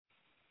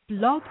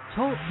Blog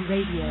Talk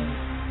Radio.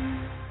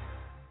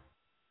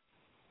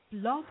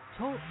 Blog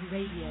Talk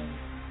Radio.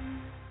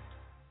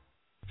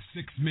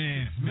 6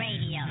 Man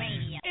Radio.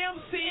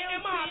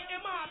 MCMI.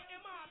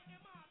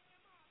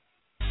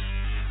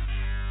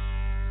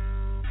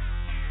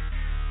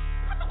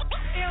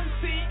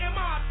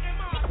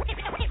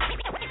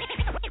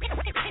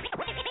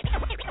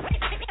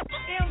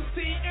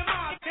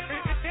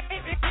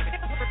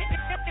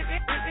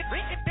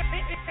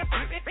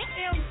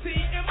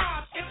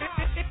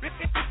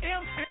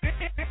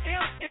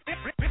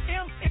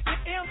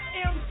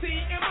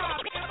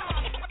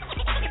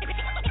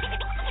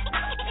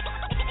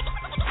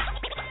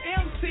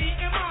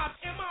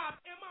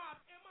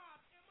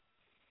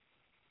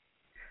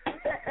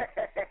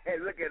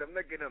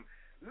 Look at him.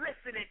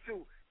 Listening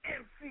to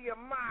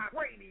MCMI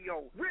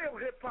Radio, real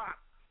hip-hop,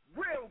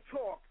 real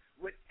talk,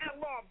 with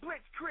LR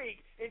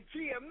Blitzkrieg and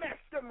GMS.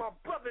 They're my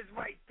brothers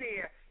right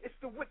there. It's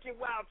the Wicked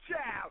Wild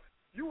Child.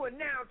 You are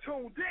now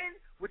tuned in,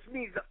 which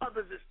means the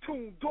others is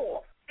tuned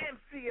off.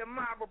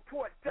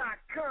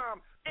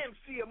 MCMIReport.com,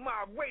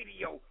 MCMI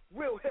Radio,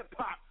 real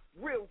hip-hop,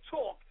 real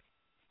talk.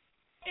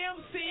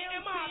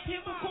 MCMI,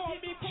 people call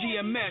me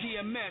GMS.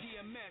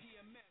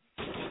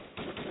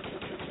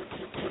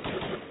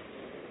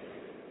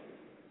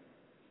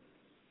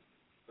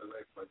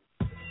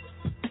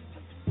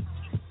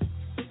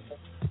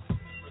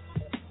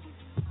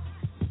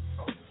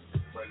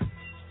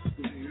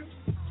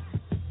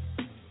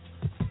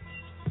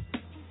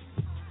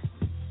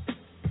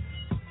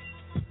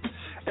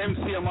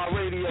 MCMI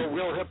Radio,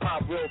 real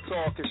hip-hop, real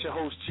talk. It's your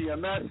host,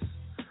 GMS.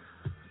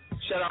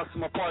 Shout out to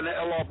my partner,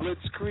 LR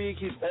Blitzkrieg.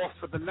 He's off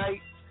for the night,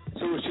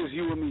 so it's just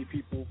you and me,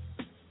 people.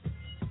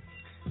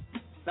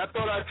 I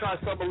thought I'd try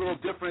something a little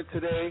different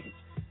today.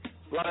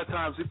 A lot of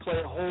times we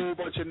play a whole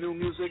bunch of new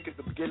music at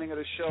the beginning of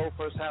the show,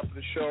 first half of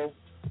the show.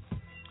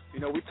 You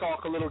know, we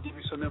talk a little, give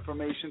you some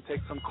information, take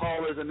some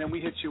callers, and then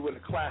we hit you with a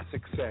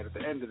classic set at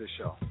the end of the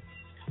show.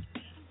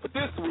 But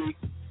this week,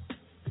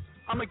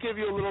 I'm going to give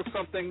you a little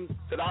something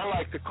that I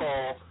like to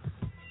call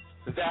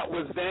That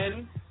Was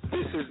Then,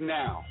 This Is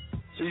Now.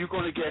 So you're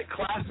going to get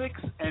classics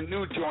and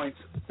new joints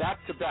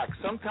back to back,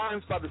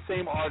 sometimes by the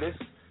same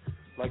artist,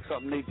 like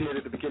something they did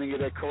at the beginning of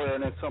their career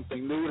and then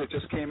something new that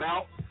just came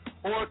out.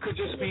 Or it could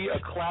just be a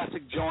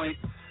classic joint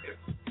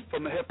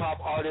from a hip-hop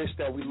artist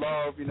that we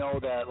love, you know,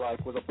 that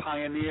like was a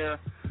pioneer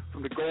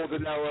from the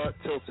golden era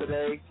till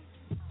today.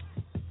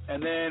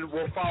 And then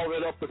we'll follow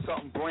it up with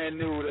something brand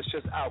new that's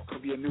just out.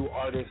 Could be a new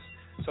artist,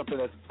 something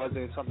that's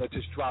buzzing, something that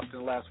just dropped in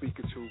the last week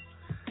or two.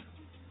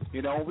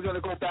 You know, we're going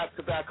to go back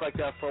to back like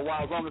that for a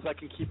while, as long as I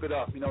can keep it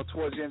up. You know,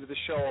 towards the end of the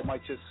show, I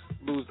might just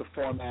lose the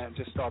format and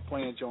just start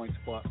playing joints.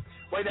 But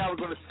right now, we're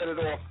going to set it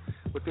off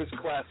with this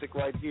classic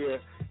right here,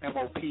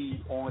 MOP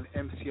on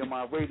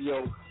MCMI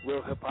Radio,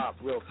 real hip-hop,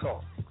 real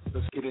talk.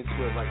 Let's get into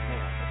it right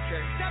now.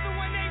 Okay.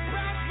 718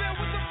 Brownsville,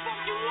 what the fuck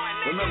you want,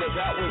 nigga? Remember,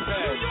 that was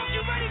then. New York,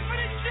 you ready for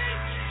this shit?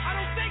 I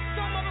don't think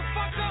so,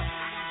 motherfucker.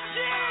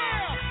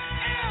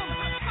 Yeah!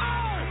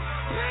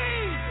 M.O.P.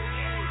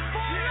 For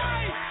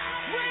life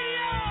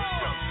radio!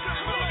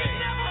 Niggas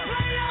never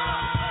play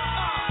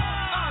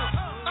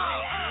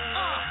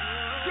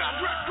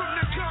Direct from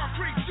the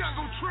concrete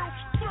jungle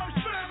troops.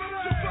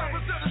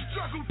 Survivors of the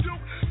struggle,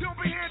 Duke. Don't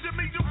be handing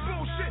me your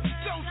bullshit.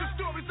 Those are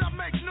stories I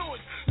make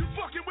noise. You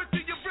fucking with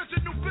the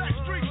original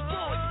Backstreet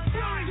Boys.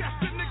 That's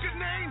the nigga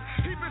name.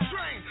 He been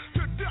trained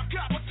to duck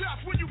out with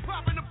tops when you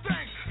poppin' them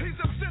things. He's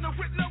a sinner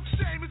with no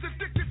shame. He's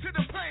addicted to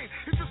the pain.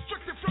 He's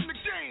restricted from the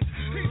games.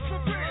 He's for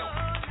real.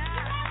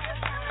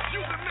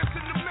 You been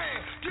missing the man.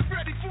 Get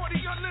ready for the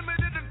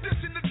unlimited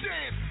edition to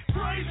dance.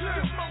 Praise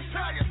him, most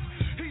highest.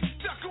 He's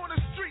stuck on the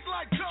street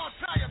like car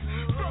tires.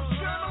 First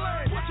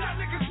family. What y'all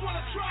niggas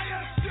wanna try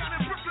us? Down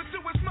in Brooklyn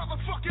till his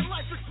motherfucking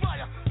life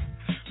expire.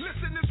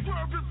 Listen, this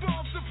world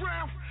revolves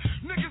around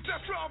niggas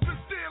that's all been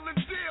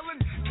stealing,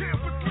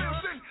 campus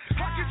crimson.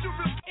 How could you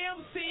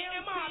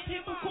MCMI,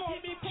 people call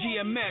me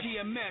GMS.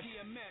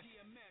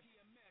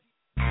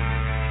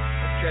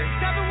 Okay.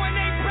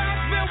 718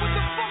 Brownsville, what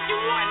the fuck you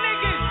want,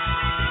 niggas?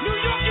 New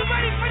York, you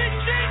ready for this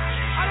shit?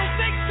 I don't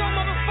think so,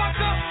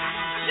 motherfucker.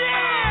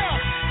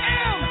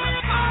 Yeah!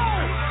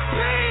 M.O.P.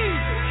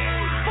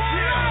 For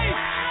life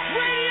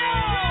radio!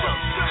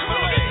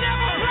 Niggas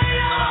never play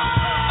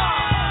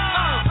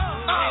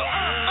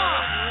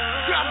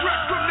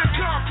Direct from the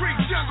concrete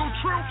jungle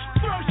troops.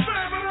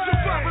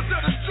 Survivors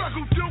of the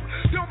struggle, Duke.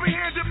 Don't be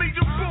handing me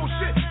your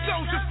bullshit.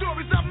 Those are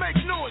stories I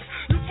make noise.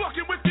 You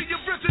fucking with the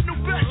original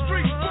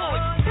Backstreet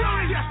Boys.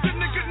 That's the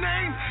nigga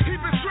name. He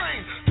been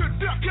trained to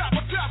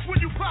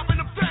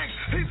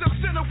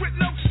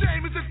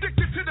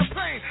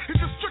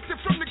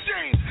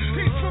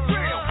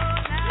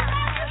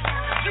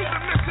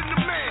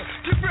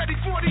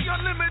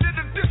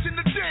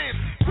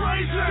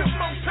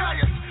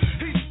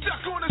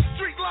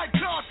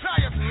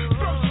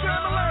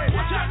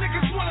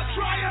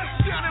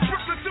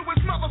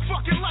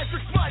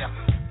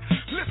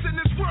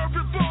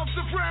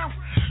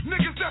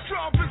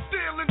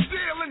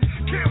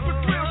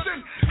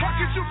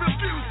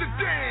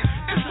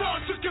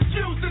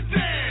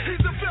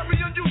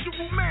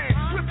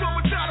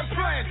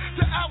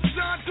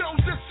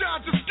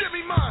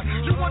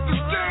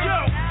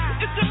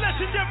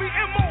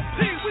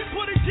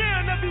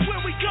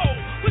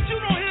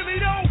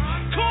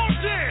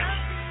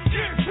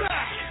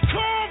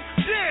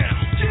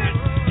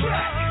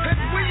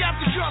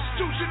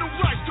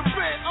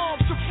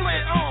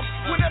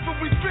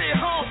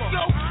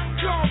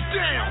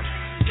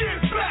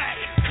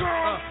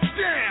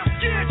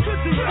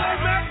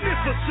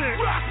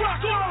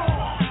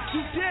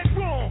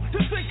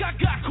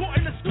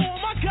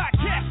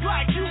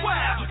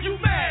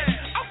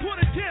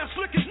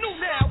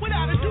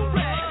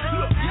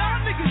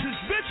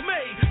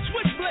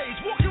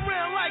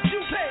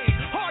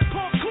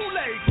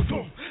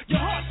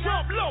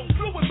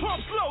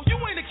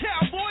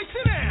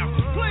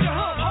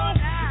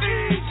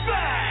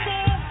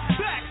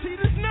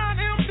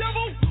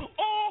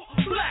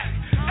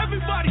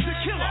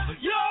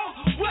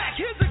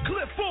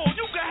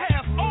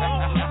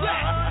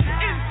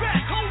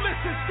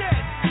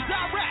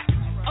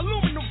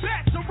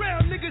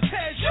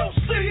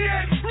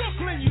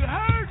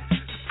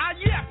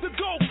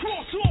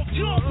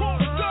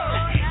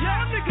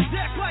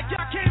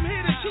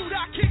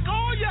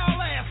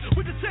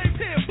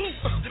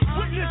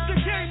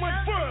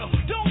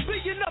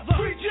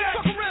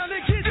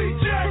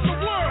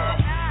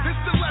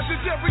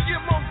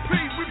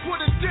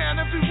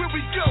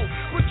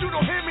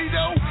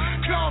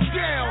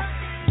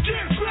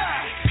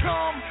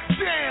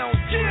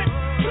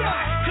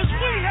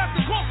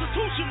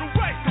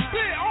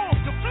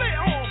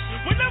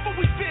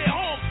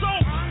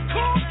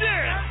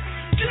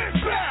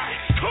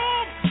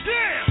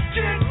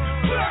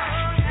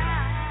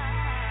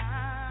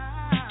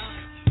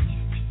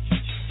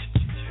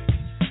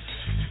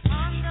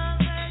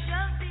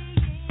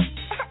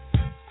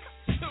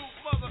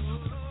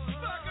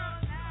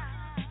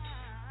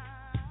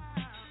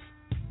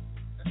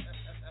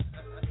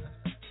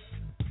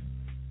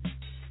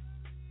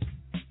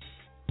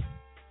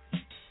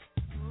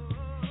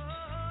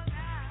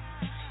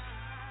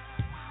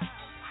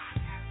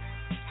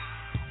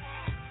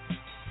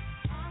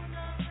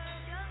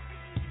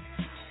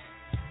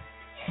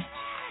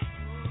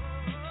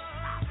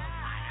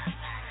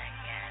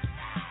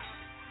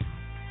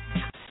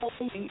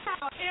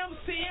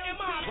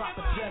MCMI. Drop a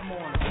gem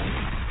on it.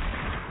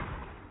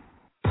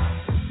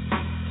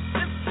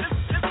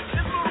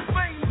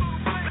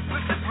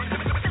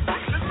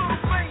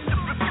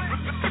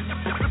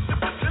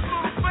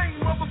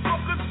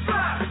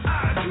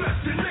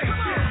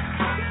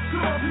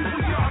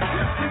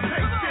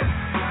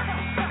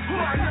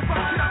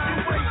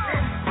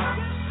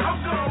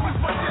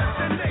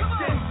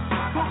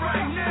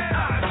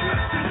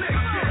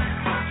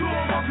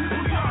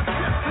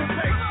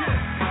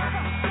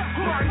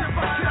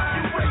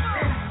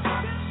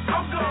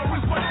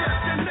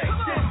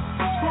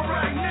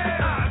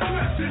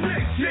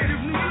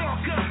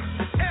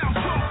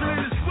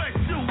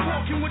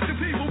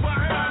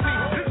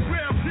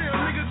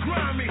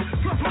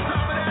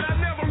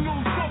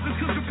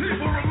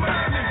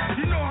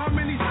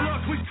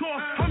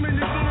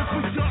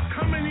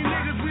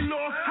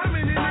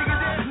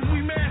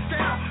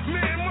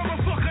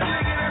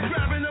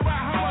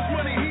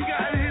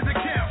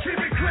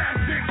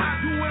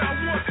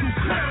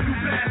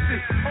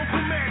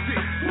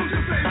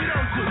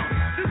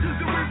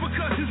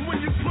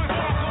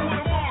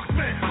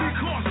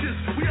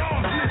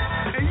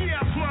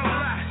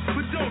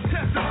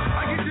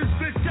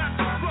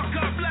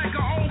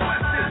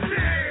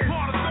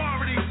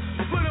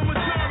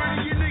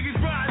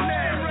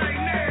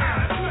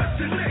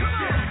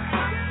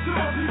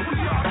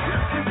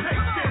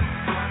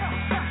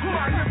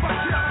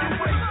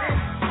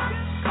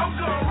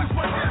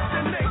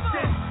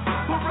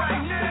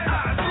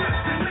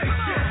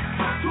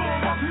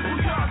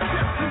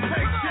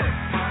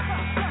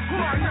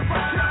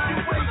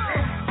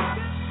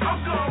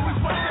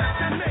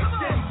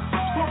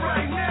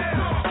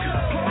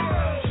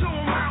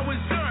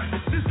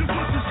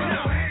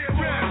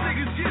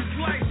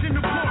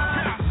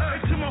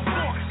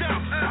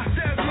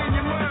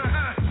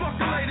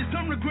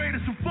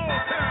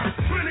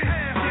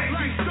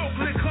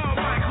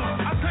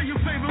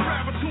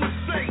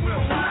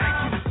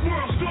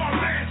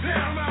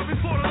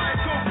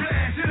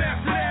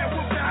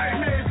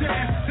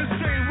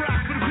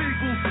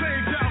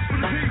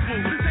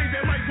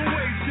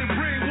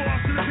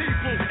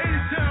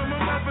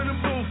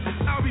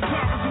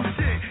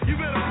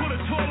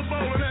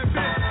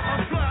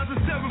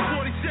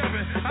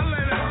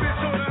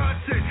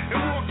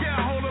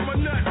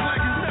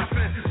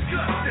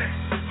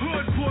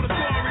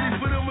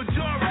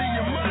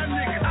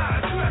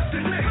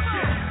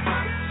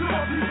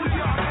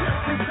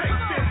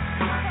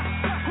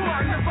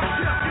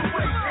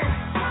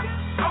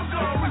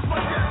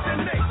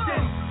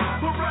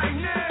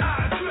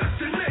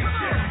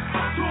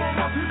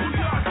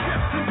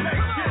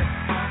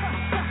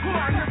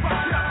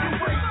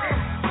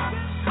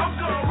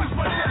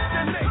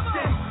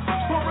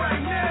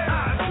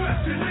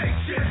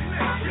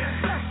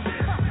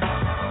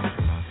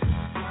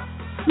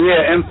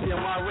 Yeah,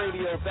 MCMI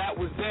Radio, that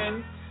was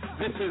then.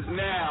 This is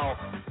now.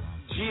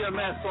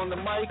 GMS on the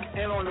mic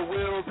and on the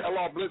wheels.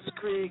 LR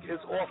Blitzkrieg is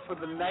off for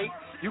the night.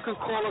 You can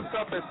call us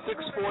up at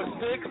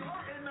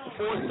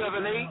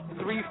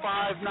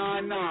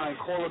 646-478-3599.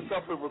 Call us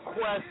up with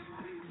requests.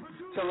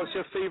 Tell us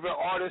your favorite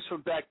artists from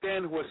back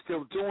then who are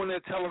still doing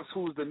it. Tell us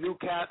who's the new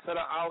cats that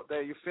are out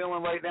that you're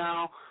feeling right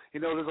now.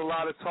 You know, there's a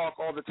lot of talk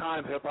all the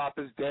time. Hip-hop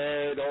is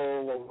dead.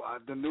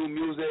 The new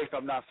music,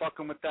 I'm not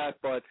fucking with that.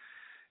 But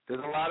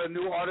there's a lot of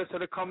new artists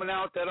that are coming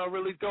out that are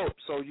really dope.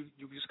 So you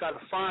just got to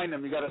find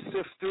them. You got to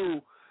sift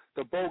through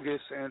the bogus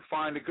and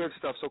find the good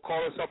stuff. So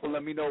call us up and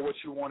let me know what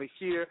you want to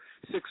hear.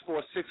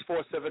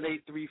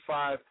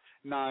 646-478-3599.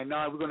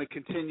 We're going to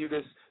continue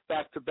this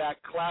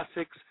back-to-back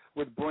classics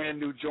with brand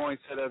new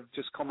joints that have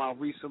just come out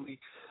recently.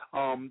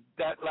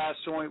 That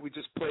last joint we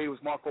just played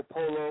was Marco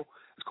Polo.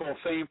 It's called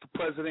Fame for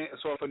President.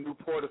 It's off of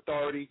Newport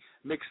Authority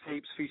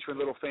mixtapes featuring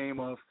Little Fame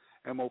of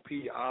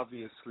MOP,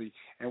 obviously.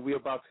 And we're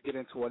about to get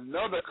into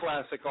another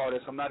classic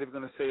artist. I'm not even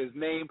going to say his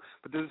name,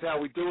 but this is how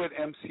we do it.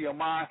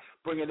 MCMI,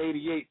 bringing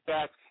 88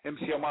 back.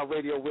 MCMI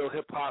Radio, real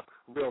hip-hop,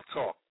 real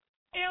talk.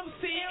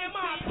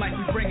 MCMI, like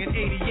we bringing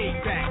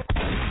 88 back.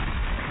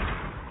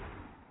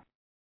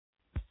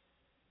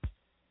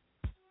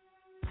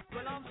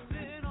 Well, I'm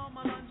sitting on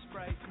my lunch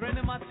break,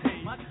 grinning my teeth.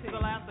 The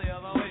last day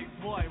of the week,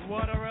 boy,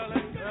 what a relief.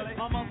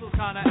 My muscles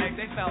kinda ache,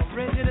 they felt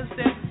rigid and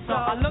stiff. So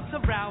I looked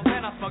around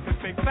and I smoked a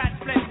big fat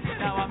split.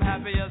 Now I'm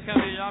happy as can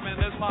be, I'm in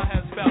this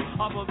pothead spell.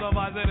 I put the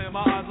visor in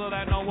my eyes so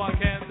that no one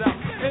can tell.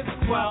 It's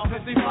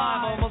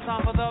 12:55, almost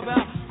time for the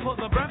bell. Put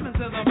the breakfast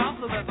in the mouth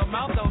so that the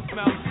mouth don't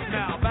smell.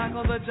 Now back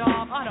on the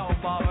job, I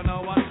don't bother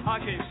no one. I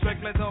keep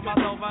strictly to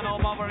myself and all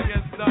my work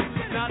gets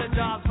done. Now the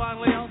job's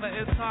finally over,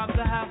 it's time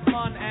to have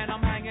fun. And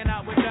I'm hanging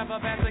out with Jeff, a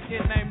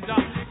kid named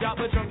John. Y'all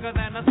were drunker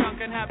than a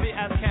skunk and happy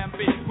as can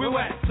be. We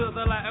went to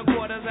the Latin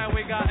quarters and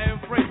we got in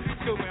free.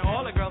 Scooping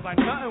all the girls like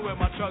nothing with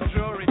my truck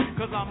jewelry.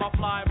 Cause I'm a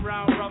fly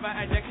brown brother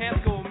and you can't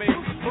school me.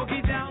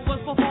 Boogie Down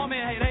was performing,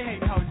 hey, they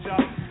ain't no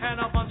joke. And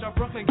a bunch of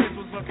Brooklyn kids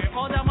was looking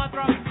all down my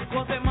throat.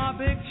 Was it my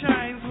big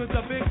chains with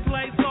the big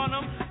plates on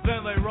them?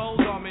 Then they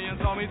rolled on me and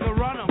told me to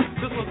run them.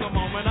 This was the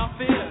moment I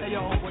feel. Hey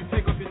yo, wait,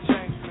 take off your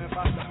chains, man. If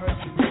I have to hurt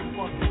you, real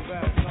fucking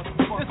bad.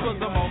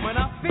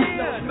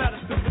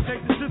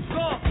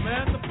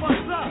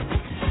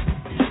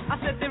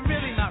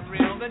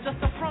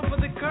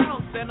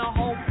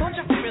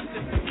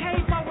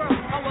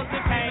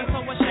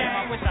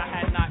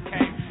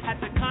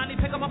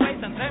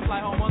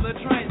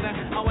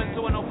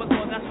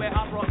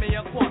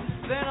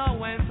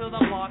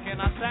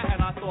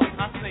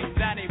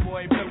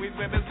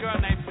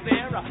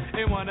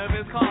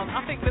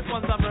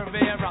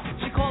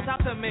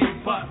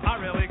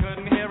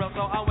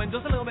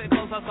 little bit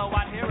closer so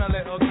I'd hear a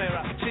little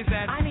clearer. She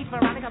said, I need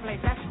Veronica Place.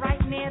 That's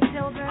right near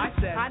Tilden. I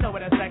said, I know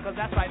where that's at, cause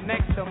that's right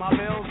next to my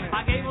building.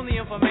 I gave them the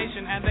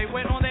information and they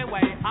went on their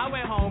way. I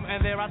went home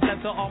and there I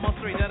slept till almost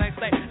 3 the next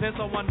day. Then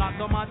someone knocked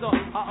on my door.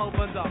 I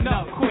opened up.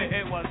 No, quit.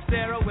 It was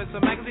Sarah with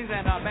some magazines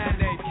and a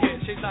Band-Aid kit.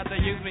 She tried to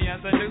use me and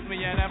seduce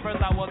me, and at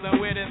first I wasn't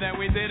with it. Then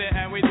we did it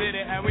and we did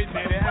it and we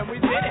did it and we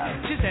did it.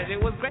 She said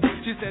it was great.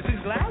 She said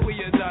she's glad we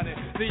had done it.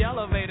 The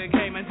elevator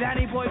came and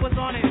Danny Boy was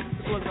on it.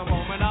 This was the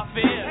moment I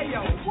feared. Hey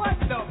yo, what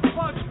the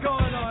fuck's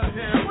going on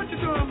here? What you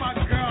doing, my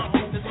girl?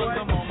 This was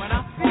the moment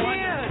I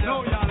feared.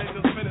 No, y'all ain't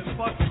just finished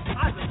fucking.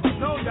 I just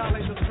know y'all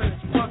ain't just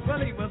finished fucking.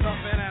 Willie was up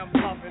in and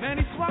puffing, and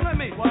he swung at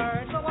me.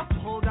 Word. So I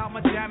pulled out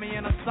my jammy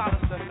and a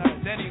solacer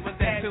nurse. Then he was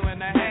there 2 in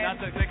the head. I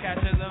took the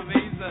cash and the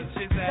visa.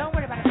 She said, Don't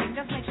worry about it,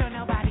 just make sure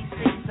nobody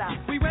sees us.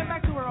 we went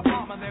back to her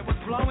apartment. There was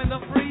blowing the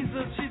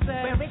freezers. She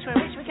said, We're rich,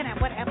 we can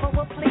have whatever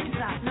will please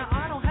us. now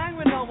I don't hang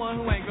with no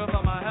one who ain't good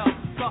for my health.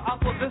 So I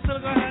put this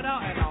cigarette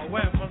out and I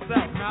went for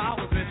self. Now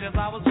I was rich as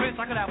I was rich.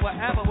 I could have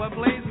whatever would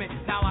please me.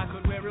 Now I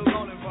could wear real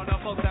gold in front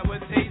of folks that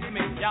would tease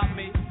me. Y'all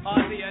me,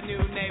 Ozzy, a new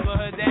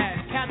neighborhood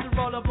dad. Cats would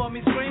roll up on me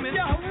screaming,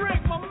 yo,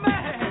 Rick, my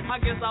man. I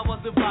guess I was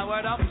too fly,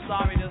 word up, I'm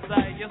sorry to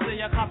say. You see,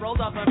 a cop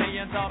rolled up on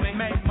me and told me,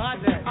 make my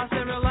day. I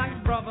said, relax,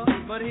 brother,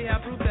 but he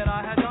had proof that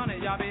I had done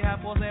it. Y'all be half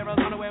for Sarah's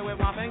underwear with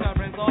my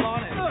fingerprints all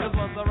on it. This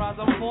was the rise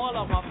and fall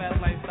of my fast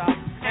lifestyle,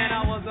 and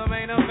I was the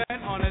main event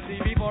on the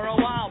TV for a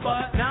while.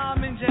 But now I'm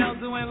in jail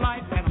doing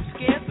life, and I'm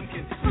scared some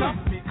kids stuff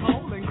me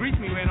cold and grease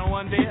me when no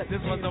one did.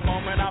 This was the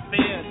moment I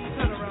feared.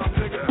 Turn around,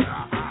 nigga.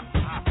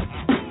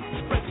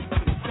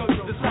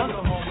 This was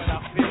the moment I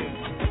feared.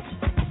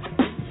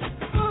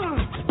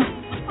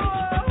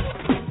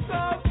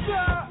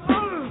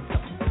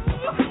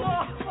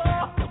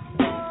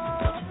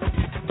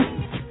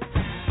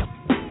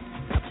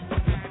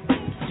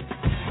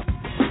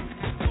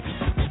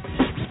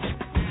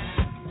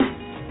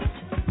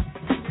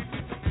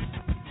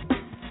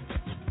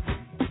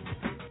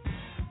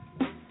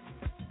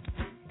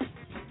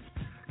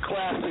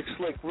 Classic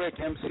Slick Rick,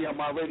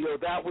 MCMI Radio.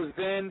 That was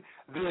then.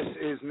 This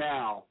is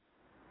now.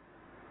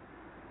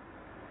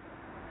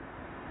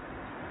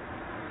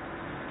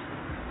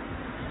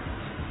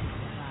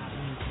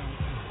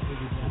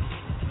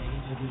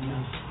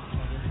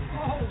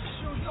 Oh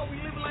shoot, yo, we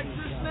living like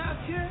this now,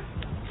 kid?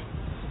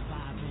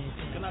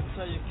 Can I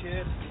tell you,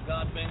 kid,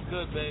 God been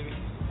good, baby.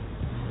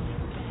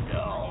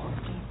 Yo,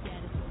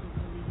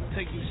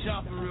 take you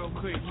shopping real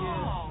quick, kid.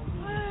 Oh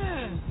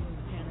man.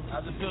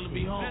 How's it feel to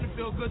be home? Man, it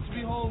feel good to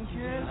be home,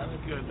 kid. That's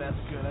good, that's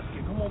good, that's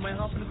good. Come on, man,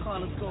 hop in the car,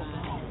 let's go.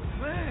 Oh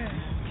man.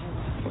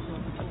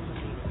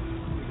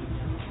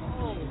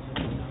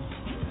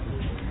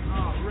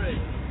 Oh, Rick.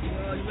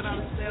 You been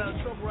staying out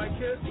of trouble, right,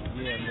 kid?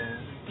 Yeah, man.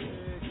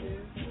 Yeah,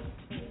 kid.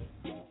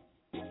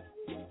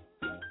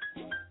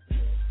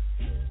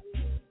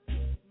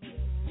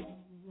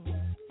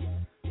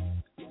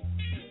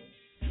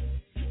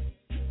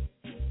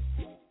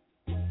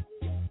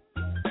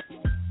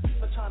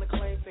 Trying to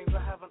claim things I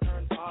haven't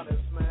earned,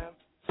 honest, man.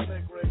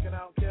 Slick Rick and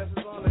Outkast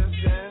is on this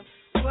jam.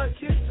 But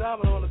kids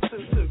diving on the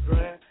 2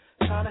 grand.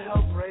 Trying to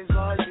help raise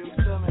our youth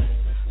to me.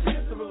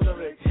 Get the ruler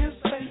Rick, his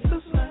face to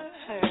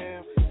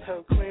slam.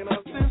 Help clean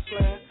up this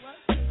land.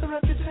 The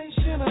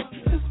reputation of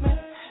this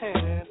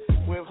man.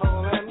 With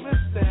whole and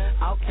withstand.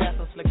 Outkast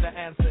and Slick, the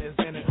answer is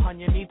in it. Hun,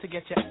 you need to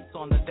get your ass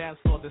on the dance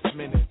floor this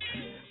minute.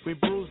 We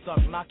bruised up,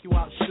 knock you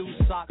out, shoes,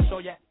 socks, show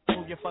you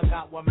move, you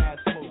forgot what mad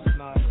smooth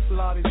snug.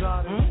 Lottie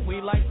Johnny.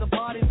 We like the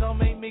bodies, don't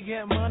make me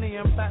get money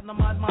and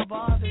platinumize my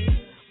body.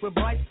 With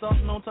bright stuff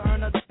known to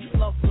earn a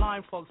love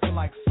blind folks feel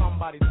like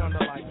somebody turned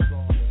the lights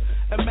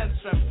on. Immense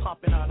strength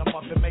popping out of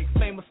bucket, make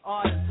famous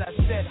artists that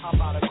shit hop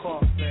out of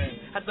coffin.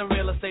 At the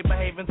real estate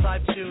behaving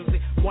type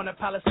Tuesday, wanna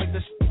palace like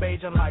the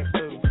beige and life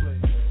too,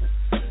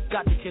 please.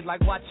 Got the kid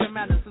like watch your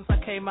manners since I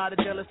came out of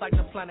jail, it's like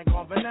the planet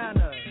gone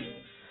bananas.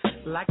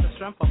 Like the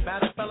strength a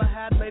bad fella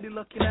had, lady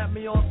looking at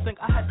me all think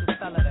I had to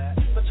tell her that.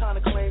 But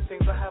trying to claim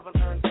things I haven't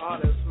earned,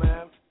 honest,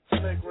 man.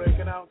 Slick Rick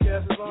and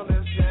Outkast is on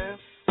this jam.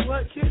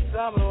 What kids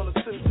diving on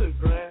the 2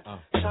 grand.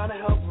 Trying to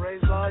help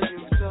raise our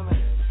youth to me.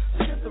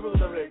 Get the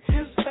ruler Rick,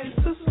 his face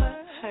to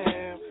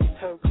slam.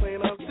 Help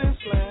clean up this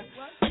land.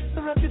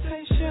 The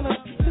reputation of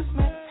this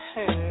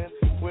man.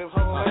 With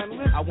whole and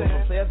with I went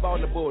from players ball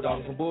to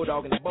bulldogging, from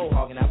bulldogging to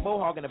bowhogging. Now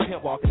bowhogging to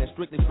pimp walking, and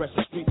strictly fresh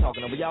from street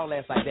talking. Over y'all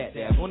ass like that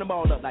there. Going them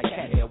all up like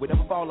cat hair. We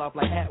never fall off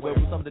like Hatwell.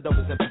 We some of the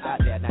dopest empties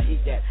out there. Now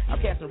eat that. I'm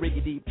casting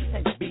Riggy D.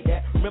 Can't you beat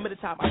that? Remember the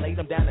time I laid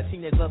them down? The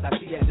teenage love, I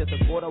see that just a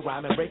quarter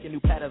rhyming, breaking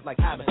new patterns like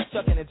Hyman.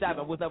 Chucking and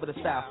jiving was never the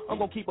style. I'm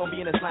gonna keep on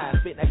being this line,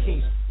 spitting that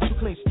king. Too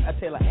clean, I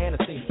tell her and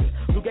a seamstress.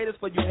 Blue Gators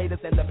for you haters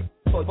and the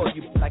for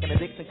you like an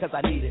addiction cause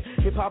I need it.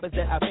 Hip hop is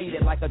that I feed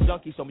it like a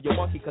junkie. Show me your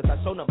monkey cause I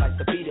show them like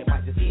to beat it.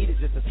 Might just eat it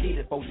just to feed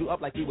it. Fold you up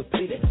like he was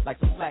pleated. Like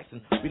some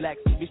flaxing,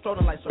 relaxing. Be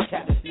strolling like Sir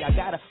Captain. See I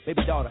got a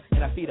baby daughter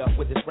and I feed her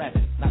with this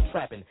rapping. Not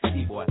trapping,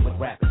 D-boy with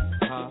rapping.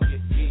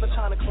 But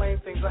trying to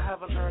claim things I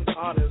haven't earned,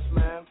 honest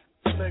man.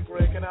 Slick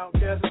Rick and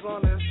Outkast is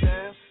on this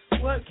jam.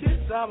 What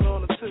kids diving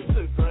on the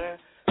 2 grand.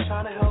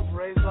 Trying to help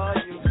raise our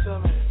youth to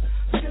me.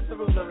 Get the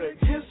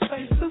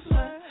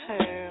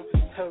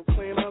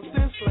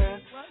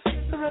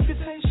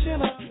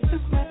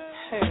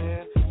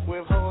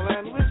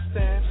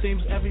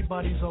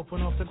Everybody's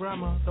open off the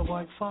grammar. The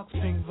white fox,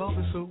 pink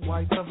velvet suit,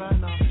 white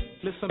Havana.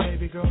 Listen,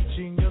 baby girl,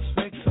 genius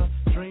fixer.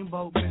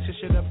 Dreamboat, bitch, you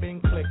should have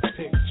been click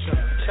picture.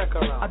 Check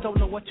her out. I don't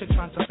know what you're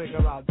trying to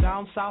figure out.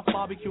 Down south,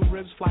 barbecue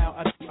ribs fly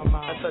out a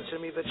mile. And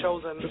touching me, the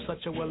chosen. You're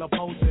such a will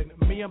opposing.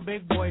 Me and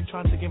Big Boy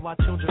trying to give our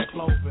children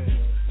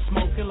clothing.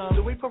 Smoking love.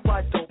 Do we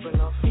provide dope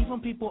enough?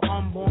 Even people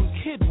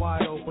unborn kid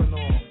wide open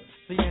off.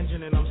 The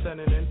engine and I'm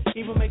sending in.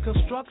 Even make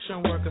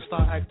construction workers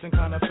start acting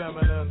kind of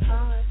feminine.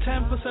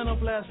 10%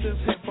 of last is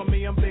hit from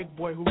me and Big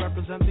Boy who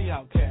represent the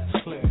outcast.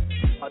 Clear.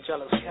 A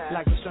jealous cat.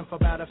 Like the strength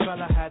about a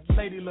fella had.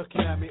 Lady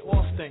looking at me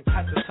all stink.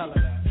 Had to tell her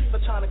that.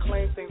 For trying to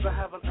claim things I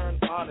haven't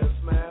earned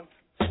honest, man.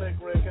 Slick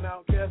Rick and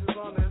Outcast is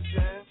on this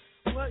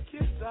jam. What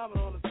kids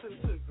diamond on the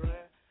 2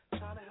 grand.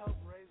 Trying to help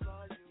raise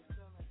our youth.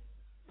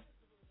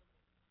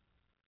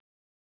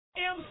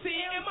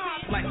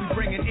 MCMI. Like we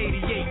bringing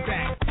 88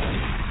 back.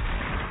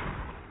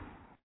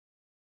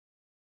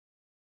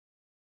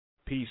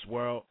 Peace,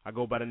 world. I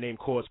go by the name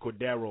Cors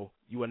Cordero.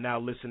 You are now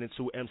listening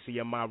to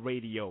MCMI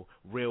Radio,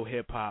 real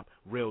hip-hop,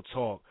 real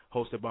talk,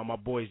 hosted by my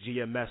boys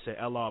GMS and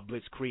LR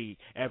Blitzkrieg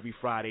every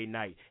Friday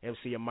night.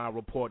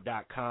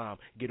 MCMIReport.com.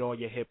 Get all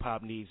your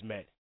hip-hop needs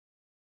met.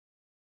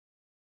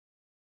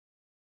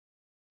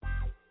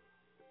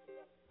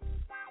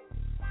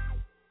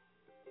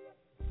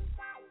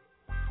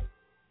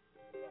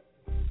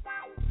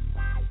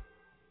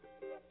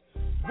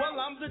 Well,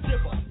 I'm the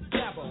dipper,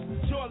 dabber,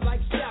 sure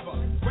like stabber.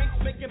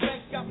 Ranks making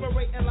banks,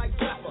 operating like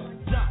Trapper.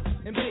 John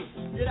and me,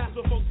 yeah, that's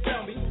what folks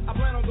tell me. I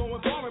plan on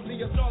going far and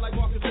be a star like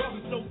Marcus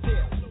Welby, so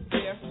there.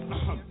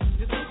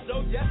 You see,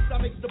 so yes, I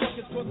make the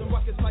buckets, causing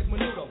ruckus like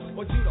Menudo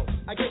or Gino.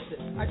 I get it,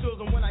 I choose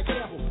them when I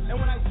gamble. And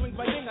when I swing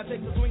my thing, I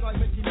take the swing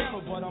like Mickey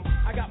Mantle. But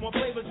I got more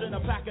flavors than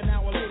a pack of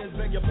now and laters.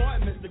 Beg your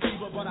pardon, Mr.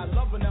 Cleaver, but I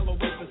love vanilla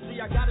wafers. See,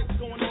 I got it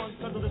going on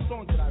because of the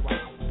songs that I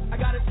write. I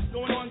got it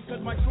going on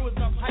because my crew is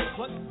not hype,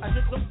 but I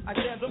dip them, I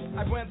stand them,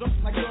 I brand them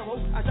like Doro.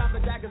 I shop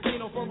at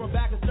D'Agostino for a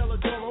bag of Stella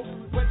Doro.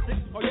 Red six,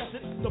 or yes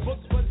it, the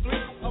books was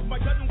 3 of my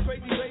cousins,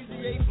 Crazy, Lazy,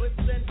 A, Blitz,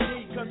 and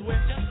D. Cause we're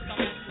just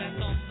coming,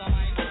 that's on the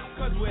mic.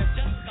 Cause we're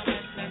just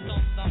coming, that's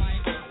on the mic.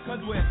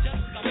 Cause we're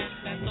just coming,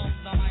 that's on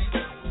the mic.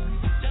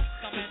 Just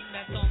coming,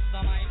 that's on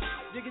the mic.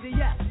 Diggity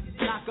yes,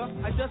 knocker,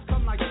 I just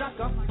come like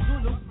Shaka.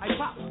 Zulu, I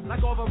pop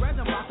like over red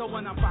and rocker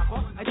when I'm proper.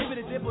 I give it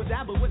a dibble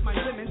dabble with my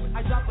lemons.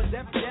 I drop a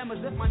def jam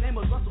as if my name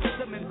was Russell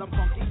Simmons. I'm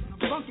funky,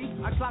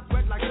 I clock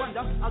red like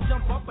Wonder. I'll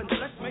jump up and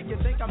flex, make you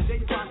think I'm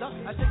Jane Fonda.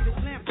 I take it a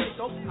slam,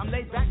 Pico. I'm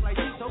laid back like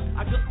Tito.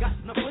 I just got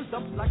enough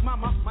wisdom like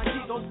Mama, my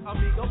Chicos,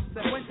 Amigo,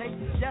 Sefuente.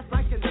 Yes,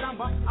 I can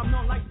samba. I'm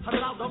known like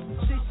Geraldo,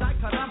 Shishai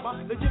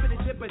Caramba. The jibbity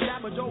jibber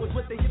jabber Joe is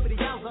with the hippity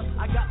yowza.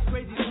 I got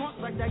crazy smarts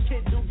like that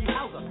kid Doogie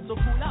Howser. So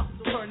cool out,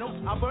 Colonel.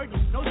 I'll burn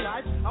you, no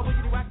jive. I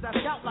wiggity wax that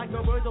scout like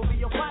a bird over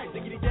your fire.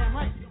 Diggity damn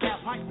right,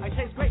 that pint. I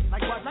taste great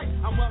like Bud Light.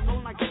 I'm well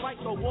known like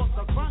Spike, so walk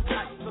the front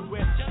light. Cause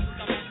we're just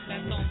coming,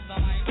 that's on the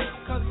mic.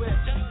 Cause we're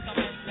just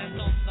coming, that's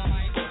on the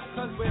mic.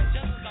 Cause we're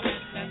just coming,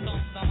 that's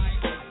on the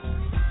mic.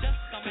 Just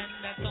coming,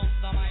 that's on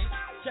the mic.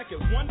 Check it,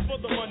 1 for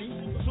the money,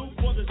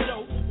 2 for the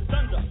show.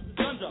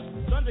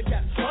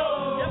 Thundercats.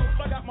 Oh, yes,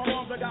 I got my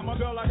moms, I got my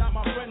girl, I got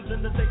my friends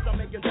in the States. I'm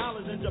making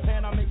dollars in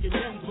Japan, I'm making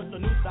yens with the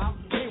new style.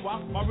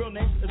 Meanwhile, my real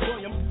name is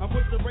William. I'm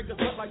quick to break a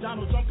sweat like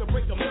Donald Trump could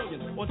break a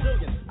million or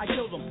zillion. I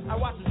kill them, I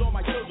watch all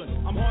my children.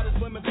 I'm hard as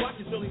women,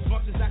 watching silly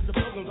smucks, acts of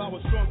pilgrims. I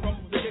was strong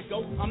from the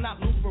get-go. I'm not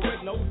loose for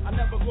Rigno. I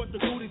never caught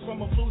the cooties from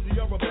a floozy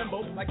or a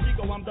bimbo. Like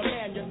Chico, I'm the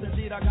man, yes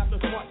indeed, I got the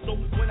smart. So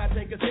when I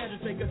take a stand,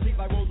 just take a seat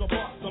like Rosa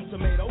Parks. Some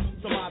tomato,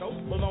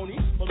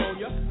 bologna.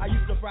 I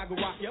used to fraggle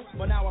rock ya,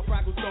 but now I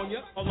fraggle stone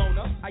ya.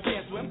 Aloner, I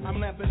can't swim, I'm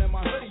lamping in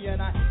my hoodie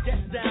and I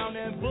get down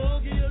and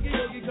boogie, oogie,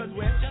 oogie. Cause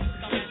we're just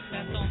coming,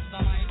 that's on the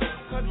mic.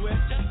 Cause we're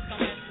just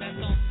coming,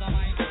 that's on the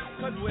mic.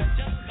 Cause we're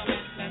just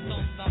coming, that's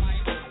on the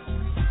mic.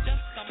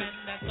 Just coming,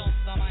 that's on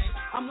the mic.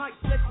 I'm like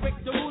Slick Rick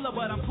the ruler,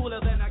 but I'm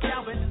cooler than a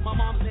Calvin. My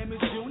mom's name is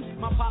June,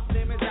 my pop's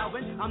name is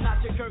Alvin. I'm not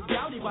your Kirk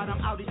Dowdy, but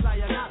I'm Audi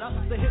Sayonara.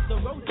 To hit the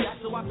road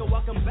jack so I can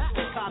welcome back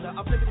Carter.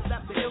 I flippity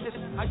slap the illness,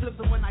 I flip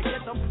them when I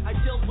get them. I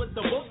chill with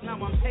the book, now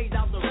I'm paid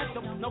out the rest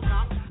of them. No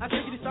comp, I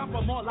figured it's time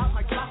for more out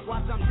like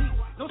clockwise. I'm deep,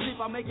 no sleep,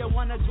 I make it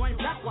wanna join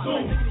Blackwatch.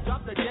 I figured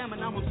drop the jam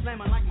and now I'm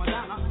slamming like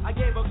Madonna. I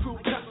gave a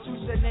crew cut to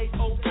Sinead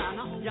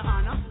O'Connor. Your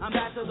Honor, I'm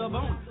bad to the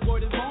bone,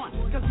 word is born.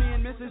 Cause me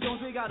and Mrs. Jones,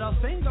 we got a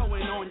thing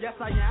going on. Yes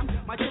I am,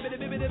 my chibbity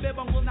bibbity bib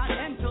will not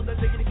end till the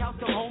diggity cows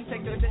come home.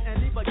 Take it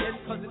and leave again,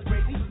 cause it's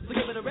crazy. So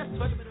give it a rest,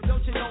 but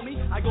don't you know me?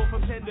 I go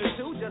from 10 to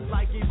 2, just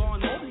like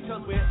Yvonne Mobley.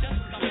 Cause we're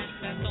just coming,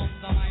 that's on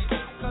the mic.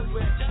 Cause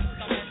we're just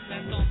coming,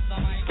 that's on the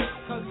mic.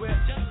 Cause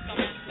we're just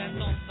coming, that's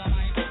on the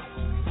mic.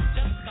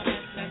 Just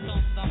coming, that's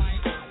on the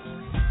mic.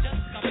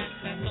 Just coming,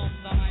 that's on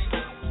the mic.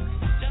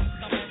 Just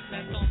coming,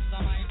 that's on the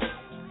mic.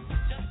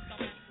 Just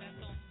coming,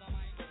 that's on the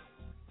mic.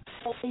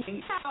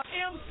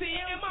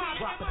 MCMI.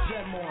 Drop a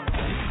gem on.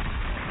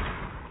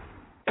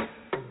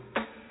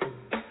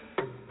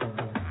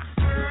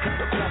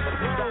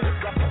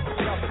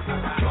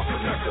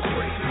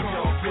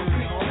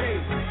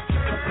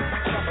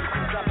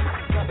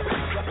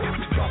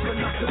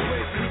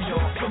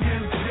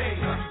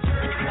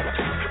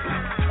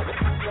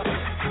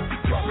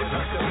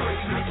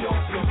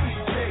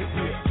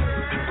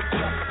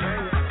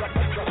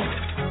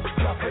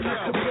 Dropping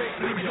up to break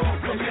New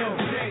York from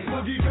MJ.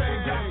 Boogie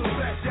Bang got some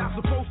sex, y'all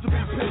supposed to be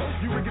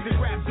pissed. You rickety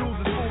rap dudes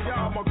is full,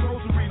 y'all my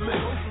grocery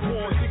list.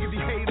 More diggity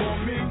hate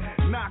on me,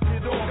 knock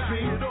it off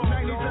me.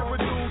 90s era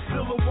dudes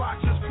still a watch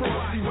us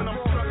frosty. When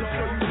I'm stuck to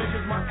show you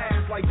niggas my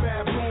ass like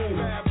baboons.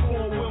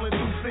 Four-wheeling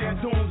through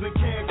sand dunes and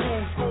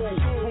Cancun school.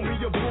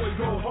 Homie, your boy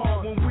go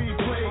hard when we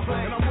play.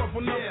 And I'm rough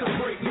enough to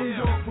break New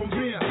York from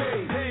BK.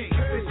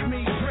 It's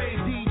me, Dre,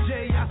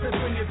 DJ, I said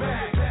bring it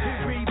back.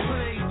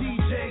 Replay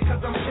DJ,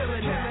 cause I'm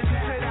killing that.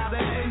 Straight out of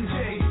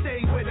NJ,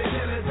 stay where the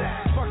killers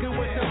at. Fucking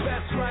with the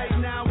best right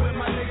now, where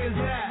my niggas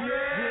at.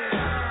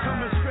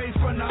 Coming straight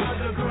from the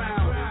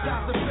underground.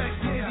 Stop the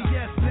effects,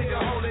 yes, nigga,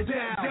 hold it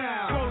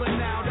down. Rolling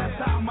now, that's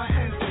how my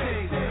ends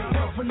stay.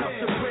 Rough enough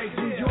to break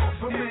New York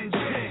from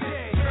NJ.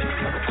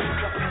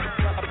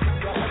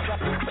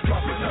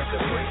 Rough enough to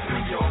break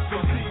New York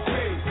from BK.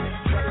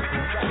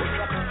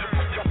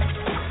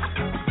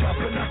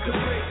 Rough enough to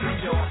break New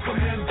York from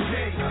MJ.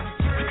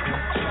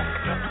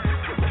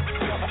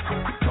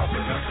 Rough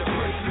enough to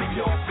break New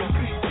York from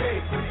BK.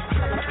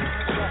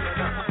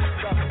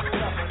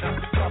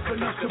 Rough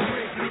enough to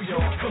break New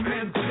York from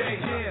MJ.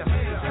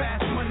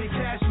 Fast money,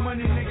 cash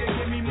money, nigga,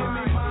 give me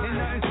mine. Ain't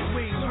nothing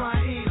sweet, try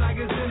and eat like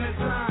it's dinner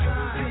time.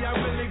 See, I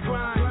really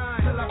grind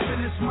till I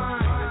finish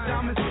mine.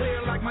 Diamonds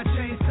clear like my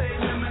chain say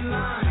lemon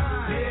lime.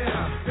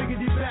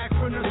 Biggity back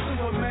from the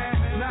sewer,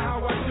 man.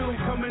 Now how I do,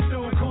 coming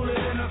through, cooler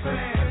than a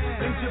fan.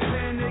 In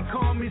Japan, they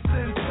call me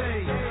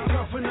sensei.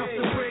 Rough enough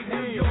to break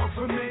New York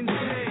from NJ.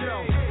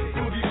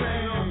 Boogie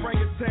Bang,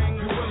 orangutan,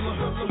 gorilla.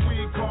 Some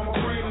weed, call my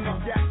brain, and I'm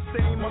yak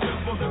stain my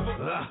liver.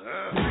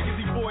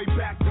 Biggity boy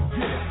back to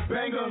get it.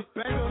 Banger,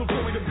 so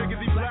call me the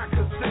biggity black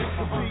cassette.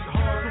 The beat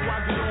hard, so I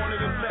get on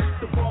it and let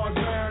the bars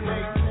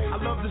marinate. I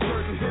love the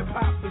certain hip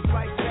hop, it's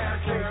like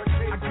carrot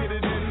cake. I get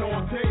it in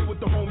all day with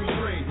the homie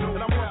Dre.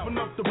 And I'm rough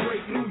enough to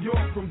break New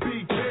York from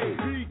BK.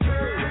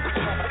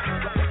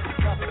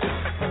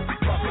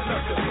 Rough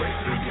enough to break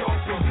New York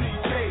from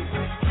BK.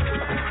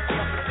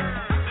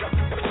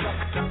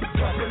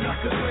 Rough enough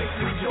to break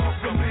New York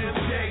from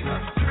MJ.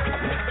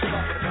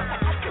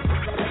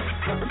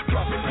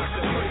 Rough enough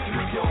to break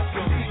New York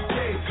from BK.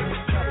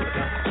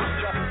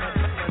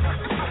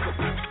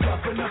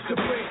 Rough enough to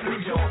break New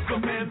York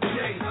from MJ.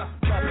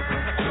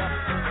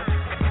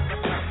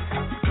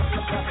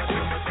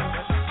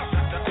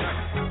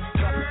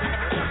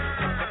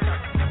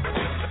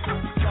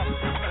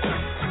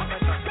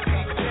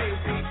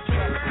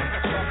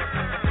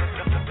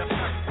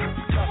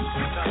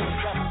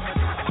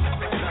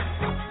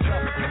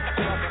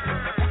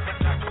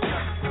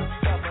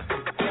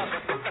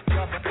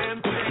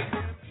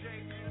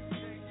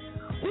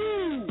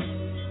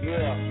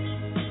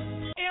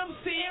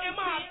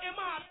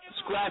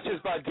 Scratches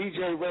by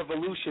DJ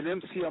Revolution,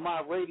 MCMI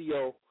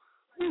Radio.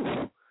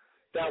 Whew.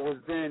 That was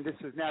then. This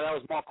is now. That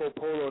was Marco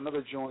Polo,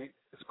 another joint.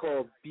 It's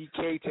called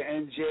BK to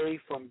NJ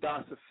from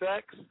Das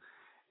Effects,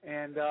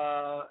 and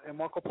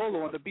Marco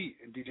Polo on the beat,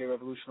 and DJ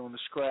Revolution on the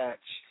scratch.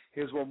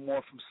 Here's one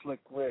more from Slick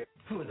Rick.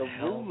 Who the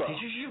hell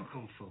teaches you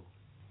Kung Fu?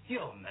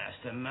 Your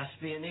master must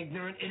be an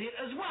ignorant idiot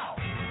as well.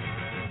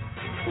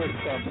 With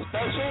some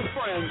special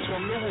friends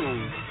from the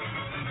womb.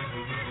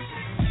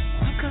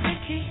 Uncle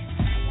Ricky,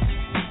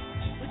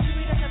 would you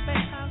read us a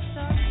bedtime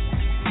story?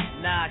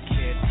 Nah,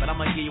 kid, but I'm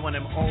gonna give you one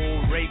of them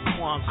old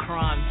Raekwon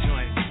crime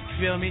joints.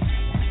 Feel me?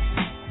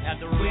 Have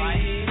the right.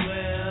 We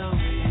will,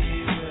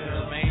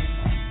 man.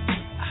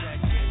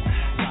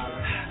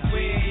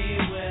 We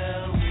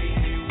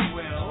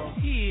will.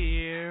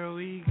 Here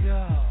we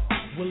go.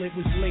 Well, it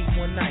was late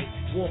one night,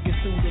 walking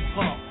through the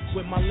park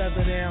with my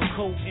leather down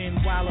coat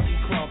and Wilder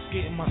and Clarks,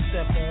 getting my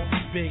step on.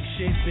 Big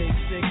shit, big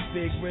six,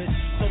 big wrist.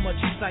 So much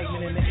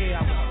excitement in the air,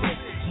 I was sick.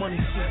 Money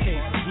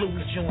suitcase,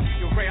 Louis joint.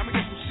 Yo, Ray, I'm gonna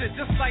get some shit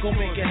just like Go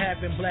make it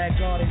happen, Black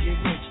Guard and get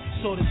rich.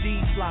 Saw the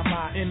D's fly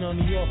by in on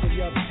New York with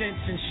your tents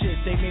and shit.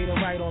 They made a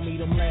right on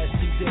me them last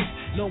 2 days.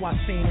 Know I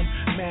seen them.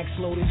 Max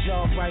loaded,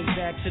 jog right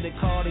back to the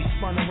car. They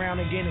spun around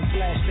again and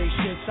flashed they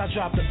shits. I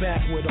dropped the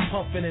back with a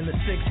puffin' in the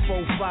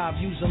 645.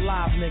 Use a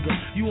live nigga.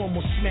 You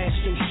almost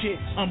smashed your shit.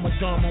 I'ma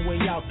dumb my way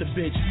out the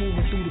bitch.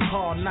 Moving through the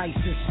car nice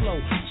and slow.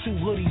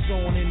 2 hoodies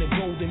on in the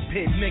golden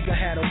pit. Nigga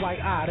had a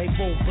white eye. They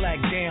both black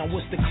down.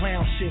 What's the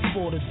clown shit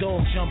for? The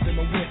dog jumped in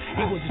the whip.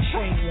 It was a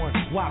train one.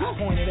 Wops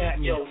pointed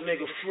at me. Yo,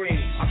 nigga, freeze.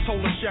 I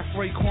told the chef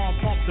Raekwon,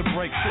 pump the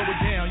brake, slow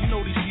it down. You know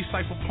these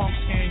C-Cypher punks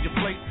scan your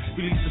plate.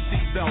 Release the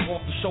seatbelt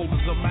off the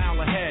shoulders a mile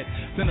ahead.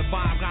 Then the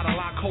vibe got a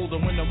lot colder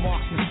when the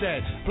marksman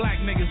said,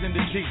 black niggas in the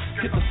Jeep,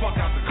 get the fuck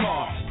out the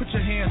car. Put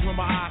your hands where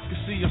my eyes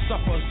can see you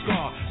suffer a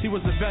scar. He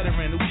was a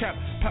veteran who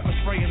kept pepper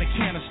spray in the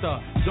canister.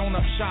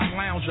 Donut shot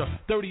lounger,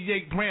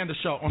 38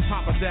 brandisher. On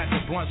top of that,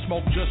 the blunt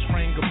smoke just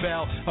rang a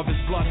bell of his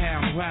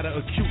bloodhound who had an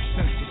acute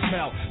sense of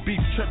smell.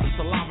 Beef tripping,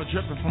 saliva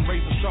dripping from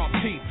razor sharp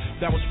teeth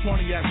that was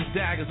pointy as the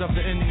daggers of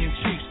the Indian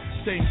chiefs.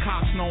 Same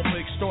cops known for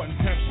extorting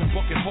pimps and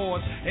booking whores.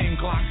 Aim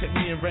Glocks at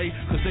me and Ray,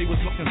 cause they was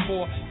looking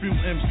for few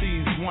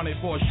MCs wanted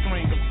for a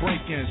string of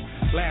break-ins.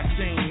 Last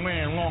seen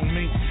wearing long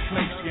mink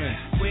snakeskin.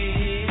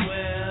 We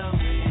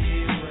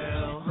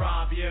will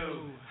rob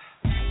you.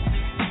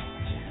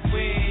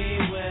 We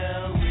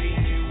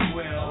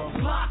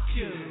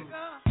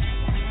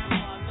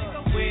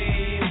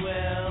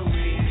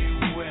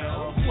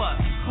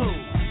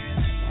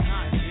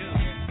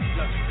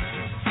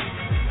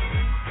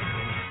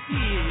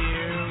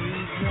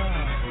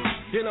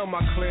You know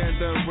my clan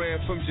done ran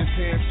from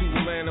Japan to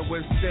Atlanta with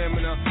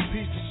stamina.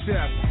 Peace to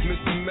Chef,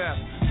 Mr. Meth,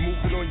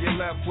 moving on your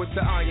left with the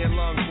iron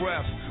lung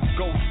breath.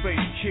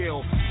 Ghostface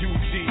kill,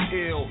 UG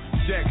ill,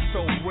 Jack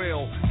so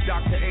real.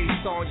 Dr.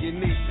 Ace on your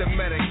knee, the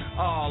medic.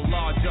 Oh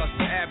Lord, just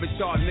the average,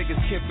 y'all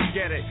niggas can't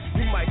forget it.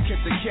 You might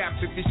catch a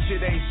cap if this shit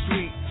ain't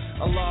sweet.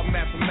 Allah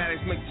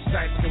mathematics make the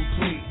cipher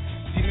complete.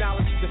 See,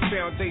 knowledge is the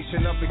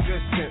foundation of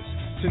existence.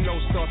 To know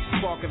starts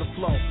to spark of the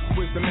flow.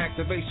 Wisdom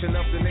activation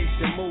of the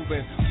nation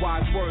moving.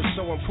 Wise words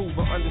show improver.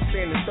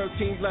 Understanding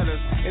 13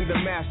 letters in the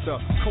master.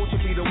 Culture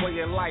be the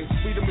way of life.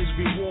 Freedom is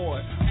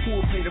reward.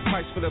 Who will pay the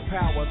price for the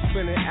power?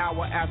 Spending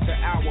hour after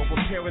hour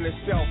preparing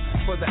itself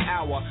for the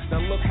hour.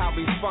 Now look how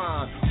we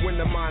find when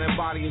the mind and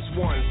body is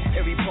one.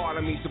 Every part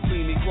of me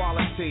supreme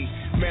equality.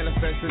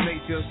 Manifest the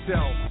nature of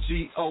self.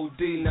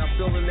 G-O-D. Now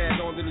building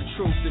that onto the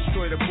truth.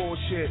 Destroy the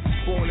bullshit.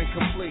 Born and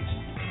complete.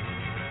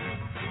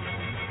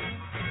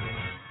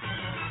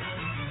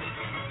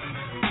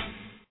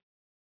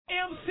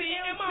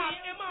 MCMI.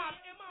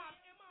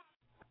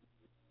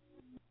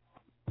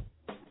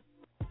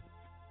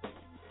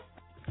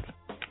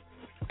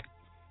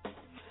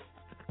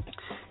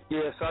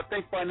 Yeah, so I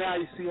think by now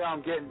you see how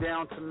I'm getting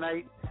down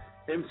tonight.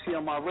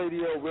 MCMI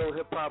Radio, real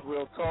hip hop,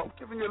 real talk,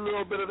 giving you a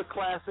little bit of the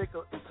classic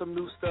and some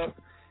new stuff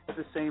at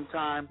the same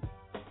time.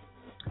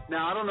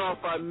 Now I don't know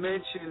if I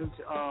mentioned,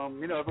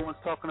 everyone's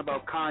talking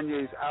about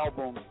Kanye's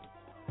album.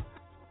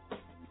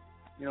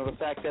 You know, the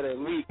fact that it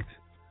leaked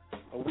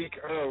a week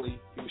early.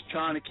 He was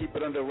trying to keep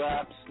it under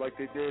wraps like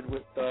they did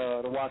with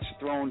the Watch the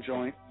Throne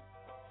joint.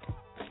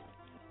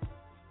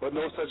 But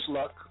no such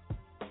luck.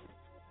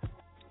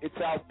 It's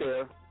out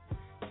there.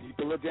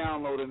 People are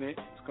downloading it.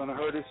 It's going to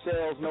hurt his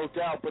sales, no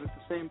doubt. But at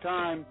the same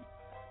time,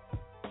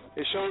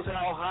 it shows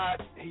how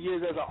hot he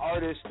is as an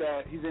artist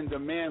that he's in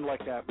demand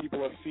like that.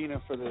 People are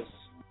fiending for this.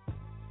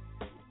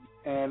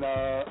 And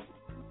I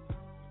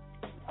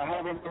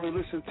haven't really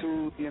listened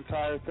to the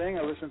entire thing.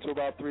 I listened to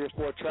about 3 or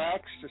 4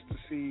 tracks just to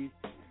see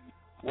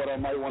what I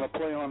might want to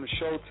play on the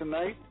show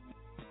tonight.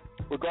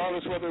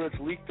 Regardless whether it's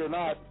leaked or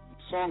not,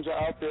 songs are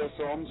out there,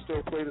 so I'm going to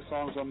still play the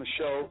songs on the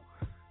show.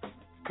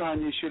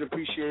 Kanye should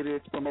appreciate it.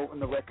 It's promoting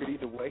the record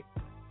either way.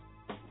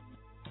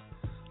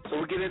 So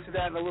we'll get into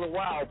that in a little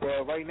while,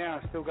 but right now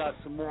I still got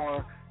some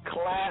more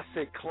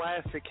classic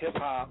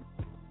hip-hop.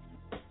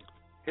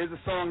 Here's a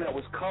song that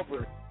was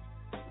covered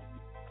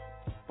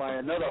by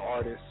another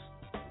artist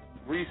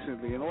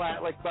recently,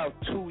 like about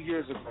 2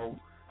 years ago.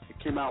 It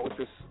came out with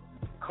this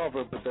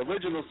cover, but the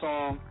original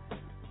song,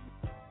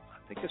 I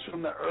think it's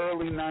from the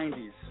early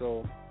 90s,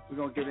 so we're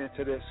going to get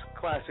into this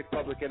classic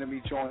Public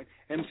Enemy joint.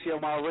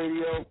 MCMI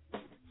Radio,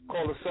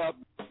 call us up.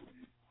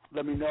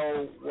 Let me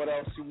know what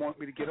else you want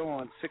me to get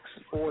on.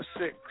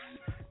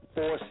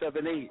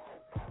 646-478-3599.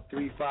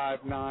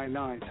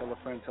 Tell a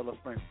friend, tell a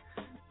friend.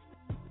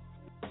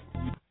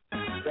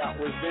 That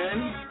was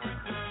then.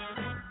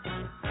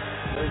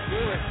 Let's do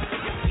it.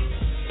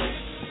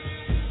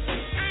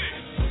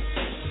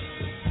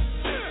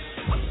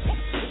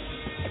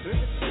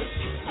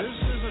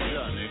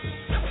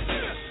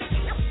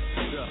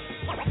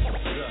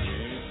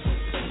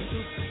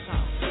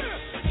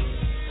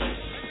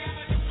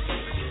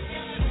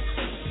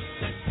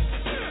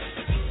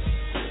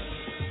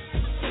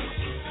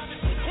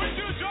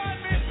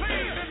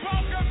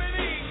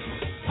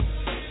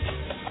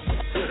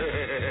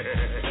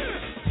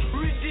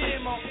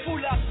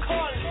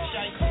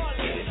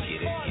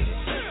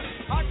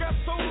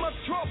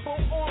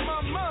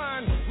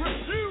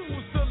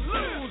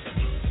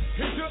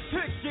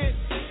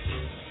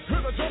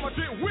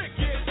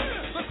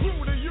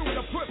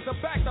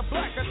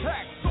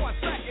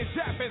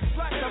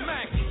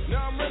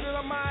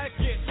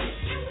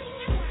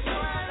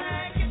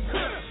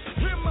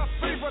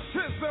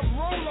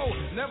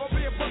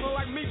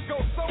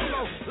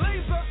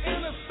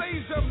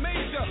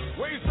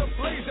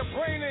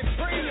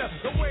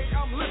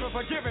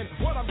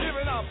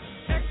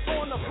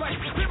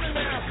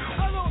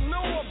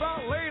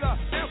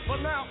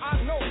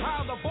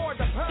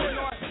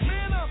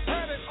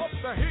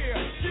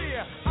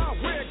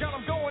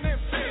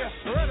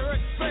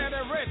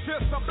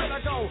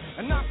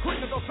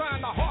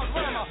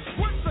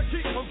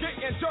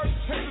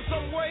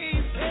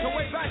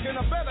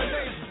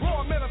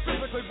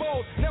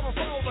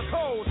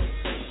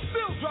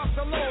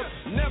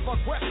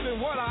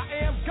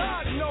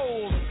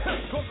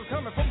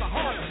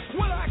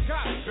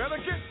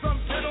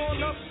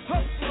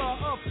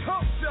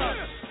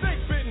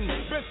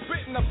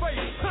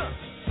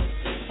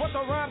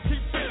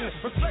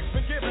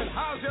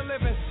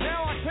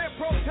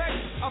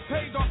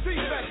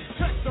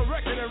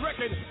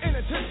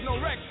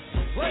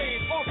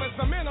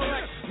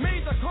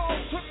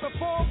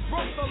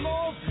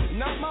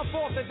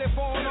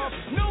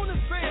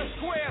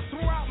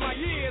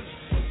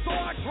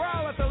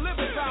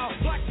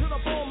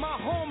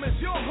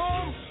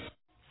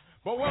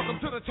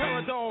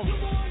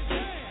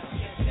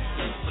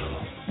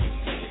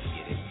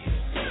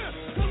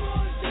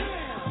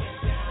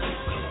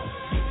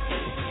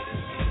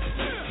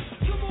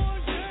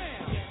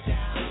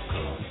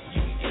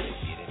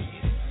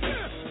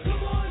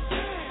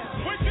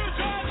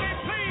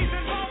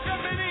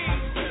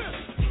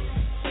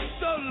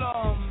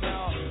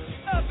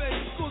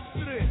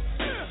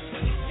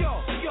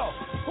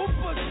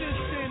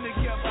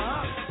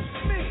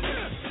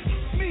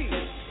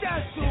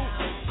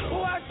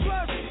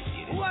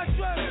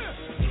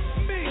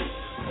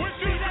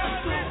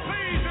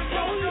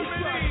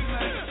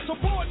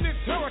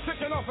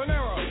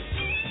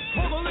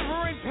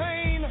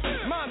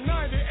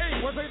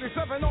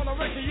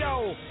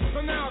 go.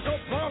 So now go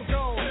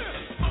Broncos.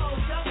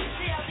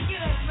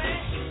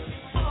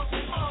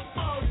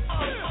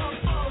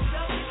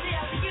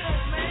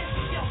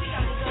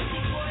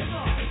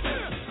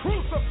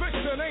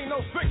 Crucifixion ain't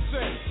no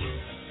fiction.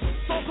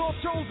 So-called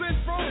chosen,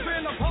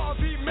 frozen,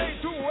 apology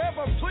made to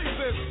whoever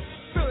pleases.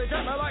 Still they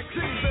got me like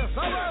Jesus.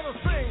 I'd rather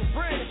sing,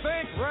 bring,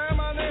 think,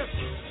 reminisce.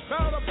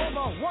 Bout a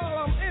brother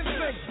while I'm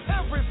instinct.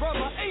 Every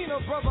brother ain't a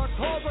brother.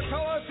 Cause the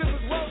color just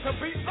as well to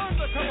be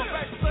undercover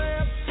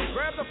backstab.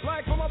 Grab the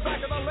flag from the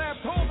back of the lab.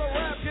 Told the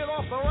rap, get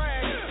off the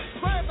rag.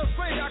 Glad to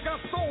say I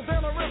got sold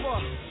down the river.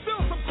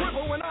 Still some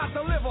quiver when I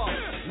deliver.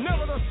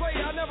 Never to say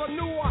I never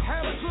knew I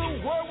had a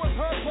clue. Word was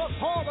heard plus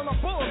hard on the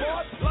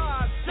boulevard.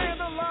 Lies,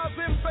 scandalized,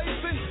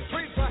 facing.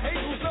 Streets of hate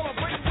who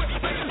celebrate with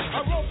Satan.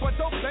 I rope a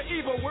dope to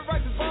evil with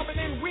righteous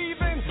bombing and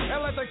weaving.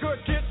 And let the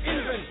good get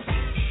even.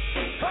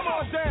 Come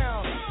on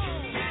down.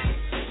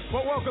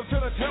 Well, welcome to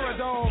the Terror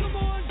Dome.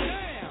 Come on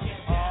down.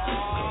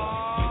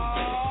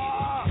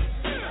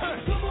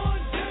 Come on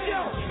down.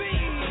 Yo, B,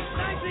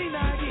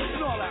 1990,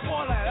 and all that.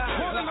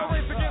 Holding the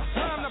race against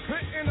time, the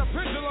pit and the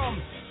pendulum.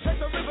 Check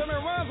the rhythm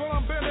and rhymes while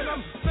I'm bending them.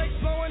 Snakes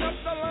blowing up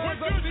the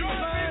lines of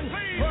design.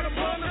 Put them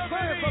on the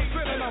sand for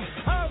spinning them.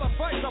 How to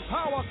fight the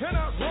power,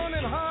 cannot run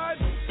and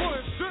hide. Well,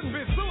 it shouldn't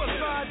be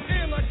suicide.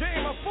 In the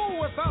game, a fool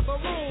without the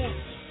rules.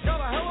 Got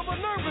a hell of a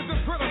nerve to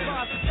just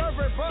criticize.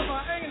 Every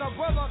brother ain't a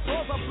brother,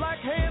 cause a black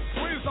hand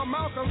squeezed a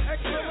Malcolm X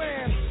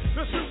man.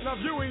 The shooting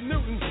of Huey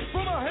Newton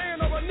from the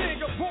hand of a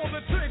nigga pulled the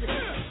trigger.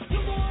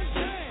 Come on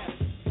down.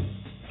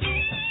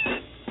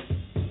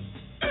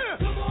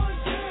 Come on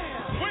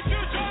down. Would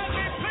you join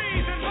me,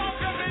 please, and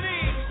welcome it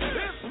in?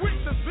 It's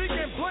weak to speak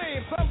and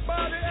blame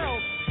somebody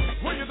else.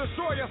 Will you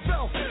destroy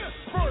yourself?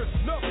 First,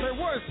 nothing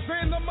worse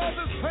than the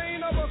mother's pain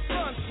of a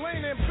son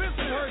slain in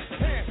business hurt.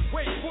 Can't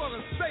wait for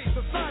the state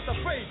to decide the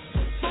fate.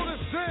 So this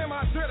jam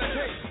I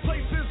dedicate.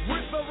 Places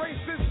with the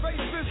racist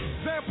faces.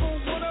 Example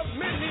one of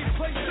many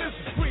places.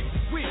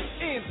 Weak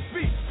in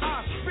speech,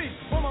 I speak.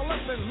 From a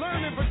lesson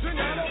learned in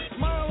Virginia. I don't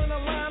smile in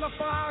a line of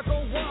fire. Go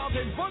wild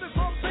and running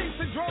from bass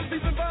and drums,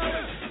 even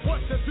violence.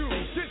 What to do?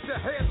 Get your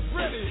head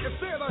ready.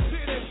 Instead of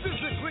getting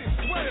physically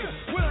sweaty.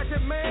 When I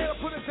get mad, I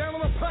put it down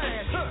on the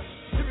pad.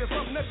 Give you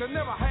something that you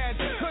never had.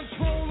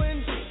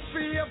 Controlling,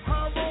 fear of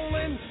high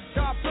rolling.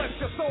 God bless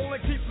your soul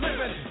and keep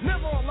living.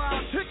 Never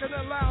alive, kicking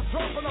it loud,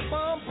 dropping a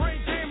bomb, brain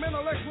game,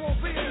 intellectual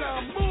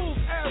Vietnam. Move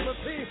as a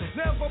team,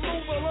 never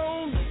move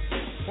alone.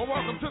 Well,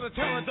 welcome to the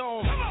Terror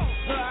Dome. Come on.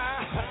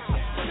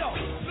 Yo,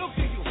 look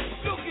at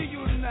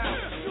you now.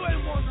 You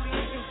ain't want to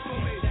listen to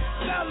me.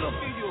 Now look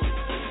at you.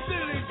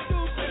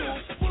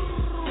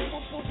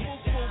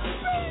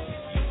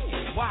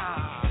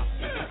 Wow.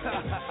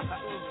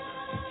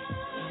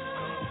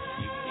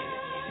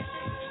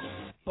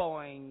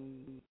 Boing.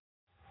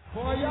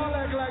 Boy, y'all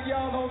act like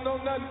y'all don't know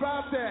nothing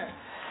about that.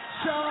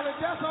 Charlotte,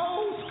 that's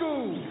old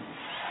school.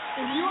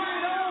 If you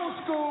ain't old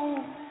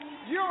school,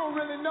 you don't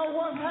really know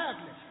what's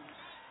happening.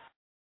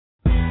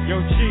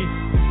 Yo, G,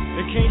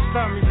 they can't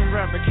stop me from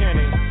rapping, can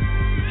they?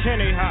 Can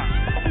they, hot?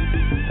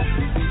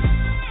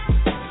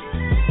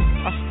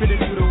 I spit it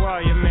through the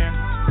wire, man.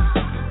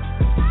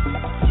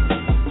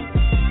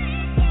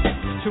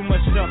 There's too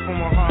much stuff on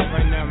my heart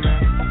right now,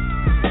 man.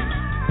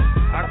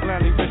 I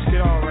gladly risk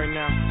it all right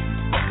now.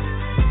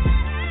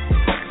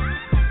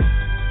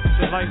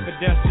 It's a life or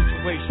death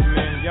situation,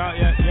 man. Y'all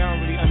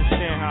don't really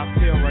understand how I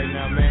feel right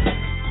now, man.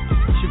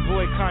 It's your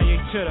boy Kanye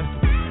Chitter.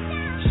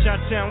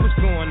 Shot-town, what's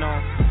going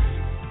on?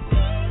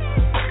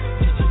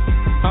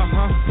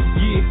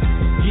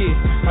 Yeah,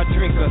 I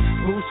drink a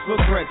boost for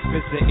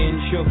breakfast, an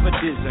insure for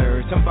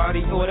dessert.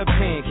 Somebody order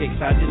pancakes,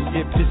 I just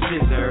dip the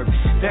scissor.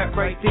 That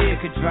right there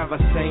could drive a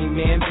sane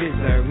man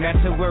berserk. Not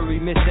to worry,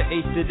 Mr.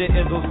 Ace to the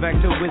Izzles back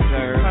to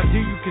Wizard. How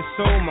do you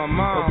console my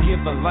mom or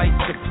give her life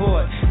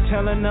support?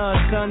 Telling her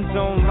son's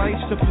on life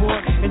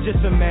support. And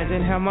just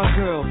imagine how my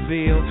girl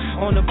feel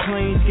on the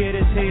plane, scared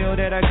as hell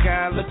that a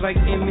guy looked like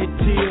Emmett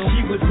Till.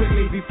 She was with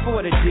me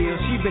before the deal,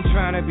 she been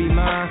trying to be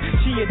mine.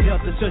 She a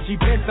Delta, so she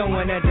been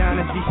throwing that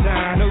dynasty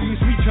sign. No use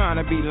me trying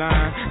to be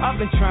lying, I've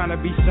been trying to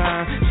be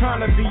signed.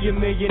 Trying to be a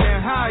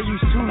millionaire, how I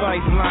used 2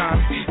 lifelines.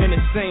 In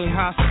the same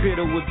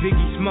hospital where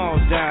Biggie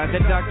Smalls died.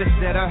 The doctor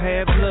said I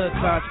had blood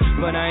clots,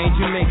 but I ain't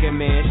Jamaican,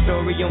 man.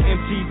 Story on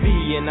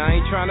MTV, and I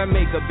ain't trying to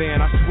make a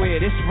band. I swear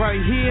this right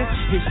here,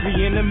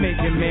 history in the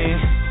making, man.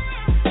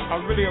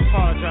 I really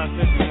apologize to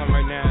everyone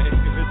right now if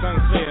it's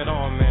unclear at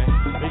all, man.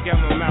 They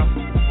got my mouth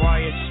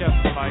wired shut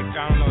for like,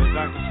 I don't know, the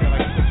doctor said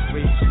like 6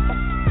 weeks.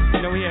 You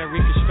know, I had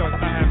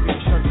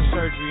reconstructive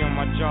surgery on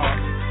my jaw.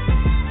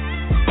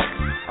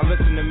 I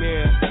looked in the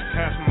mirror,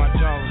 half of my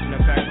jaw was in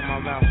the back of my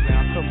mouth, man.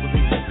 I couldn't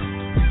believe it.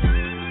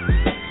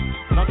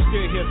 But I'm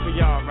still here for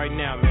y'all right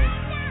now, man.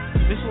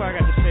 This is what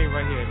I got to say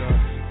right here, dog.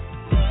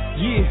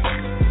 Yeah.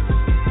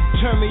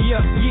 Turn me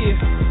up, yeah.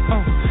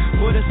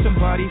 What if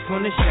somebody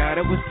from the shot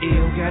that was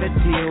ill got a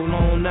deal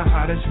on the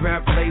hottest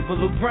rap label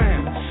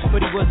around?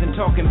 But he wasn't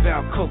talking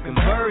about coke and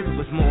birds, it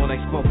was more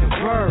like spoken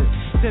word.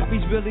 if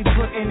he's really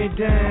putting it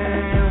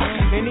down.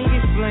 And he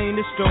explained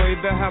the story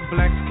about how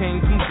blacks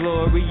came from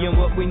glory and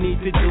what we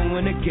need to do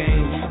in the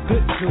game.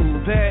 Good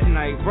dude, bad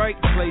night, right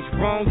place,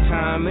 wrong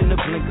time, in the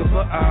blink of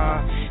an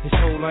eye, his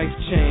whole life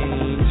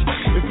changed.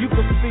 If you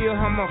could feel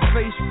how my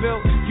face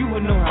felt, you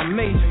would know how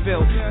Mace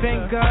felt.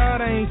 Thank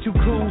God I ain't too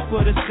cool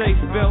for the safe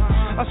belt.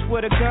 I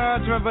swear to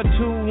God, driver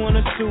 2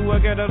 wanna sue.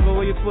 I got a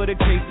lawyer for the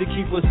case to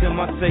keep us in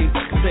my safe.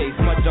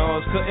 My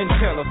dogs couldn't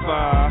tell if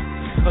I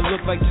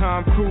look like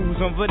Tom Cruise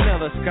on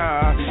Vanilla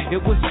Sky.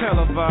 It was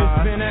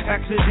televised. It's been an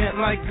accident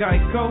like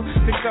Geico.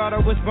 They thought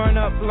I was burned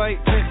up like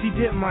Pepsi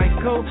did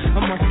Michael. I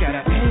must got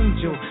an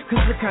angel,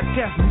 cause look how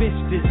death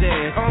missed his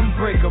ass.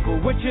 Unbreakable,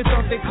 what you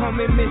thought they call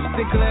me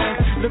Mr. Glass?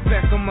 Look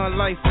back on my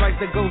life like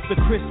the ghost of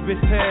Christmas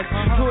past.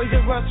 Toys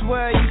R Us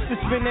where I used to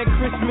spend that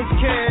Christmas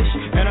cash.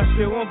 And I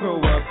still won't grow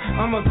up,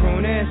 I'm a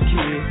grown ass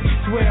kid.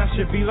 Swear I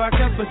should be locked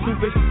up for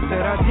stupid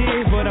that I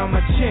did, but I'm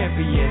a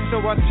champion.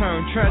 So I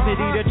turn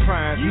tragedy to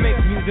triumph. Make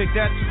music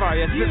that's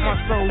fire, slip my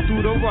soul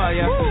through the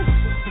wire.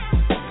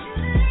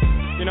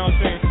 You know what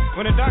I'm saying?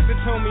 When the doctor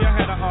told me I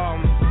was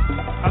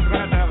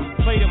gonna have to have a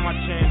plate in my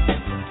chin,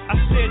 I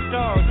said,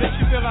 dog, did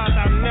you realize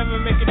I'll never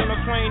make it on a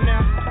plane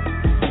now?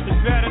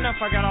 It's bad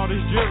enough I got all this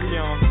jewelry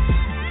on.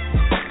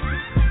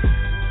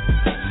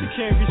 You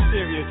can't be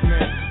serious,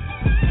 man.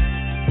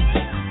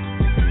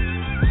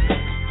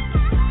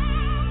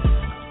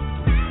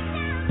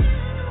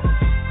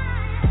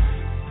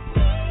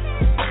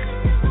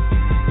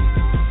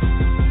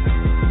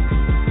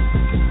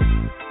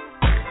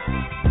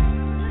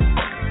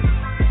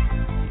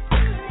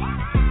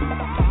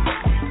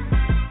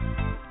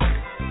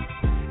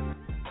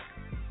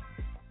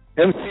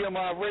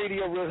 MCMI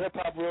Radio, Real Hip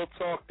Hop, Real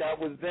Talk. That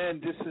was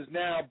then. This is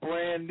now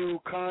brand new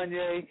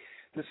Kanye.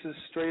 This is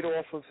straight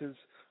off of his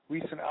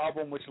recent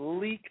album, which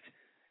leaked.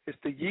 It's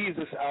the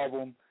Yeezus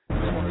album. This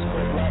one is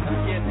called Black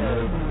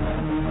Skinhead.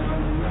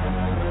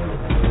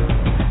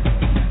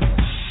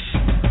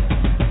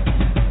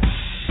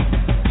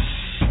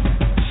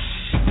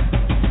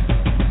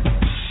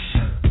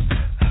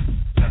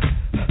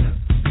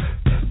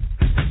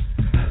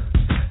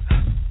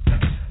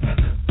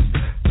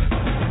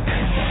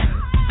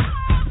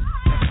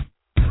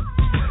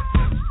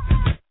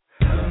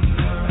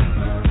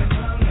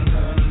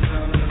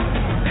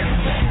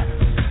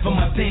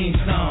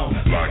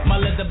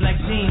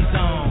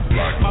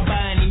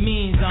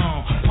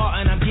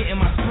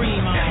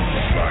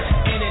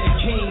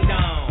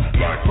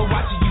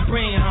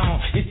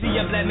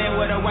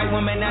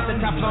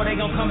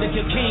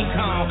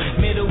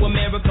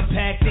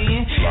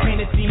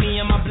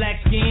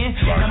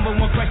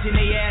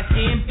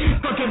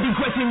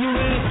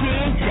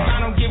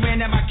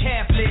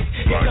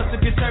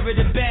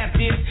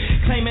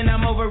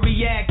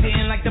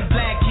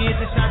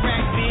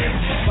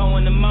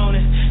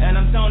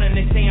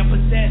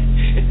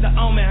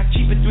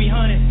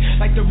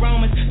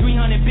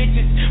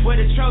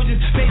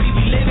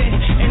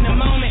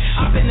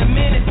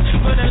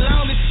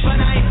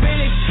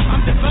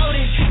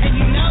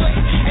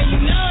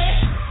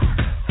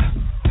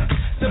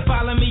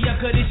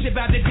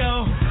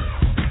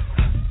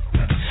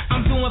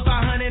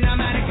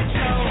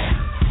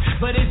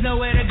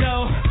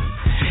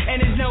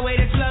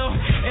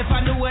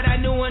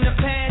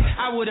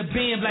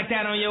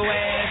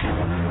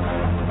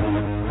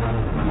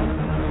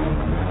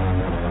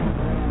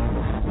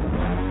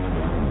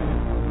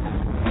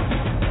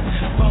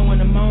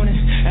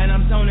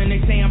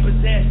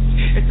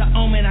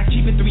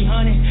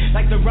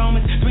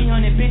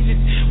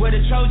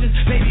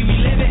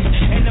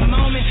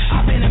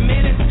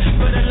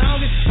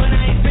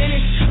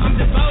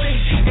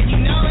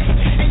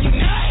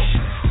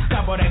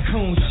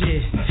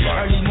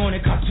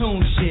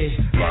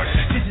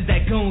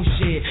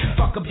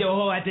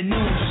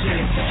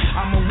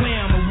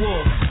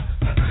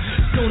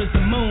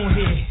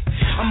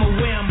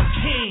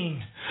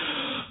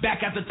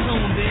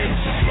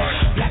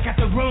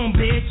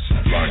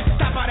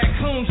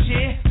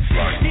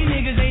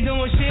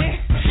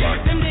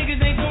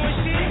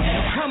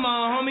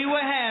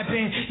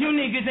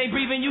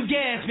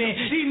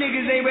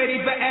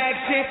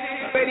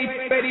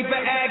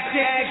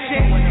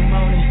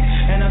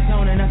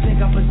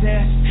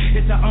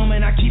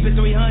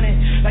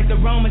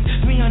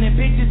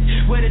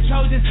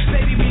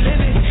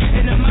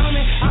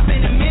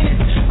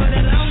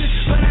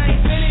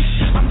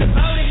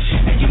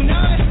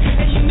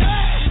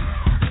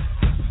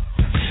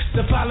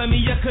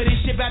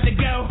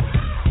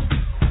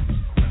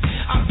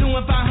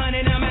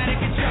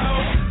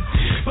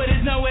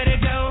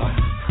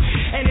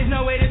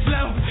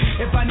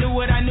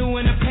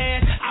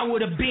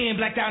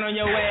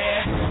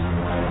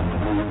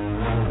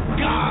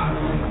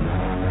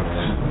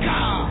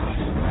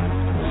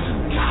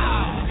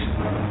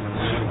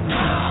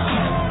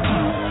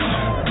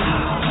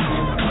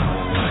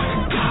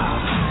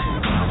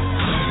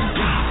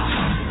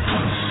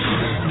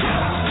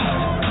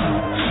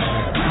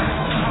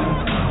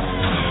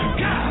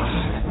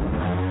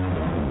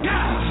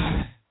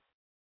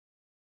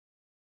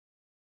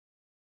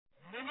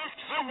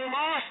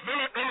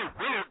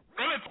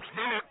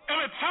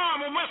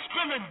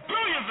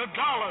 of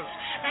dollars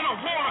in a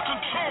war to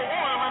control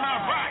oil in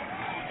Iraq.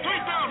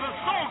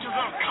 3,000 soldiers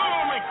are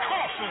cold in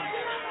coffins.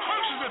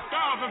 Hundreds of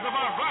thousands of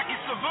Iraqi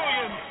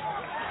civilians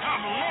have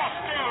lost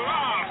their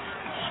lives.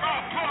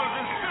 Our brothers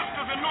and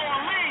sisters in New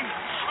Orleans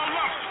are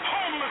left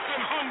homeless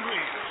and hungry.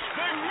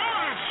 They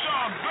murdered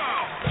Sean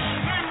Bell.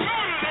 They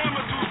murdered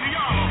Amadou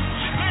Diallo.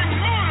 They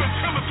murdered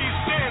Timothy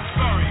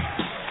Stansbury.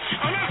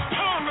 And it's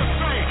time to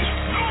say,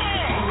 no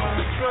more.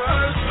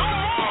 No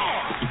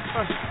more.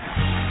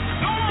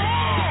 No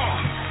more.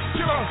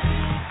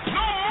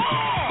 No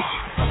more.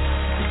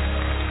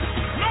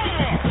 No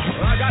more.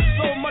 I got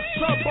so much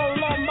trouble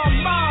on my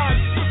mind.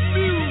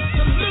 Refuse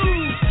to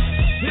lose.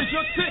 Here's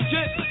your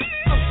ticket.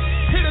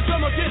 Hit it,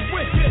 I'ma get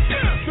wicked.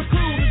 The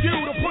crew, the view,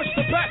 the push,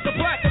 the back, the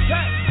black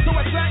attack. So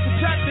I track and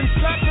jacked and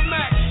slapped the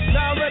max.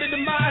 Now I'm ready to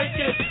mic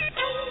it.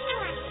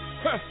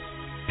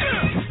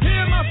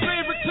 Hear my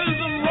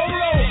favoritism,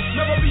 Rolo.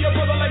 Never be a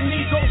brother like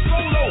me, go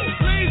solo.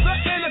 Laser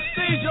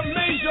Anastasia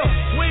major.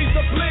 Ways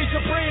to blaze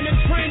your brain and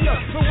train ya.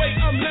 The way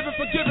I'm living,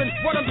 forgiving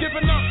what I'm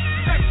giving up.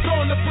 X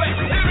on the flex.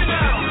 Hear me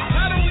now.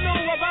 I don't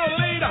know about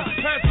later.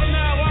 As for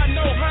now, I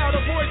know how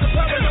to avoid the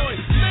paranoid.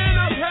 Man,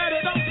 I've had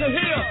it up to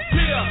here.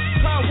 Yeah,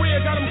 how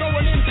weird got them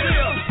going in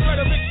fear.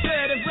 Rhetoric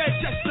said and red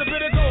just a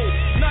bit ago.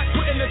 Not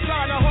quitting the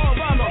sign of hard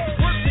rhymer.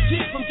 Work to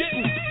keep from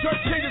getting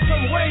just changing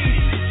some ways.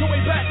 So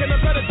way back in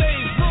the better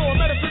days. Raw,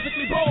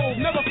 metaphysically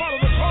bold. Never follow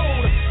the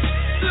code.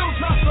 Still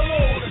drop the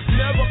load.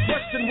 Never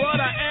question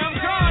what I am.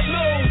 God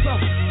knows.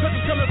 Cause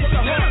it's coming from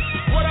the heart.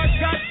 What I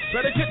got,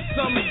 better get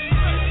some.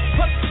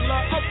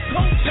 Hustler of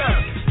culture.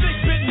 Stick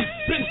bitten,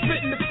 been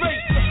spitting the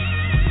face.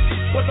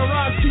 But the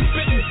rhymes keep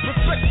fitting,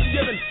 respect is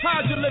given,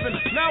 how's you living?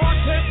 Now I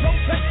can't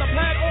protest, I've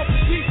had off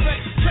the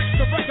defect. Check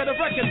the record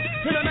of reckon,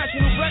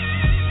 international wreck.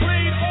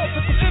 Played off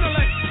with some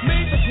intellect,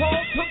 made the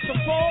call, took the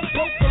fall,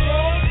 broke the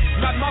law.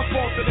 Not my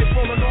fault that they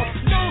falling off.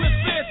 Known as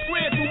fair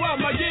square throughout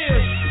my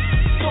years.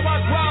 So I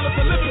growl at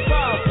the living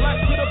file.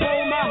 Black to the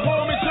bone, my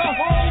home is your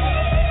home.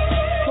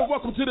 So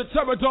welcome to the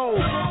Terror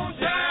Dome. Come on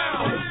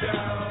down.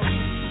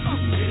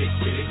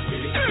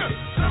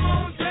 Come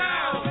on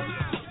down.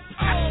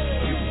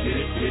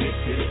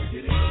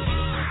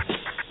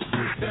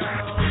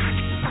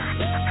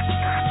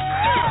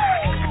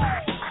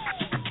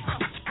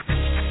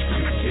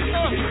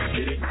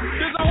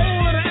 There's a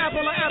hole in the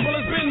apple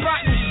has been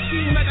rotten.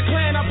 Seems like a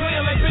clan I play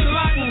like Bin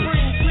Laden.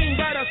 Green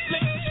writer,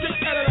 slick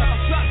editor.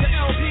 Shot the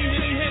LP,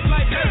 then he hit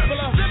like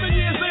Hezbollah. 7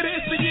 years later,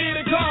 it's the year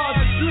to God.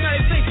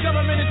 United States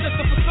government is just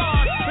a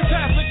facade. The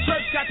Catholic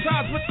Church got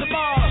ties with the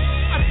mob.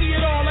 I see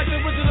it all like the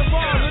Wizard of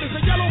Oz. It is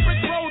a yellow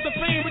brick road to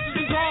fame, which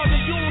is hard.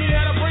 If you only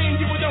had a brain,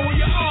 you would know who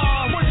you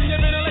are. Poison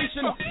your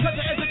ventilation, cut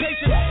your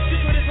education,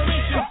 secret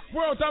information,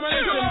 world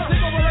domination.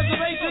 Take over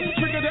reservation,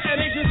 trigger the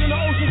nations in the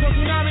oceans of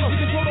tsunamis to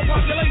control the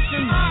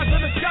population. Eyes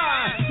in the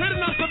sky, hit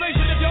an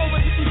observation. If you're over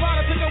 65,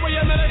 to take away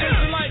your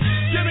meditation. Like,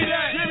 give me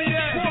that,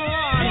 quarter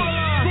line,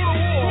 go to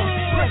war,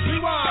 press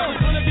rewind.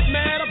 When I get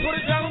mad, I put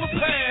it down on the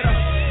pad.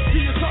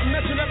 Give you something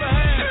that you never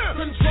had.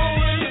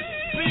 Controlling,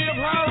 fear of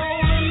high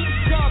rolling.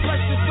 God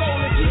bless your soul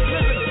and keep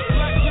living.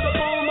 Black to the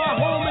bone, my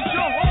home is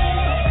your home.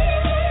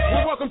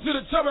 Well, welcome to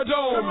the Terror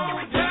Dome. Come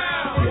on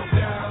down.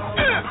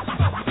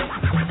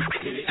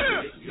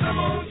 Come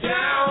on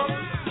down.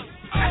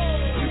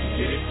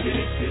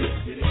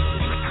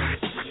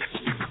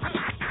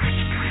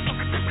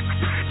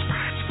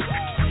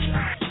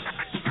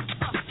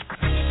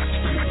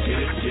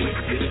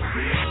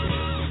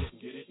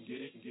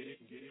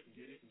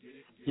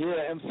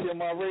 Yeah,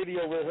 MCMI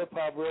Radio, real hip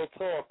hop, real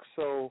talk.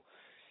 So,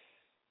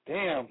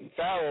 damn,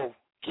 Pharaoh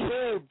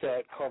killed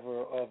that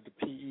cover of the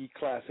PE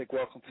classic,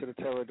 Welcome to the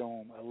Terror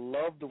Dome. I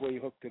love the way he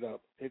hooked it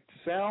up. It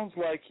sounds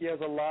like he has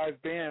a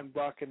live band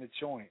rocking the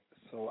joint.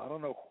 So I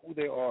don't know who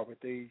they are, but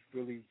they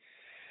really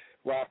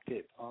rocked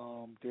it.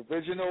 The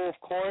original, of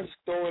course,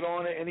 throw it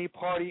on at any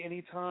party,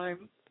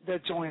 anytime.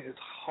 That joint is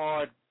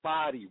hard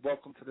body.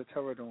 Welcome to the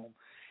Terror Dome.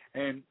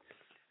 And,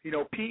 you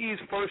know, PE's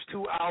first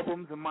two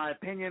albums, in my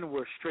opinion,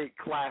 were straight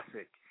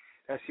classic.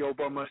 That's Yo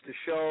Bum Us the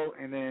Show,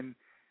 and then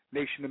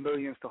Nation of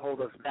Millions to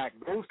Hold Us Back.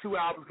 Those two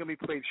albums going to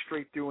be played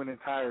straight through in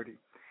entirety.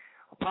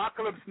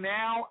 Apocalypse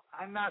Now,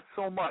 I'm not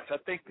so much. I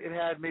think it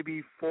had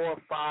maybe 4 or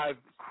 5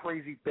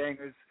 crazy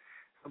bangers.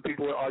 Some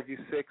people would argue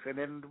 6. And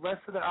then the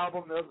rest of the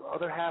album, the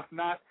other half,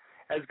 not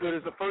as good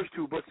as the first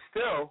two. But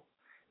still,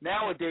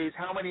 nowadays,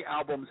 how many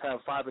albums have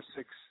 5 or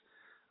 6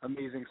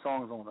 amazing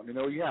songs on them? You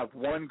know, you have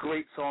one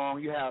great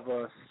song, you have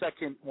a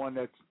second one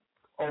that's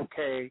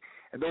okay,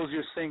 and those are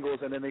your singles,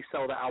 and then they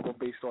sell the album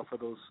based off of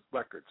those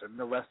records, and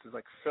the rest is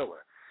like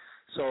filler.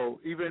 So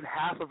even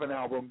half of an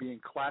album being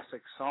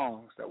classic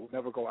songs that will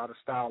never go out of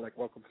style, like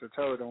Welcome to the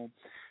Terror Dome,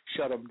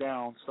 Shut 'Em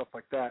Down, stuff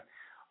like that,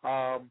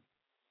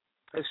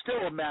 it's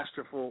still a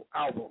masterful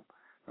album,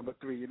 number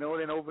 3. You know,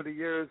 and over the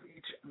years,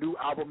 each new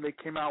album they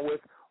came out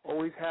with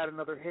always had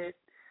another hit,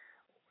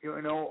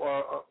 you know,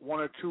 or 1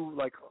 or 2,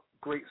 like,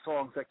 great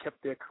songs that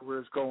kept their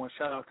careers going.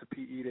 Shout out to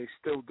PE. They're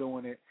still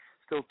doing it,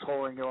 still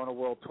touring. They're on a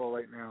world tour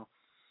right now.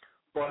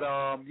 But,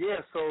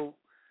 yeah, so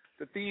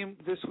the theme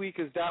this week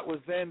is That Was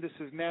Then, This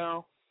Is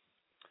Now.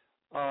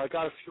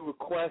 Got a few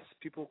requests.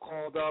 People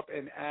called up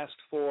and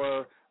asked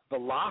for the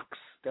Locks.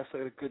 That's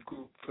a good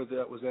group for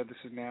that was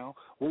Anderson now.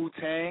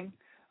 Wu-Tang.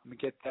 I'm going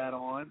to get that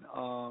on.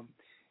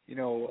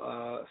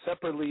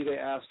 Separately they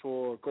asked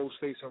for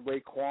Ghostface and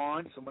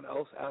Raekwon. Someone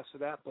else asked for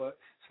that, but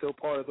still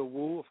part of the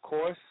Wu, of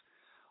course.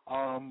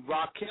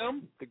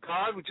 Rakim, the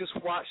God, we just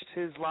watched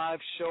his live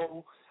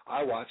show.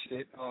 I watched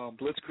it.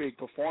 Blitzkrieg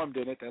performed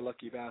in it, that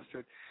lucky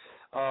bastard.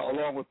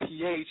 Along with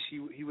PH,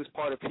 he was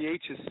part of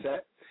PH's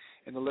set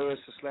in the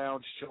Lyricist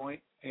Lounge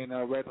joint in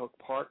Red Hook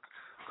Park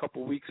a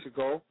couple weeks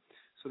ago.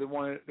 So they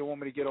want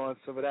me to get on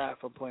some of that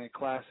from playing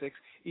classics.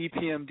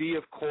 EPMD,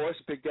 of course,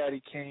 Big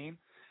Daddy Kane.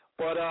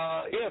 But,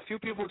 a few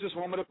people just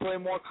want me to play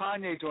more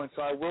Kanye joints,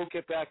 so I will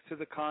get back to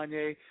the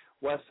Kanye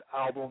West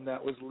album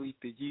that was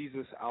leaked, the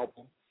Yeezus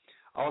album.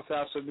 I also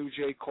have some new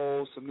J.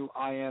 Cole, some new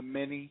I Am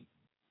Mini,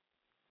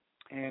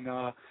 and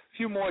a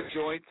few more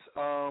joints.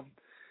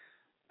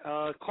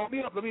 Call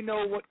me up. Let me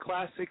know what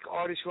classic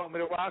artists you want me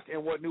to rock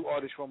and what new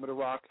artists you want me to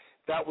rock.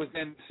 That was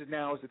then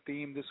now is the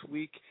theme this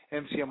week.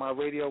 MCMI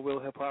Radio, Real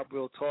Hip Hop,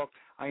 Real Talk.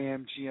 I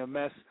am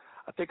GMS.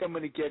 I think I'm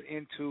going to get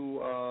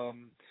into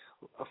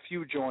a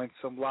few joints,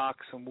 some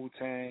Locks, some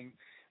Wu-Tang,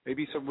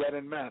 maybe some Red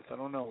and Meth. I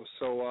don't know.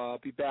 So I'll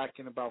be back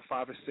in about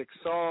 5 or 6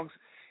 songs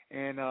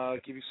and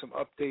give you some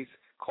updates.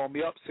 Call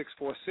me up,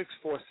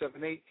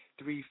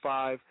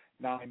 646-478-3599.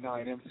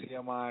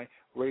 MCMI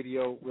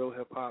Radio, Real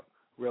Hip Hop,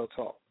 Real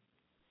Talk.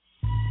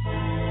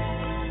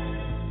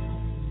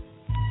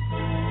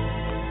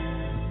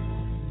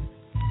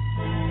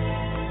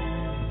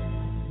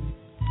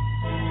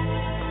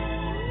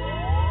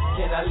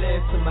 Can I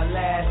live to my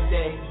last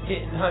day?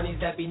 Hitting honeys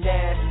that be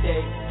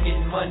nasty,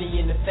 getting money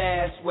in the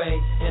fast way,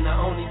 and I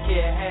only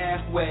care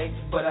halfway,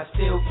 but I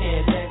still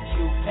can't let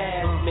you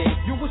pass me.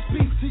 You will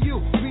speak to you,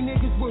 3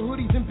 niggas with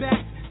hoodies and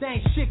backs. That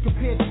ain't shit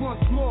compared to one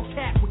small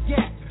cat with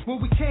gas.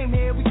 When we came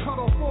here, we cut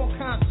off all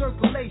kinds of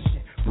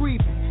circulation,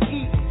 breathing,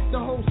 eating, the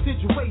whole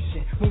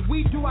situation. When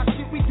we do our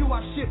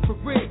shit for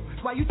real.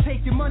 While you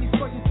take your money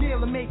for your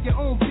deal and make your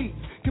own beat,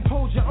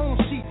 compose your own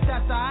sheets,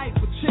 that's alright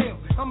for chill.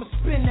 I'ma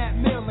spin that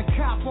mill and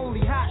cop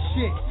only hot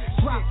shit.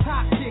 Drop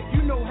top shit,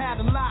 you know how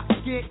to lock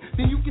get.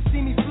 Then you can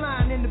see me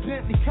flying in the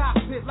Bentley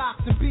cockpit,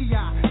 locks and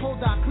B.I.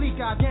 Hold our clique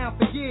out down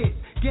for years.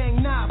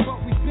 Gang nah, but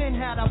we been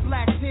had our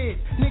black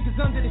tears. Niggas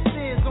under the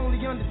stairs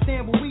only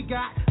understand what we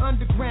got.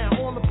 Underground,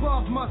 all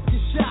above must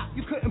get shot.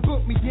 You couldn't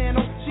book me,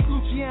 Dano. She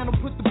Luciano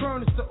put the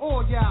burners to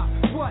all y'all.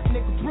 What,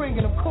 nigga,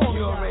 bringing them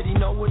calling. You already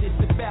know what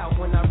it's about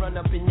when I run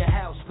up in your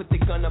house, put the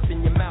gun up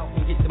in your mouth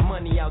and get the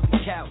money out the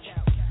couch.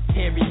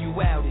 Hearing you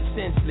out is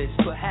senseless.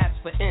 Perhaps,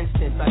 for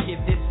instance, I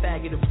give this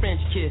faggot a French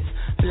kiss.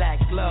 Black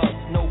gloves,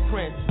 no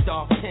prints,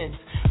 dark tints.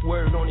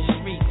 Word on the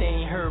street,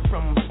 they ain't heard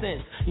from him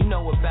since. You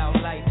know about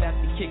life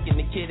after kicking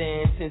the kid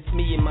in. Since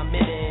me and my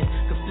mid-end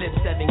could flip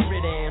 7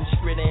 grid-am,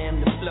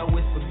 skrid-am, the flow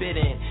is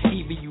forbidden.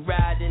 Either you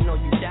riding or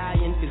you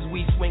dying, cause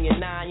we swinging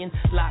iron.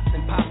 Locks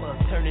and popper,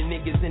 turning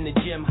niggas in the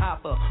gym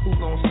hopper. Who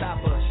gon'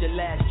 stop us? Your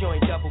last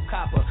joint double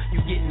copper.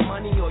 You getting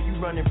money or you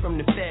running from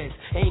the feds?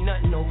 Ain't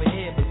nothing over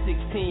here but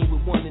 16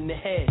 with one in the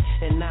head.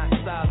 And I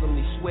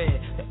solemnly swear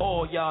that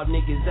all y'all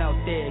niggas out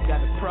there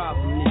got a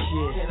problem this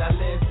year. Can I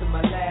live to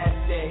my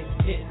last day?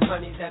 Hitting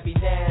honeys that be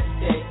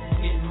nasty,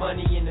 getting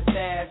money in the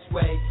fast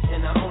way,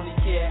 and I only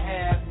care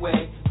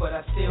halfway, but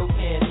I still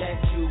can't let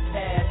you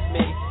pass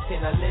me.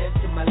 Can I live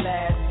to my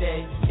last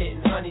day?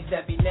 Hitting honeys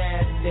that be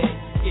nasty,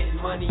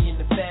 getting money in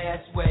the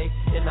fast way,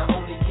 and I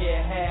only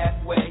care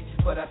halfway,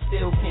 but I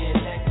still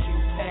can't let you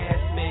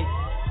pass me.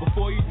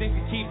 Before you think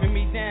of keeping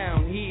me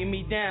down, heating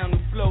me down,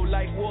 and flow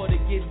like water,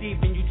 get deep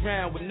and you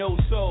drown with no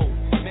soul.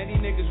 Many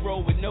niggas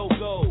roll with no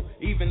goal.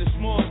 Even the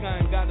small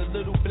gun got a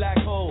little black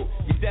hole.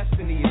 Your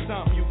destiny is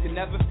something you can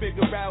never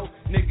figure out.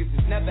 Niggas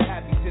is never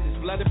happy till there's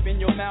blood up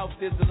in your mouth.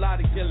 There's a lot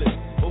of killers,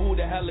 but who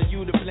the hell are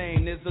you to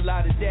blame? There's a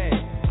lot of dead.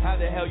 How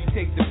the hell you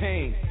take the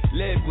pain?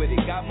 Live with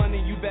it. Got money,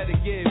 you better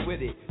give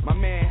with it. My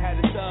man had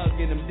a thug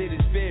in him, did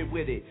his bid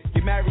with it.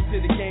 Get married to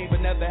the game,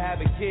 but never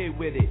have a kid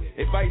with it.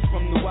 Advice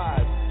from the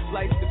wise.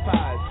 Slice the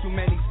pies. Too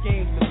many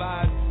schemes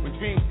divide when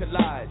dreams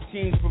collide.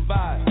 Teams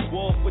provide.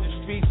 War for the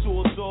streets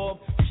to absorb.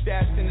 You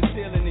stashed in the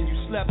ceiling and you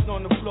slept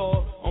on the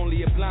floor.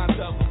 Only a blind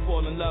thug will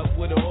fall in love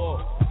with a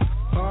whore.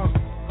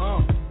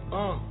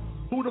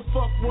 Who the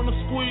fuck wanna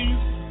squeeze?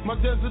 My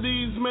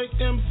deserties make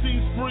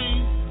MCs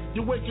freeze.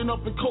 You're waking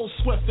up in cold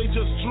sweat, they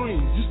just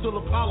dreams. You still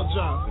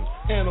apologizing,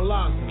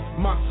 analyzing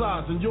my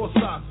size and your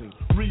sizing.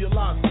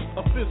 Realizing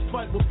a fist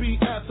fight will be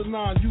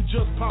asinine. You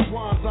just pop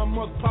wines, I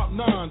must pop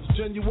nines.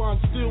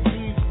 Genuine steel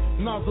beads,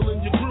 nozzle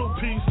in your grill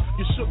piece.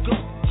 You shook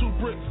up,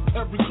 2 bricks,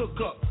 every cook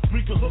up.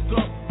 We can hook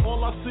up,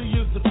 all I see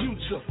is the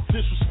future.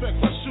 Disrespect,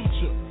 I shoot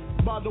you.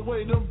 By the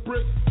way, them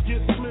bricks get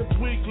flipped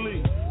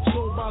weekly.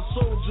 Sold by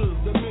soldiers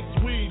that mix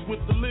weed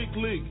with the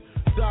league.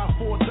 Die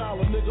for $1,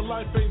 nigga,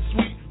 life ain't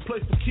sweet.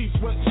 Play for keeps,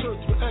 wet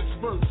shirts with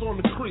experts on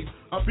the creep.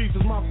 I beef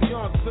is my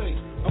fiance,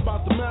 I'm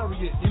about to marry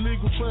it.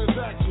 Illegal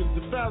transactions,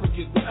 the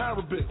farragut, the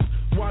Arabic.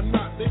 Why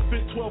not? They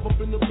fit 12 up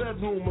in the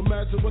bedroom.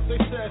 Imagine what they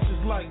stash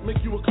is like.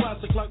 Make you a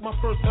classic like my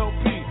first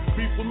LP.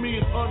 Beef for me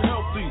is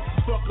unhealthy.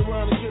 Fuck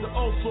around and get an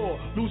ulcer,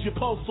 lose your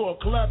pulse or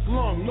collapse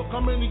lung. Look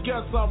how many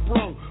guests I've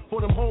brung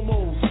for them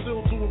homos.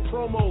 Still doing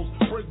promos,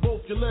 break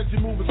both your legs, you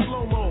moving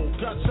slow-mo.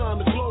 Got shine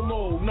the glow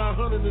mode,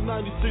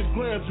 996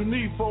 grams, you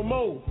need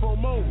FOMO.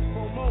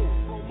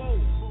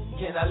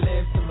 Can I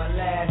live to my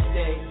last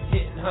day?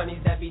 Hitting honeys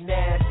that be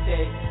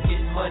nasty.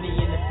 Getting money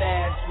in the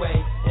fast way.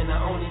 And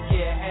I only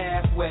care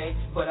halfway.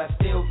 But I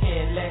still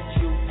can't let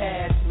you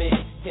pass me.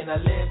 Can I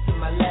live to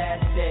my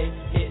last day?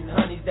 Hitting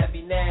honeys that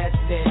be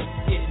nasty.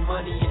 Getting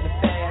money in the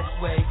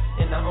fast way.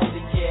 And I only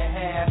care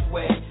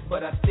halfway.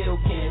 But I still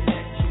can't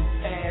let you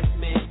pass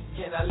me.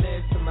 Can I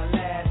live to my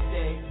last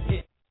day?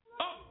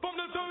 Up from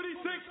the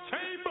 36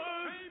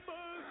 chambers.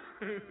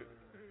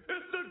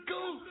 It's the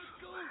goose.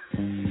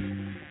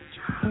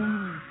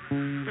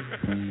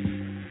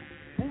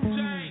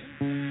 Wu-Tang,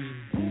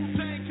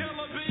 Wu-Tang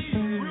Killer B,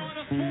 we on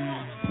the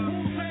swarm.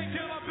 Wu-Tang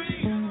Killer B,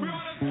 we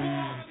on the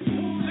swarm.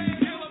 Wu-Tang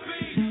Killer B,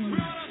 we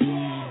on the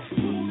swarm.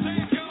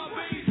 Wu-Tang Killer B,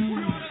 we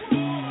on the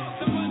swarm.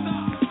 The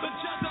weather, the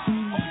cheddar,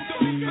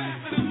 older,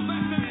 faster than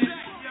less than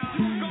Jack.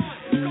 You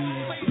gone,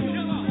 Ghostface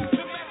Killer,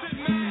 the method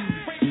man.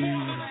 Wait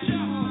for the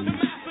chef, the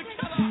master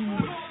killer.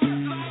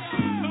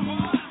 The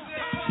boss,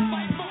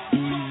 fight for,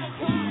 12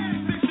 o'clock,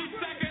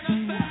 60-second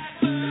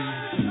assassin.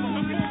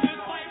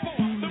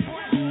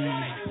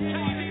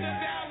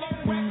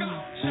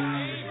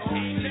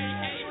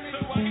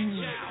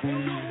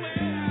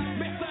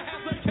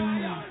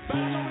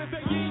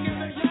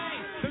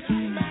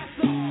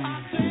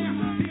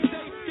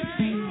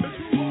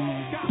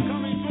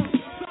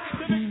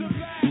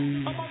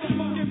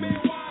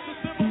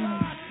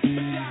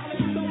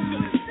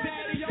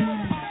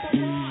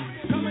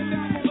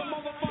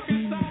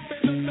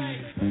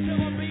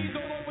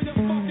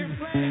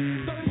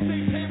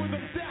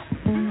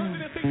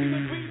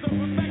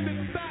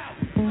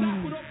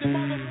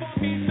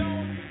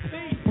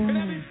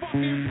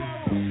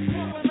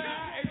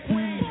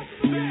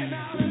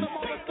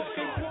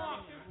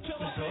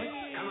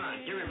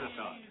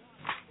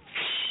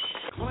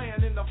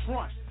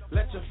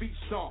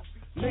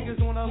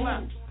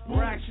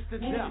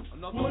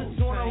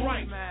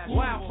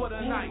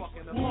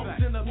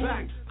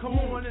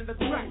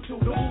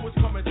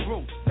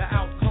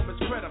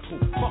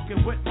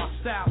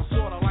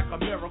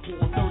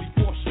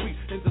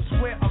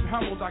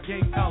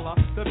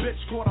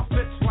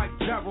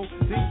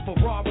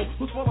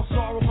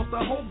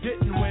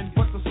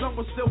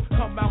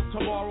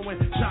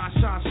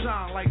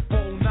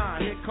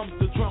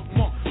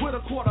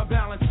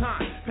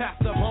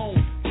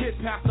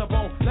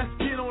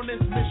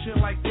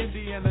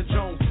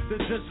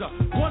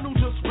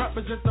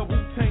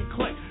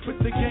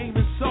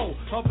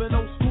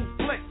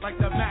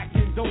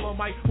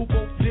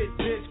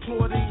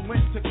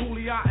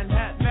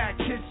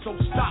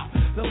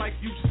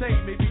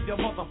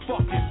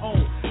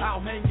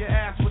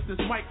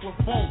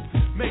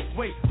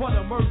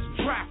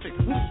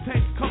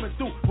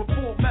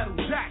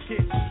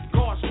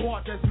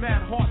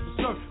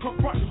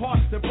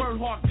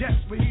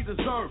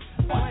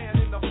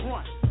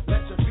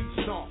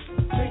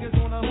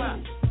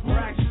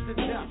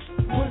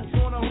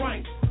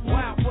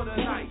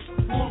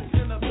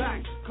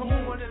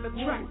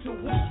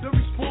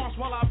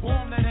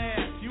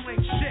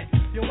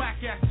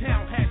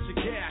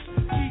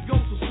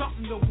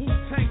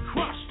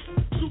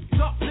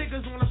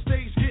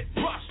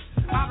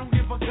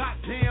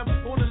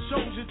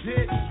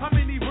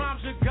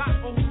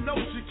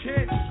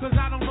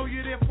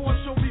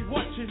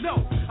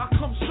 I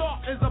come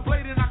sharp as a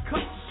blade and I cut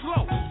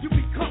slow. You be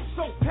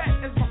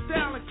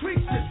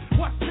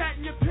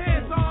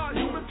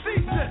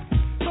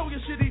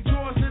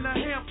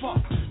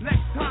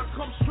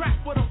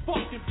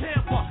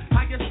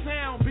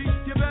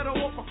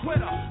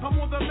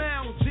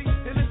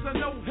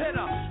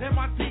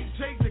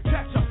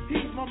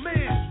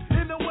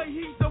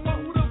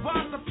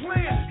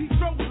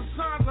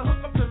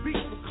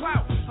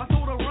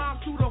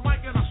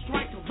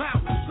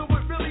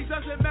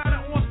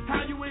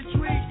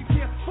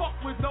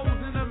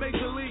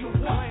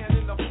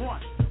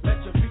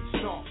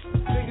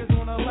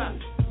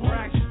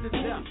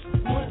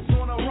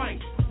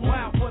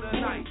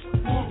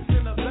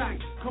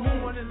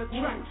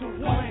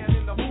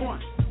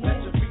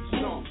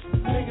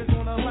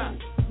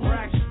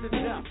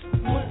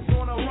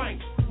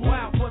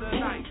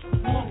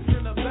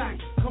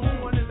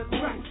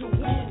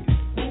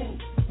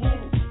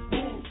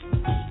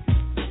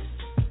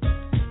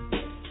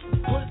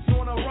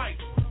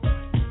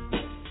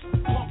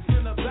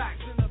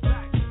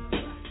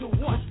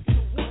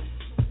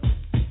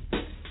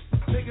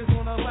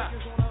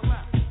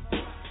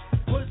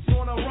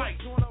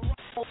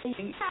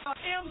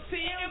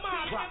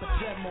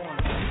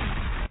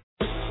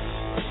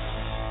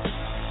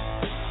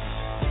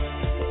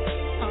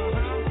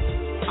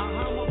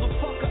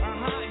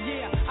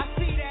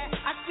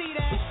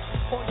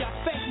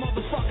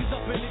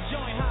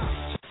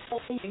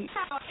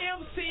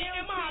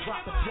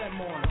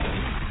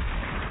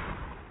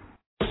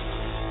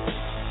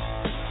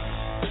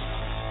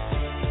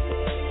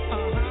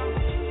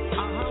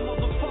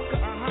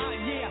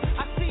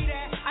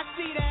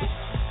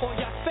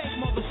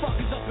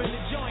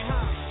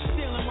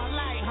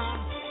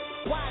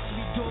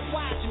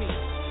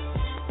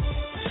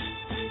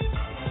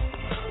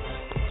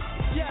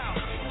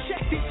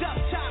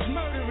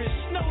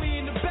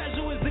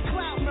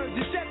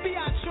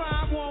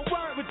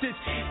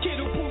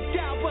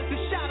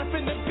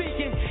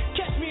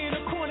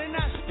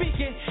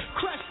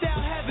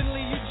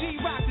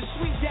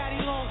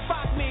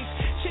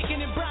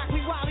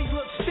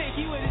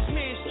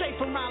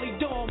from Raleigh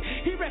Dorm.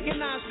 He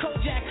recognized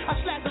Kojak. I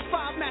slapped the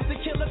 5 master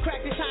killer,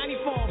 cracked the tiny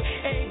form.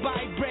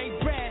 Everybody break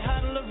bread,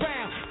 huddle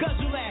around,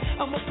 guzzle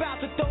at. I'm about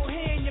to throw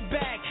hair in your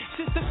bag.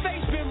 Since the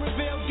face been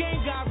revealed,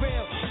 game got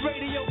real.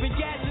 Radio been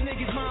gassing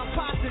niggas, my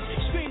imposters.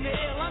 Scream the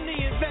ill, I'm the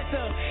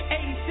inventor.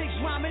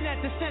 86 rhyming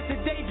at the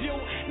center debut.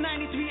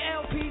 93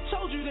 LP,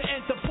 told you to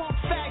enter. Punk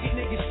faggot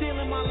niggas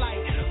stealing my light.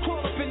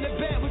 Crawl up in the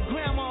bed with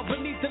grandma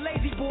beneath the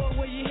lazy board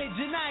where you hid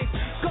your knife.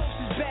 Ghost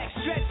is back,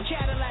 stretch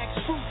Cadillacs,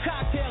 fruit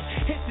cocktails,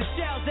 hit the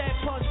shells that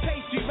punch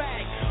pastry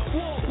rag.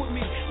 Walk with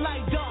me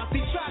like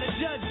Dorothy, try to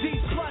judge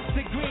these plus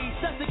degrees.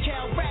 Such a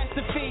Cal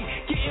Rastafari,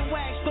 getting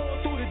waxed all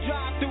through the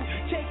drive-thru.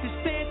 Take the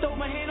stand, throw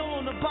my handle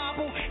on the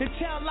Bible, and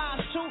tell lies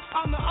too.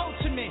 I'm the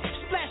ultimate.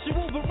 Splash a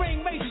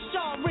Wolverine, Razor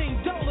Shaw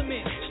ring,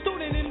 Dolomit.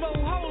 Student and no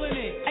hole in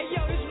it. Hey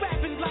yo, this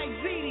rapping's like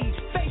ZD.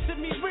 Face of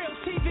me, real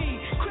TV.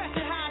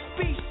 Crescent high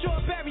speed,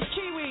 strawberry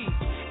kiwi.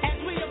 As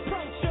we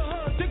approach the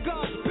hood, the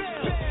guards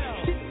bill.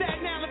 It's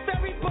that now, the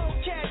ferry boat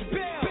catch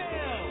bill.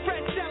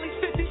 Fred Sally's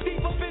 50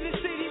 deep up in the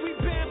city. We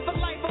banned for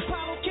life.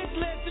 Apollo kids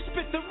live to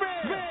spit the real.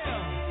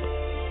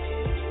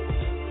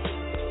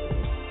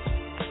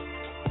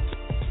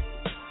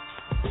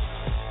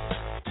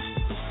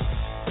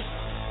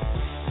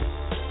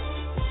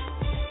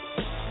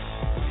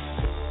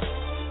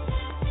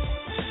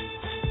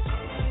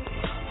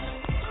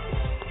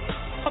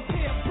 A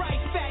pair of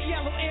bright, fat,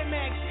 yellow Air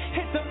Max.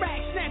 Hit the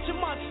rack, snatch a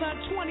month, son.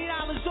 $20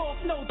 off,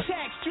 no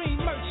tax. Dream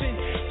merchant.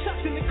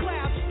 Tucked in the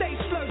clouds, stay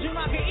splurging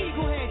like an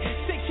eagle head.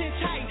 6-inch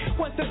height,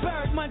 was the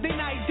bird. Monday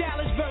night,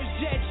 Dallas versus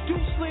Jets.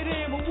 Deuce slid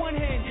in with one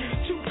hand.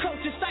 2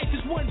 coaches,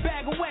 ciphers, 1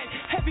 bag of wet.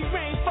 Heavy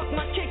rain, fuck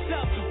my kicks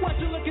up.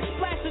 Wasn't looking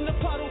splash in the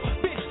puddle.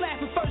 Bitch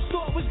laughing, first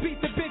thought was beat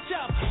the bitch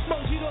up.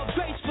 Moseyed off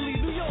gracefully.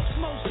 New York's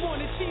most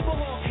wanted Chiba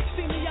Hawk.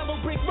 Seen the yellow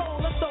brick roll,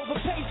 left over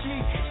pastry.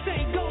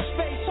 Saint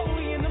Ghostface,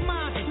 holy in the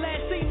mind.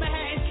 Last seen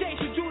Manhattan Chase,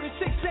 we drew the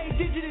 6A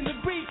digit in the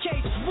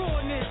briefcase.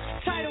 Rawness,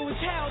 title is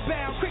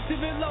hellbound. Quick to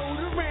reload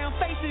around,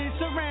 faces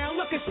around,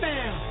 look us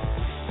down.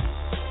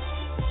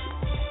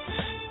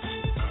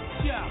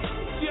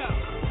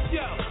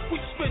 Yo, we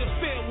spit a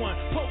fair one.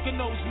 Poker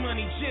nose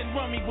money, gin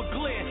rummy with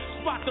glare.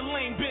 Spot the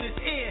lame bit his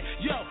ear.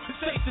 Yo, it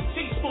takes a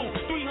teaspoon.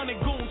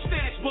 300 goons,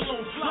 stash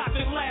balloons. Locked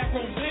in lab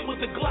rooms, hit with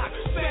the Glock.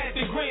 Spazzed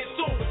in Grand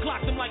Soul,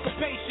 clocked him like a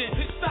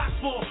patient. His stocks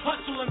for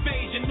hustle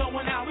invasion.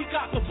 Knowing how we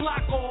got the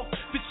block off.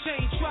 The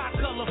chain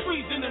tricolor,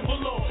 freezing and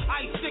below.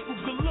 Icicle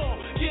galore.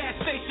 Gas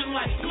station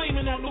lights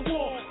gleaming on the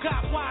wall.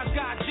 Cop wise,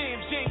 got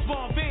jams, James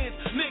Bond Vans.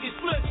 Niggas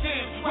flip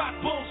hands. Rock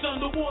boats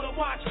underwater,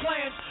 watch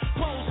clams.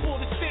 Pose for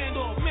the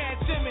standoff. Mad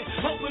timid,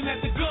 hoping that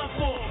the gun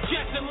fall.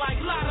 Guessing like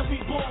lottery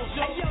balls,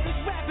 yo. Hey, yo, this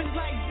rapping's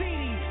like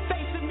ZD.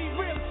 Face of me,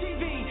 real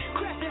TV.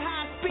 Crescent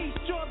high speed,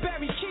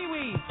 strawberry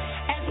kiwi.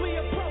 As we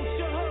approach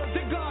the hood,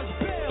 the guards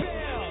bill.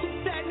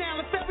 Since that now,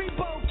 the ferry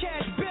boat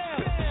catch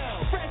bill.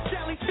 Fred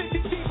Sally's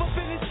 50 deep up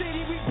in the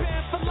city. We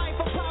banned for life.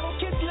 Apollo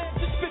kids live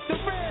to spit the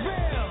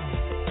real.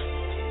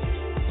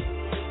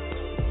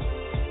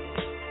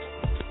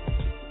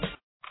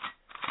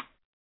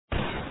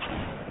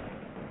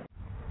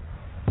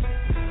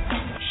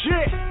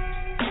 Shit.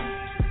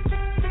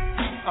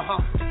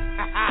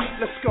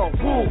 Let's go.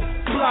 Woo,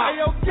 blah,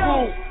 woo,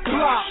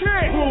 blah,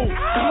 shit, woo,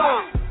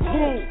 blah,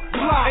 woo,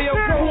 blah. Hey, yo,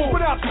 go,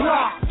 what up,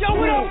 blah? Yo,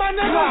 what up, my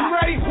nigga? You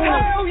ready?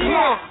 Hell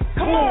yeah.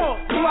 Come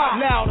on, blah,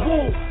 louder,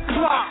 woo,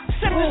 blah,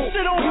 set this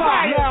shit on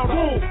fire. Louder,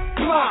 woo,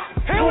 blah.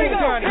 Here we go.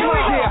 Here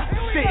we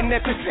go. Sitting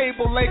at the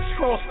table, legs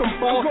crossed, them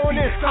bossy.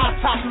 Hot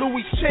top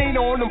Louis chain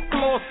on them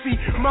flossy.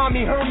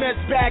 Mommy Hermes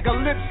bag, her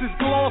lips is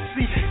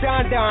glossy.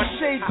 Don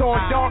shades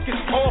on, dark as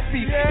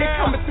coffee. They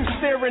coming through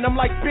staring, I'm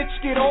like, bitch,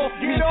 get off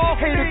me.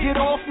 Hater, get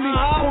off me.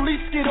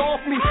 Police, get off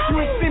me. You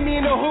ain't seen me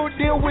in the hood,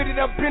 deal with it,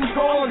 I've been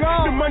gone.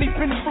 The money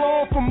been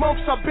flowing for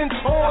months, I've been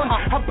torn.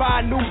 I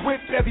buy a new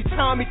whip every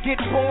time it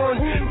get born.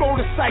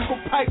 Motorcycle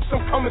pipes,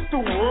 I'm coming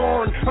through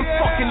roaring. I'm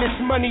fucking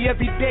this money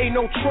every day,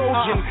 no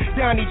Trojan.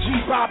 Donnie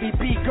G, Bobby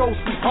B, Ghost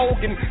and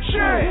Hogan.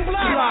 Shit,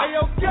 blah,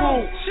 woo, blah,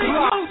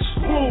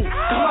 woo,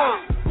 blah,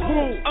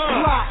 woo,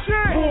 blah,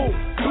 woo,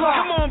 blah.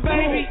 Come on,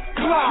 baby.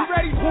 You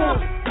ready? Woo,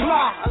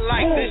 blah. I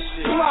like this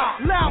shit. Blah,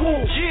 woo, blah,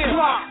 woo,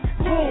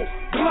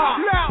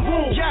 blah,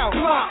 woo,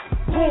 blah.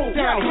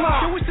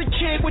 Yo, it's the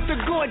kid with the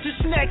gorgeous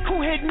neck who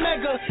hit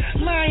mega.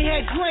 Lion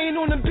heads laying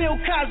on the Bill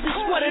Cosby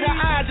sweater. The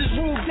eyes is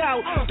ruled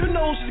out, the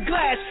nose is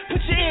glass. Put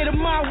your ear to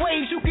my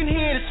waves, you can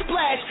hear the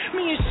splash.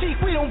 Me and Sheik,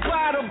 we don't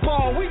buy the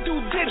ball, we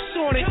do dips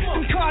on it.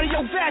 Them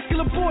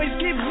cardiovascular boys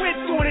get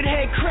ripped on it.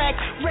 Head crack,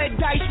 red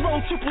dice,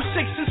 roll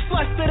 666,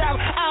 flustered out.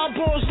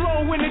 Eyeballs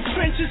low in the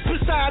trenches,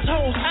 besides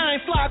hoes. Iron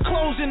fly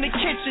clothes in the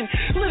kitchen.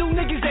 Little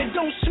niggas that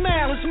don't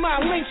smile is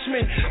my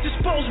lynchman.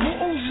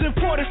 Disposable oozes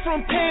imported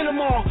from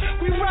Panama.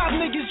 We rob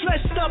niggas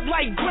dressed up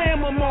like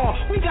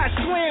grandmama. We got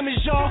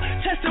slammers, y'all.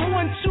 Testing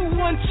 1, 2,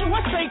 1, 2.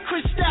 I say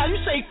Cristal, you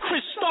say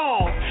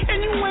Cristal.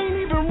 And you ain't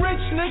even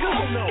rich, nigga.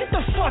 Get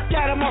the fuck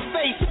out of my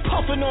face,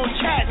 puffin' on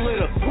cat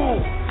litter. Woo,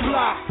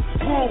 blah,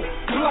 woo,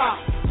 blah,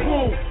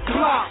 woo,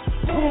 blah,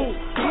 woo,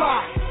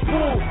 blah,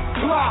 woo,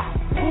 blah,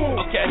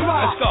 woo. Okay,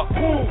 let's go.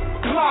 Woo,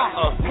 blah.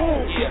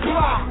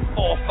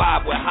 All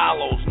five with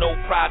hollows, no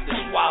pride to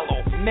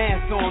swallow.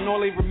 Mask on,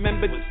 all they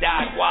remembered was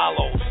died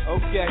wallows.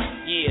 Okay.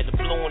 Yeah, the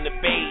blue and the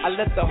beige. I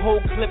let the whole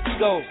clip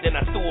go. Then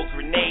I threw a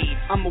grenade.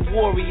 I'm a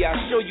warrior, I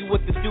show you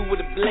what to do with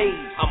a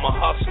blade. I'm a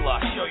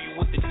hustler, I show you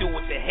what to do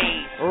with the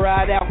haze.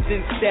 Ride out, then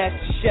stash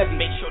the Chevy.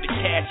 Make sure the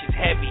cash is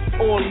heavy.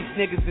 All these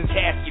niggas is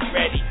casket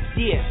ready.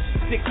 Yeah,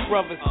 6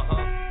 brothers.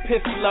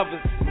 Piff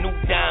lovers. New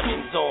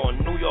diamonds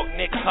on, New York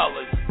Knicks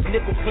colors.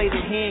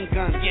 Nickel-plated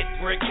handguns. Get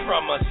bricks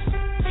from us.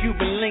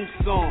 Cuban links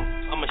on.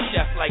 I'm a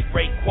chef like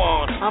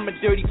Raekwon. I'm a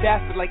dirty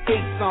bastard like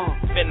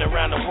Ason. Been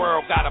around the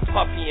world, got a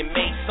Puffy and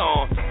Mace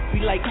on. We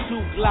like 2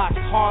 Glocks,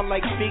 hard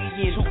like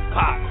Biggie and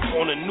Tupac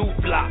on a new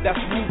block. That's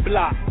Woo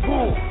Block.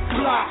 Woo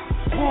Block,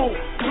 Woo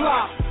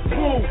Block,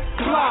 Woo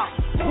Block,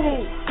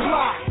 Woo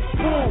Block,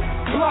 Woo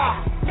Block,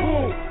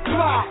 Woo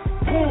Block,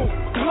 Woo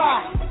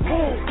Block,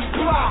 Woo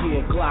Block.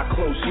 Yeah, Glock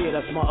close, yeah,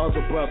 that's my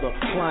other brother.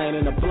 Flying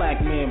in a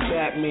black man,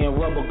 Batman,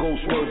 rubber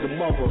ghost word to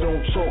mother.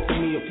 Don't talk to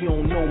me if you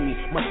don't know me.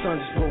 My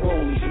son's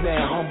parolees,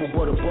 mad humble,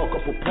 but a buck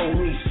up a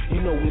police.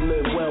 You know we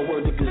live well,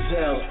 word to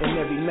gazelles. In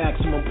every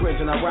maximum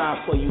prison I ride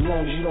for you,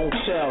 long as you don't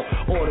tell.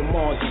 All the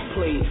Mars is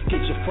played.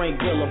 Get your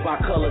Frank Villa by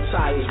color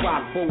tires,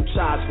 rock bow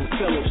ties from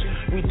Phillips.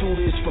 We do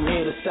this from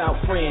here to South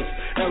France.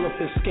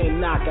 Elephant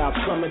skin knockouts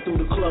coming through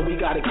the club, we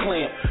got it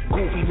clamped.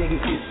 Goofy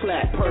niggas get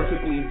slapped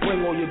perfectly.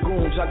 Bring all your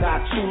goons, I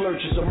got 2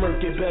 lurchers, a murk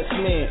your best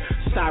man.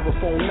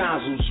 Styrofoam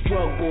nozzles,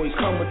 drug boys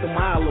come with them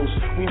hollows.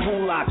 We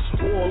Rulocks,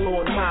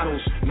 warlord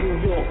models. New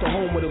York, the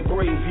home of the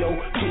brave, yo.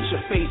 Get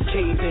your face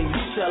caved in,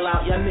 you sell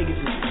out, y'all niggas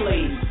is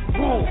slaves.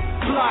 Woo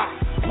Block,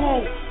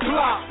 Woo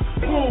Block,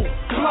 Woo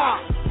Block,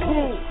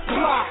 Woo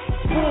Block,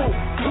 Woo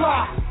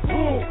Block,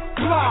 Woo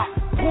Block,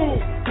 Woo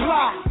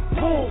Block,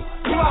 Woo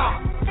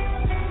Block.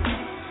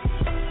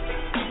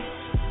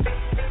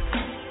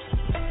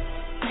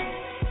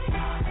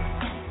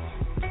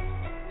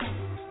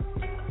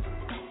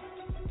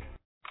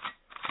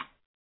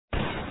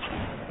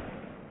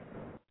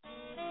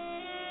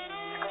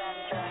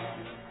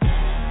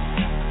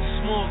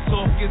 Small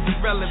talk is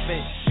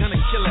irrelevant. Gonna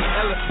kill an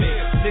elephant.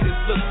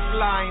 Niggas look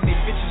fly and they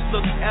bitches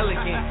look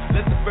elegant.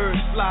 Let the birds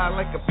fly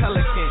like a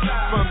pelican.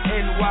 From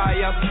NY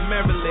out to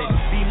Maryland.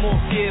 Be more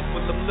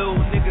careful, them little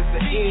niggas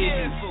are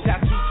ears.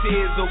 Tattoo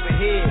tears over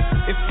here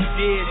if you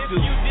dare to.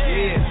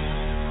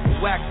 Yeah.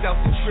 Waxed out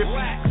the trippy.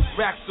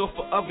 Racks off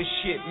for other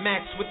shit.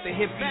 Max with the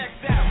hippie.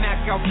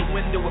 Mac out the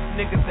window if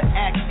niggas that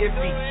act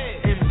iffy.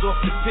 Ends off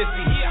the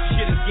piffy.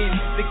 Shit is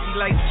getting sticky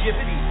like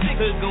Jiffy.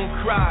 Hood gon'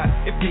 cry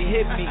if they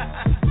hit me.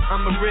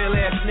 I'm a real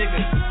ass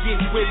nigga,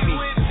 get with me.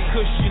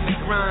 Cushion the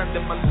grind,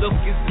 and my look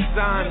is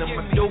designer.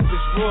 My dope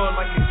is raw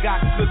like it got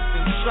cooked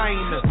in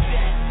China.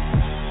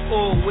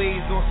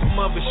 Always on some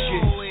other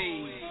shit.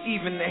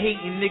 Even the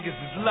hating niggas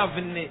is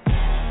loving it.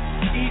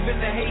 Even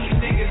the hating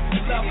niggas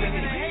is loving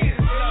it.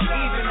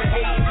 Even the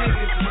hating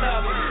niggas is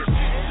loving it.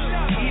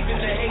 Even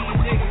the hating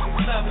niggas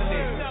is loving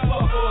it.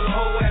 Fuck all the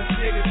whole ass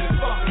niggas and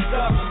fuck the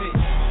government.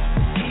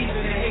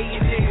 Even the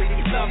hating niggas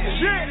is loving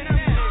it.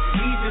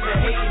 Even the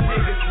hating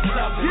niggas is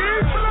loving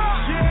it.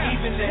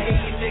 Even the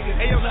hating niggas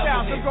is loving it.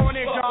 I'm going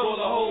in, fuck all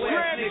the whole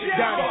ass niggas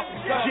and fuck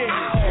the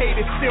government.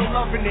 Haters still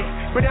loving it,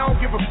 but I don't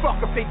give a fuck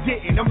if they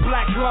didn't. I'm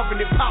black loving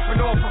it, popping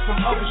off of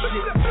some other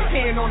shit.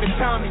 Hand on the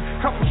Tommy,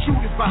 couple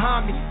shooters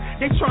behind me.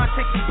 They try to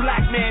take the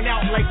black man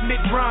out like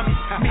Mitt Romney.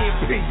 Me and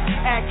P,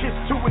 add kiss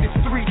to it, it's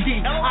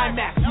 3D,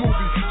 IMAX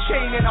movie.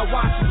 Chain that I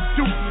watch is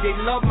dookie, they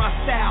love my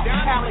style.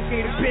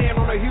 Alligator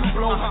band on a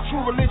Hublot,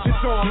 True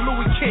Religion's on,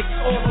 Louis kicks,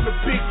 all on the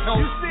big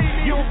toe.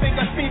 You don't think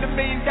I seen $1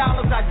 million?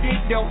 I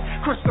did though.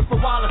 Christopher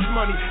Wallace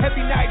money,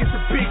 every night it's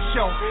a big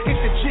show. Hit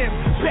the gym,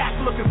 back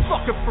looking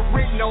fucking for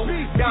Rigno.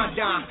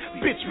 Don,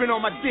 bitch been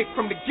on my dick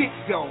from the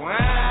get-go.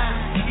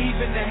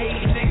 Even the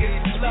hating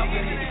niggas is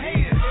loving it.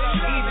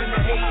 Even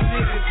the hating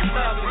niggas is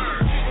loving it.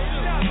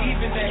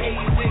 Even the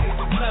hating niggas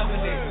is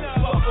loving it.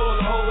 Fuck all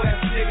the whole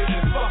ass niggas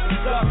and fuck the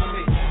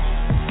government.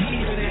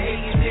 Even the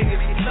hating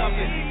niggas is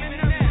loving it.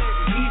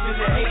 Even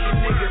the hating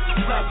niggas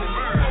is loving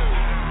it.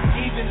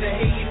 Even the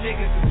hating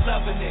niggas is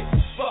loving it.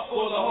 Fuck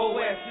all the whole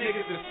ass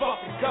niggas and fuck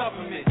the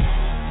government.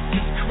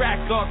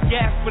 Crack off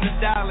gas for the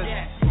dollars.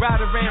 Ride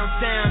around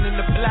town in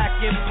the black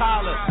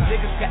Impala.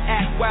 Niggas can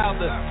act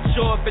wilder.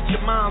 Show up at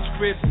your mom's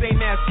crib. Same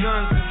ass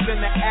guns and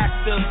send the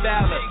actor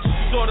ballad.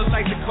 Sorta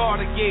like the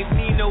car that gave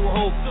me no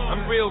hope.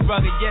 I'm real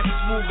rugged yet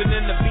smoother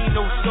than the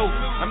Vino soap.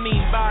 I mean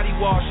body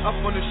wash up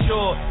on the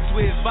shore.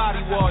 Swear his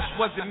body wash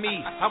wasn't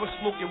me. I was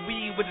smoking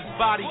weed with his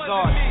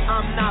bodyguard.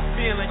 I'm not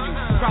feeling you.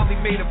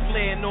 Probably made a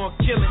plan on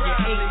killing you.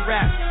 Ain't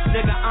rap.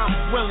 Nigga,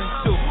 I'm willing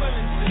to.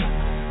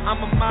 I'm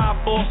a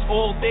mob boss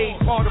all day,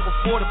 party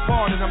before the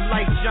party. I'm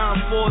like John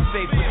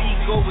Forte, but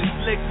ego is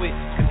liquid.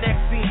 Connect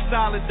seems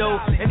solid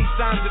though, any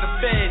signs of the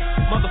Fed,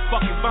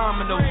 motherfucking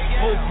bombing those.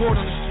 Whole court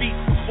on the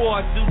streets before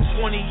I do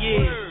 20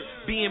 years.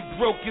 Being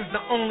broke is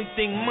the only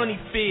thing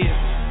money fears.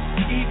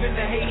 Even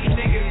the hating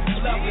niggas is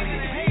loving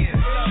it.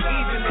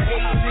 Even the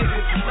hating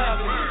niggas is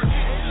loving it.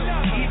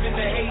 Even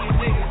the hating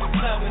niggas is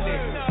loving it.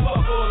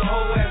 Fuck all the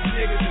whole ass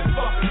niggas and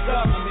fuck the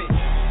government.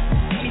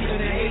 Even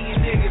the hating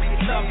niggas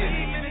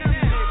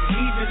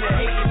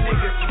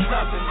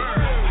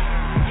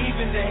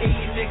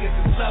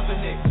other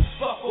niggas.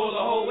 Fuck all the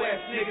whole ass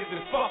niggas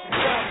and fuck the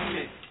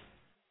government.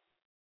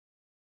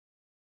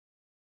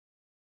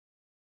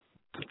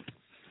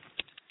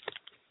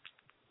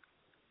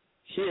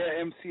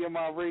 Yeah,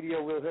 MCMI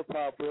Radio, Real Hip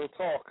Hop, Real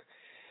Talk.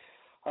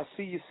 I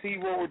see you see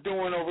what we're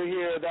doing over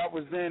here. That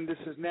was then. This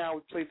is now.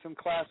 We played some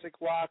classic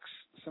rocks,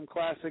 some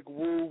classic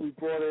woo. We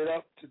brought it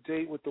up to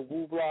date with the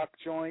Woo Block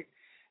joint,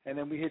 and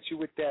then we hit you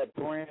with that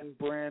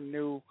brand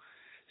new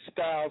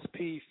Styles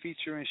P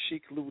featuring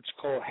Chic Luch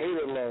called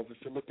Hater Love. If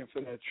you're looking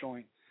for that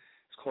joint,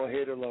 it's called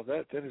Hater Love.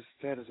 That is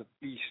a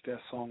beast. That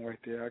song right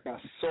there. I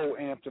got so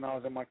amped when I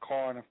was in my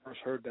car and I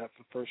first heard that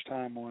for the first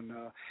time on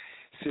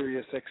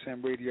Sirius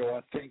XM radio.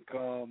 I think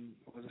was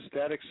it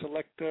Static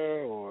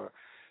Selector or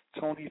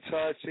Tony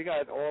Touch. They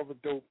got all the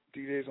dope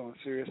DJs on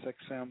Sirius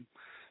XM.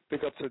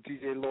 Big up to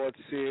DJ Lord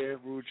Sear,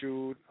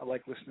 Rujude. I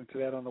like listening to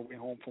that on the way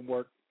home from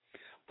work.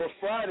 But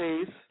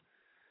Fridays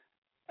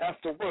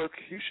after work,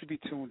 you should be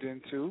tuned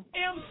into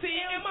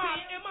MCMI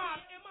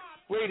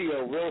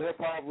Radio, Real Hip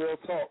Hop, Real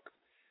Talk.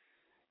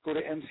 Go to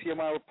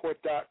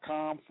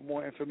MCMIReport.com for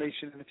more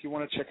information. And if you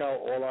want to check out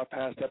all our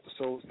past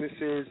episodes, this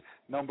is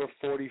number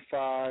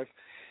 45.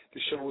 The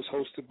show is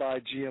hosted by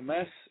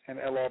GMS and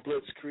LR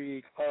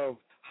Blitzkrieg of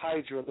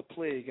Hydra, The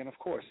Plague, and, of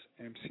course,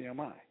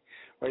 MCMI.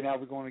 Right now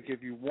we're going to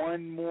give you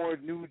one more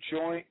new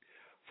joint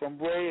from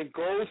Ray and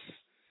Ghost.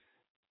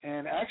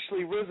 And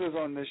actually, RZA's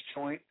on this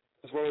joint,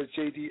 as well as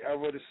JD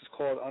Era. This is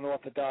called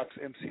Unorthodox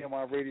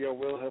MCMI Radio,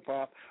 Real Hip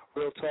Hop,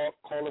 Real Talk.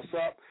 Call us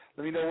up.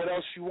 Let me know what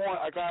else you want.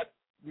 I got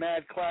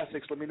mad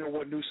classics. Let me know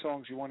what new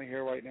songs you want to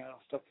hear right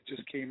now, stuff that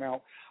just came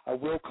out. I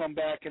will come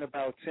back in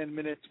about 10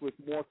 minutes with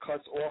more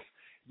cuts off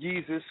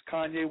Yeezus,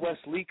 Kanye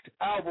West leaked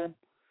album.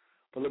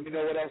 But let me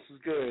know what else is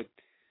good.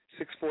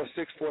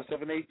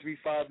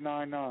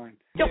 646-478-3599.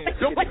 Yo, put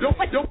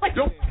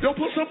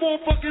some more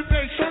fucking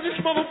bass. Turn this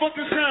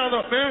motherfucking sound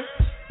up, man.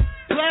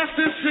 Blast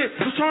this shit.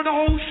 Just turn the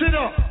whole shit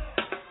up.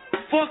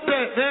 Fuck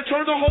that, man.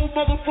 Turn the whole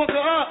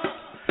motherfucker up.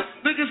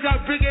 Niggas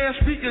got big ass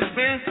speakers,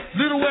 man.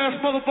 Little ass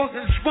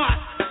motherfucking spot.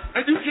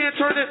 And you can't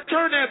turn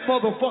that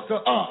motherfucker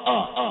up.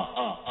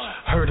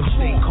 Heard him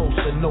stay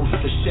coaster, knows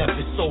the chef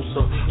is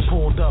Sosa.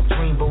 Pulled up,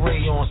 green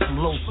beret on some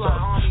low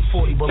stuff.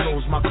 40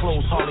 below's my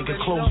clothes, hardly can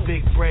close.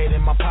 Big bread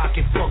in my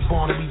pocket, fuck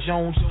Barnaby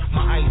Jones.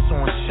 My ice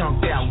on,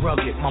 chunked out,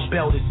 rugged. My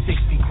belt is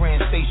 60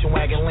 grand, station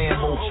wagon,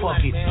 Lambo, fuck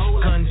it.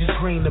 Guns is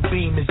green, the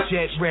beam is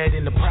jet red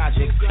in the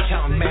project.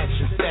 Counting mats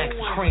and stacks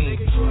of cream.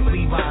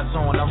 Levi's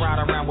on, I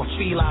ride around with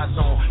felines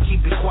on.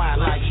 Keep it quiet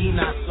like he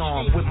not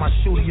on. With my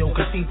studio,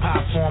 cause he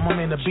pop form.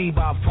 I'm in the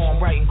bebop form,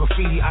 writing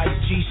graffiti, ice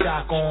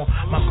G-Shock on.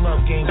 My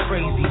glove game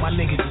crazy, my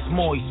niggas is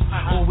moist.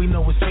 All we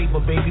know is paper,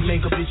 baby,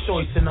 make up your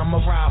choice. And I'ma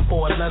ride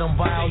for it, let them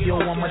vial,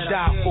 yo, I'ma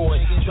die for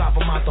it. Drop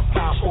them out the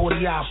 540,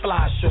 I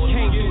fly short.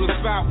 Came through the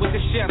spot with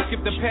the chef,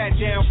 skip the pat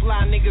down.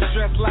 Fly niggas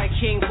dressed like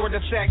kings for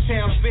the sack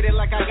town. Spit it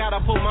like I gotta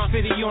put my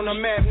city on the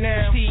map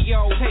now.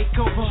 CEO, take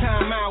over,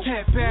 time out,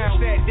 tap out.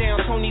 Sat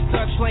down, Tony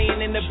Touch playing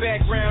in the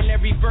background.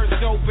 Every verse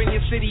dope in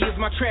your city is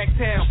my crack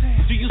town.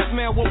 Do you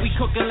smell what we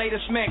cooking later,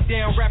 smack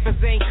down? Rappers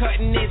ain't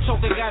cutting it, so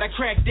they gotta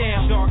crack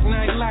down. Dark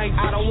night light,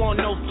 I don't want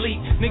no sleep.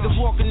 Niggas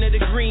walking to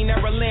the green,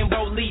 never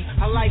Lambo leaf.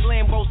 I like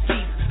Lambo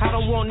seats, I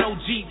don't want no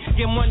Jeep.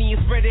 Get money and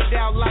spread it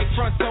out like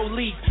front so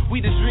leaf. We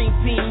the dream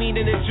team,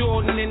 meaning the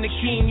Jordan and the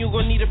King. You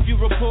gon' need a few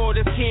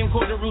reporters,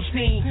 camcorder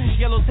routine.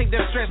 Yellow take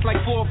that stress like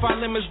 4 or 5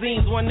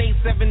 limousines.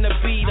 187 the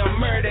beat, I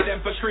murder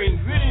them for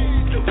cream.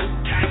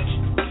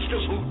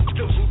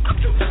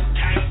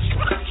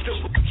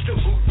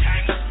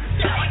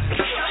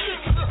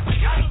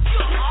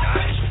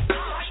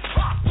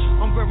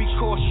 I'm very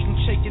cautious and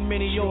shaking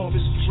many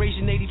offers.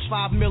 Raising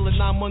 85 mil in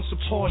 9 months of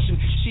portion.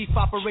 Chief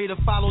operator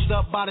followed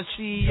up by the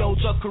CEO.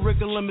 The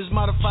curriculum is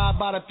modified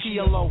by the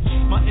PLO.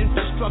 My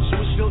infrastructure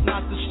was built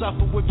not to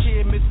suffer with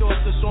pyramid thoughts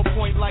that's on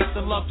point like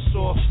the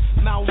Luxor.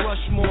 Mount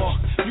Rushmore.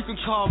 You can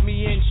call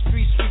me in.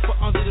 Street sweeper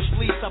under the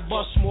fleece. I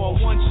bust more.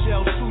 1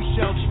 shell, 2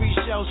 shells,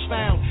 3 shells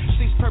found.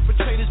 6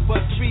 perpetrators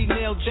but 3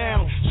 nailed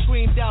down.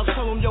 Screamed out,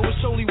 told them yo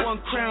it's only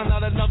 1 crown.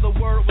 Not another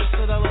word was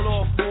said, I let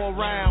off 4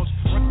 rounds.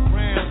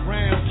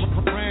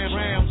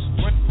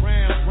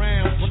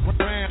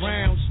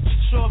 Rounds.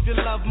 So if you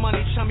love money,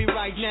 tell me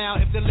right now.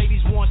 If the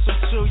ladies want some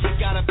too, you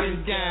gotta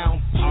bend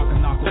down.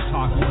 Akanako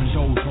talk on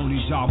Joe,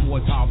 Tony Job, more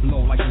top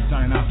blow like a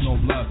giant out, no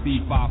blood,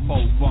 feed 5-4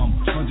 from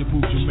 100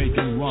 proof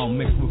Jamaican rum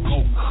mixed with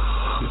coke.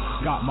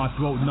 Got my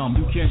throat numb.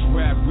 You can't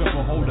grab, grip,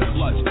 or hold a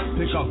clutch.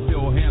 Pick up,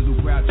 fill, handle,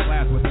 grab,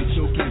 slash, but they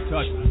still can't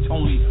touch.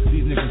 Tony,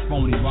 these niggas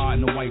phony,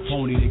 riding a white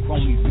pony. They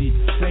cronies be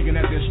taking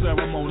at their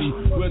ceremony.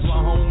 Where's my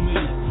homie?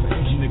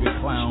 These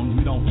niggas clowns.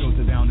 We don't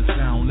filter down the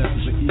sound. Left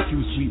is an EQ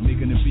suite,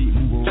 making the beat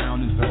move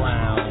around and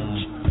surround.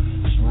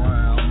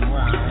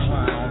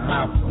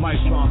 Mike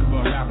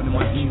Strongberg rapping in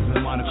my jeans and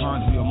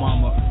mitochondria,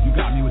 mama. You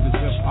got me with this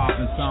hip hop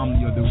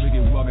insomnia, the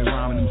wicked, rugged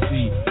rhyming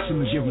MC. She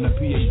was given a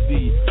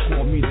PhD,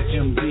 called me the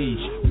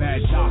MD. Mad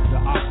doctor,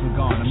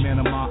 octagon, a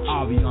man of my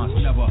audience.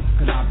 Never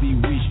could I be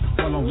weak.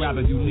 Well, I'm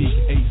rather unique.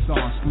 A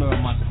song slur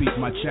my speech,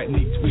 my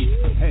technique tweak.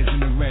 Heads in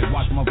the red,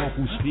 watch my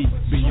vocals speak.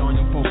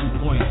 Beyond your focal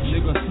point,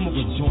 nigga, smoke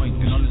a joint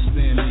and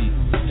understand me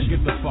and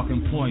get the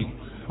fucking point.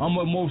 I'm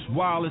the most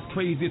wildest,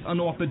 craziest,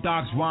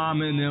 unorthodox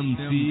rhyming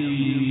MC.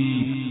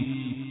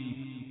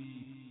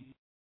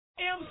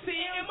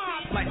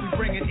 MCMI, like we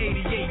bringing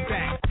 88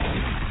 back.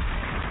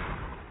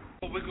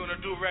 What we're gonna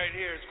do right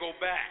here is go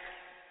back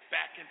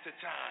into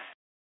time.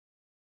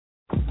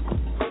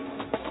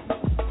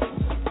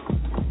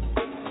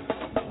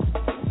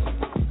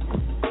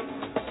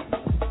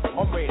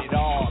 I'm rated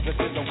R, this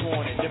is a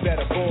warning, you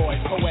better avoid.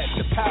 Poets,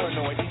 the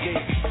paranoid,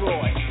 DJs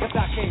destroy. Cause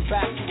I came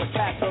back to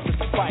attack others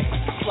to fight.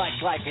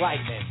 Strike like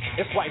lightning,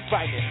 it's quite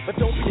frightening. But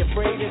don't be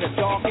afraid in the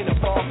dark, in the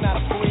park, not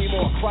a scream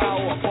or a cry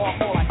or a bark,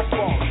 more like a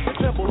spark. You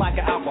tremble like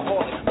an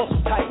alcoholic,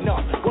 muscle tighten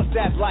up. What's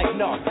that like?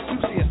 No, you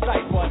see a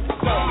sight, but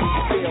suddenly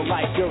you feel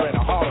like you're in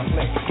a horror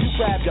flick. You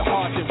grab your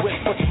heart and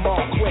whip, put them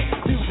on quick.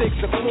 Music's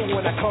the clue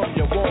when I come,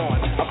 you're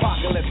warned.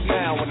 Apocalypse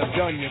now, when I'm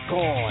done, you're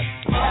gone.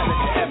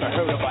 Haven't you ever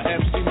heard of an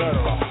MC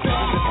murderer?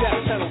 Death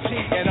penalty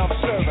and I'm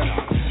serving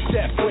her.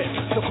 Step with,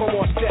 so come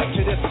on, step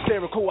to this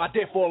hysterical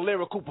idea for a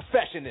lyrical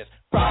perfectionist.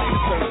 Friday the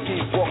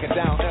 13th, walking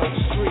down Elm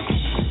Street.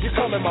 You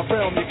come in my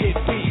realm, you get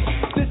beat.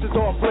 This is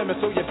all blemish,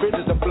 so your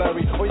visions are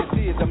blurry. All you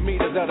see is the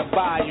meters of the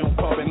volume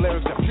pumping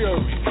lyrics of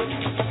fury.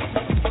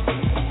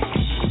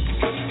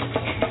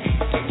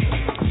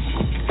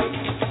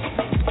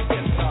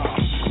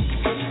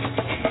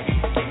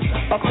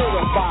 A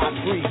purified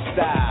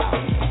freestyle.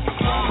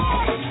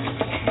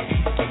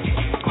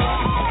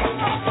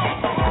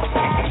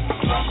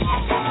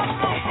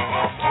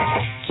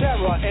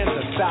 In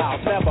the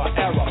South, never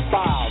error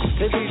files.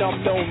 They read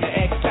I'm known to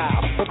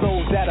exile. For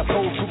those that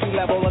oppose to be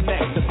level or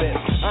next to this,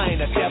 I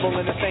ain't a devil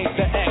and this ain't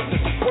the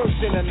ecstasy. Worse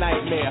than a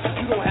nightmare.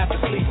 You don't have to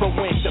sleep or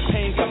wink. The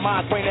pains of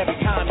migraine every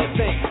time you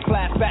think.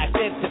 Flashbacks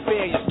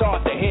interfere. You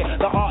start to hear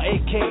the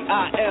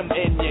R-A-K-I-M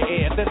in your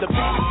ear. Then the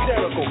beat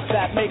hysterical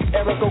that makes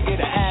Eric go get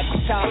an axe.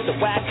 Time to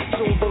wax.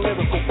 Soon the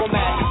lyrical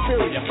format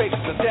inferior.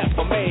 Faces of death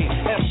are made.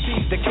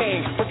 MC's the king,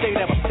 but they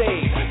never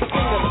stayed. The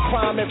king of the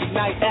crime every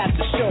night at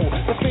the show.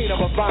 The fiend of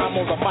a rhyme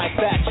on the mic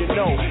that you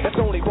know. There's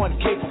only one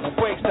capable,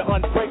 breaks the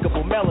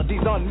unbreakable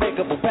melodies,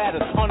 unmakeable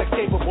patterns,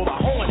 unescapable. I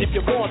horn if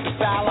you want the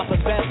style I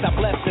possess. I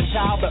bless the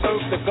child, the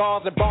earth, the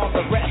gods, and bombs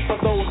the rest. For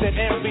those that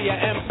envy a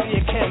MC,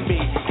 it can be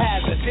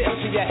hazardous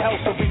to your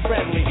health, so be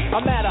friendly.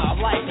 A matter of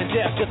life and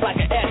death, just like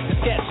an etch to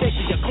sketch.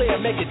 Shaking you clear,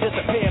 make it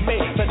disappear.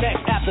 Make the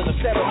next after the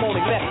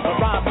ceremony, let a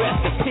rhyme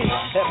rest in peace.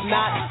 If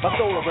not, my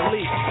soul will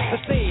release. The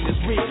scene is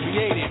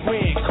recreated,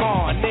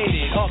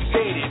 reincarnated,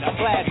 updated. I'm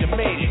glad you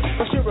made it.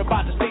 For sure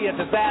about to see a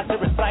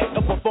disastrous sight.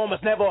 A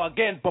performance never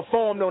again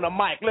performed on a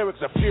mic. Lyrics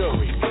of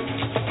fury.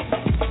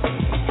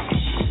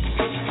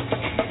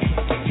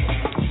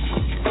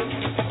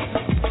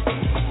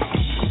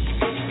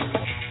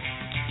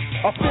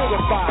 A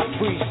purified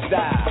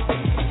freestyle.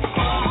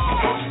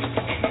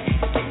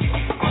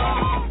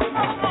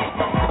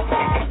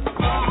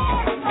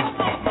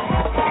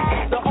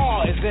 The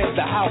R is in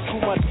the house, too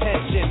much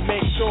tension.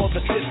 Make sure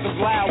the system's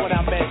loud when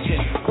I mention.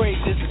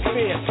 Phrases is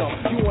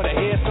fearsome. You wanna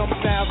hear some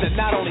sounds that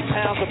not only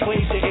pounds but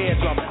plays your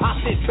eardrum. I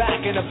sit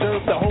back and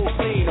observe the whole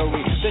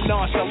scenery. Then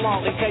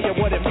nonchalantly tell you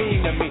what it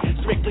mean to me.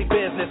 Strictly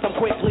business, I'm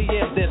quickly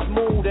in this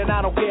mood, and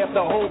I don't care if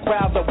the whole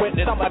crowd's a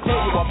witness. I'ma tear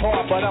you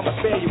apart, but I'ma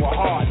spare you a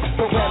heart.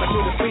 Program it to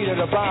the speed of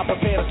the rhyme,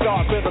 prepare to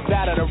start rhythms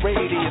out of the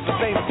radius. The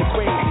famous and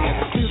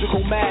craziest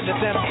musical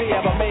madness MC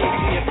ever made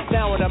genius.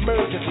 Now an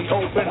emergency,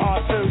 open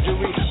heart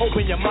surgery.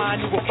 Open your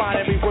mind, you will find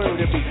every word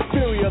to be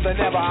furious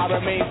than ever. I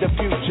remain the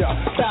future.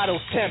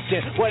 Battles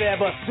tempting,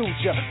 whatever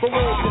suits you. For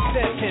words and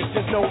sentence,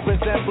 there's no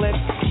resemblance.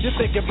 You're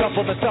thinking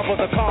double the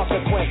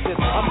consequences.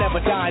 I'm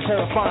never dying,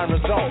 terrifying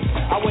results.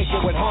 I wake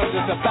you with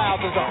hundreds of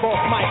thousands of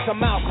false mics.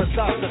 I'm out for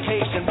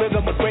resuscitation,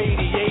 rhythm with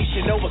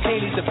radiation.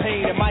 Novocaine needs the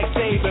pain, it might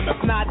save him.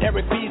 If not,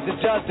 Eric B's the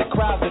judge, the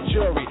crowd's the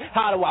jury.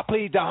 How do I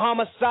plead the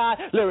homicide?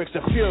 Lyrics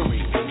of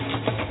fury.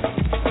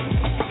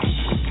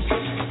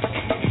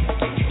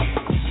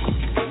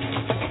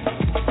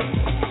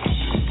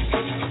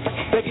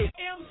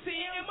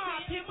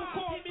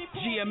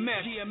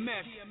 GMS.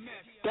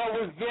 That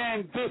was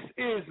then, this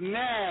is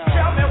now.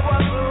 Tell me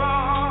what's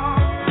wrong.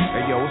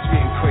 Hey yo, it's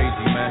getting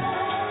crazy, man.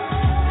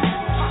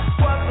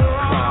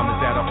 Crime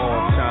is at an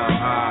all-time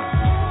high.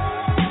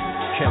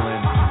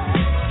 Killing,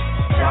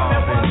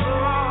 robbing,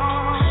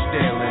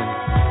 stealing.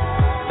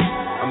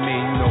 I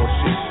mean, you know, it's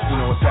just, you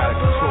know, it's out of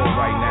control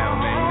right now,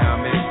 man. You know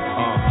what I mean?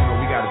 You know,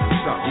 we gotta do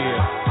something.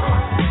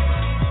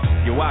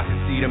 Yeah. Yo, I can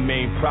see the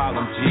main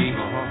problem, G.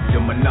 The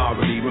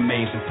minority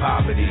remains in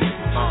poverty.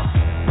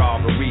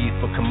 Robberies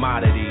for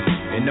commodities,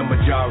 and the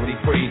majority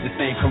praise the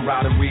same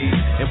camaraderie.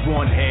 In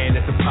one hand,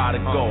 it's a pot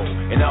of gold.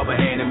 In the other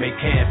hand, it make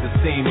cancer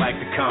seem like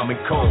the common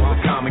cold. The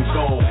common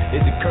goal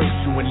is to curse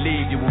you and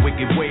leave you with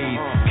wicked ways.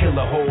 Kill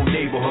a whole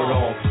neighborhood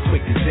off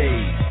quick as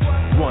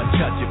AIDS. One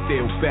touch, it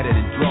feels better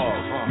than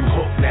drugs. You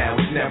hooked now,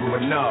 it's never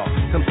enough.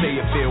 Some say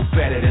you feel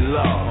better than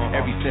love.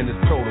 Everything is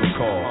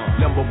protocol.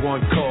 Number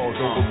one cause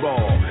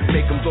overall.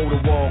 Make them go to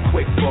wall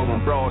quick for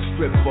them. Broad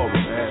strip for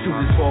them.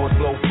 Shooters balls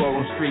blow for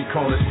them. Street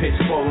corners pitch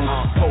for them.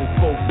 Post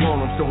folks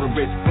want them so the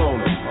rich flown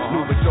them.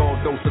 Lubrital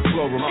dose of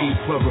chlorum. E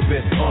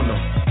pluribus on them.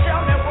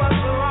 Tell me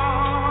what's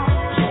wrong.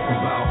 Talk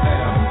about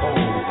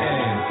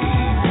M-O-N-E-Y.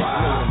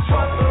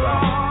 Talk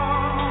about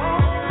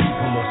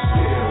people are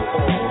still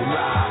all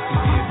lies to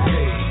get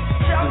paid.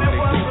 Tell me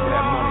what's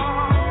wrong.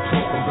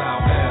 Talk about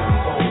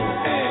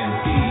M-O-N-E-Y.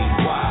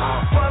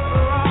 What's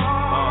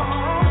wrong.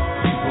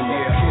 People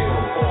are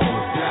killed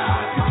or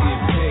die to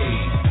get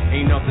paid.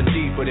 Ain't nothing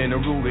deeper than the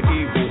root of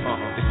evil.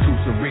 It's too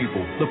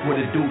cerebral. Look what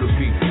it do to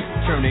people.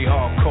 Turn they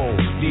heart cold,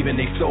 leaving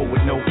they soul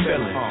with no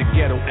feeling. The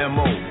ghetto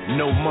M.O.,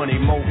 no money,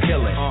 more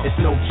killing. It's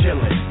no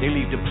chilling, they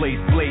leave the place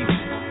blazing.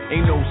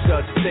 Ain't no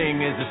such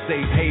thing as a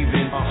safe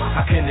haven.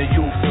 How can the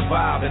youth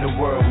survive in the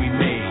world we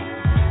made?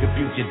 The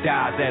future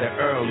dies at an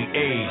early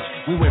age.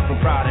 We went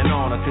from pride and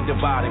honor to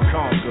divide and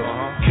conquer.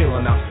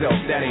 Killing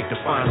ourselves, that ain't the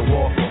final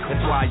offer.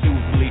 That's why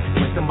usually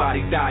when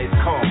somebody dies, it's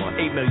karma.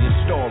 8 million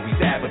stories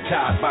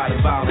advertised by a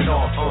violent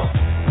author.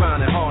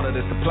 Grinding harder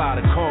to supply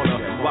the corner,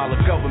 while the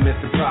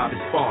government's a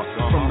private sponsor.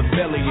 From the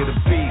belly of the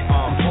beast,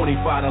 from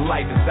 25 to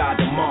life inside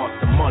the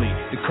monster. Money,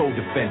 the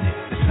co-defendant,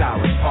 the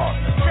silent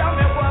partner. Tell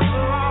me what's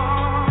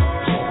wrong.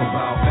 Talk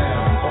about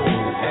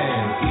M-O-N-E-Y.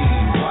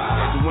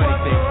 They do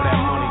anything for that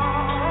money.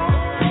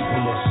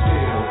 People are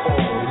still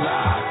all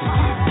lies to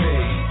get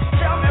paid.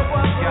 Tell me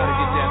what's wrong. Gotta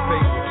get that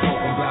paper.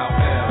 Talk about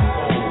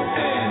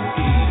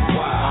M-O-N-E-Y.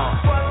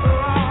 What's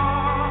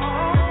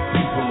wrong.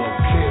 People are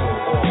killed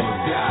or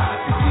die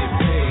to get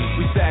paid.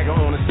 We stagger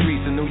on the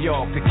streets of New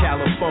York to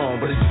California,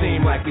 but it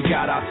seemed like we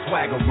got our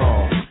swagger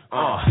wrong.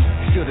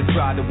 Should've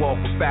tried to walk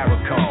with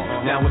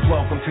Farrakhan. Now it's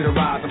welcome to the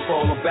rise and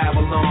fall of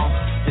Babylon.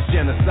 It's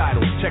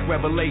genocidal. Check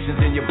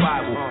Revelations in your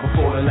Bible.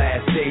 Before the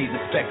last days,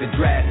 expect a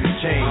drastic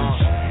change.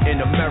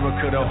 In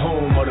America, the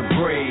home of the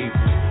brave.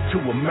 To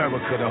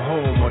America, the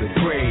home of the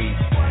grave.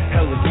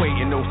 Hell is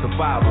waiting, no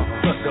survival.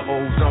 Plus the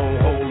ozone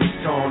hole is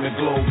torn, the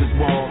globe is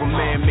warm. From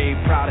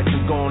man-made products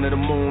and gone to the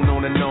moon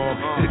on and on.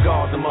 To the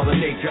gods of Mother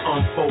Nature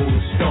unfold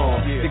a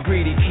storm. The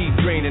greedy keep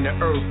draining the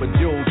earth for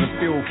jewels and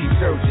fuel. Keep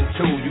searching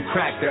too. You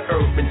crack the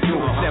earth in two.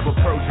 It's never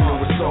personal,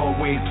 it's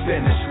always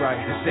finished, right?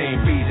 The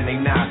same reason they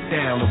knocked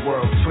down the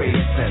World Trade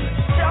Center.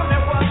 Tell me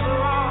what's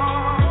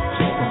wrong.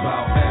 Talk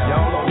about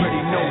y'all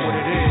already know what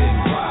it is.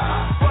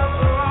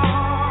 What's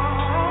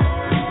wrong.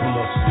 People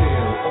are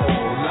still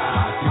all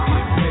lies to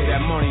get paid.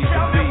 That money is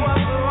the beast.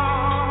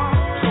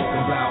 Talk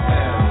about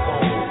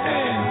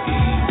M-O-N-E-Y.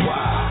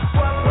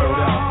 Word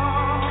up.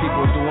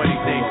 People do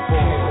anything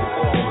for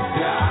or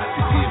die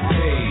to get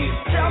paid.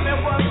 Tell me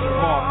what's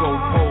wrong. Marco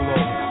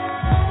Polo.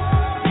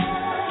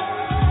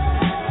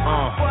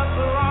 What's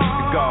wrong.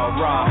 The God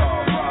Rock.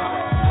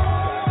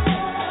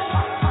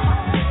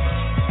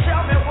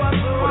 Tell me what's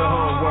For the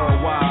wrong. hood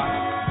worldwide.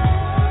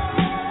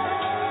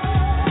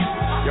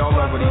 Y'all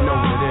already know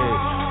what it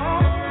is.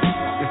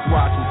 Just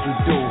watch what you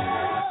do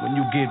when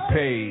you get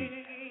paid.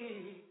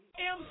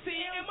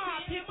 MCMI,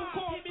 people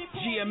call me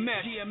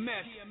GMS.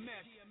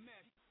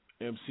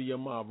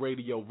 MCMI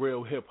Radio,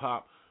 real hip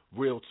hop,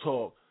 real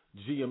talk.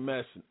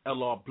 GMS and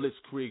LR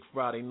Blitzkrieg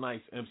Friday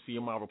nights.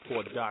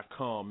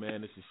 MCMIReport.com.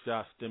 Man, this is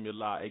Shy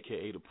Stimuli,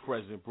 aka the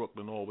President.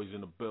 Brooklyn always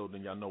in the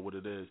building. Y'all know what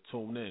it is.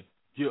 Tune in.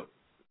 Yep.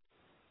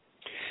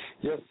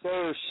 Yes,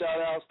 sir.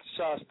 Shout outs to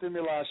Shy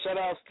Stimuli. Shout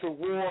outs to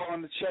War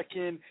on the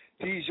check-in.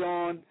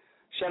 Dijon.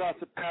 Shout out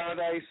to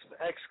Paradise,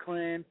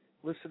 X-Clan.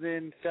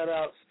 Listening. Shout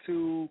outs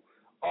to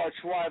arch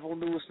rival,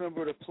 newest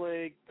member of the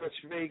Plague, Dutch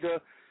Vega.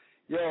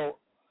 Yo,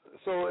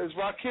 so is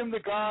Rakim the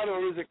God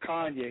or is it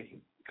Kanye?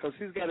 Because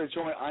he's got a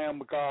joint I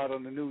Am a God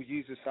on the new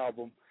Yeezus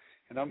album.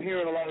 And I'm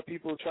hearing a lot of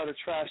people try to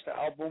trash the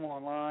album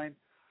online.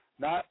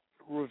 Not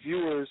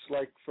reviewers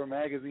like for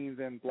magazines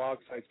and blog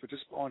sites, but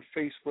just on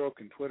Facebook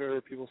and Twitter,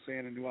 people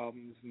saying the new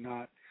album is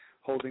not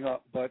holding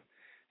up. But,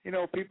 you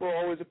know, people are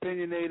always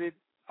opinionated.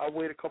 I'll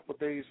wait a couple of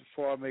days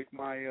before I make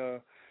my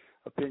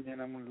opinion.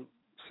 I'm going to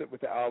sit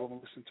with the album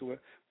and listen to it.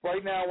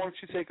 Right now, why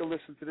don't you take a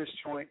listen to this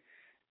joint,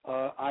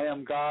 I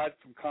Am God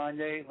from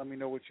Kanye. Let me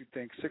know what you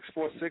think.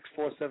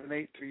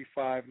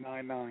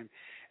 646-478-3599.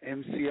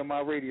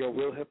 MCMI Radio,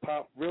 real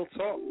hip-hop, real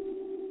talk.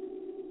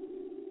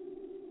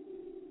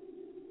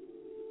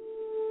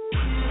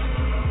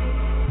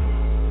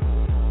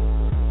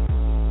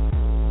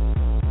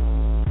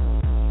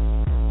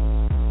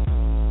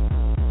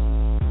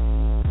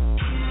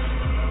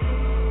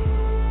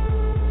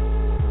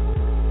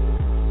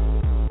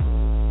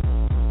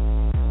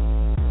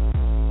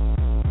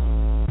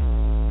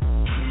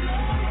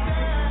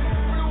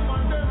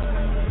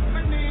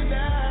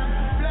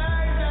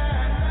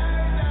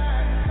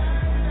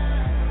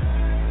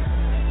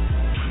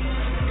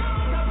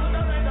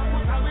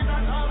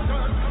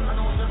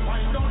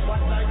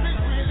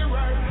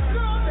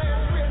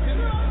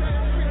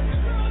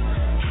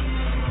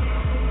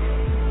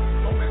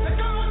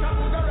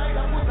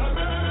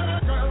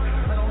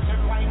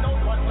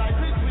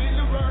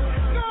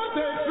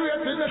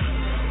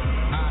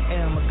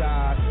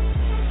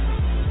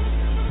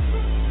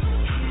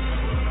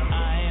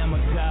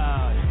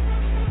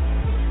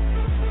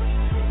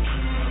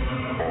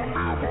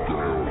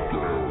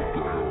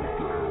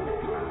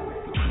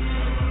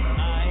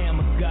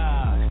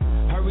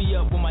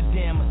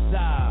 damn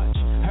massage.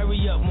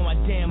 Hurry up with my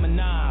damn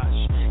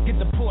menage. Get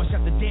the Porsche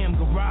out the damn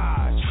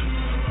garage.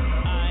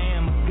 I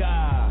am a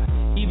god,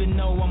 even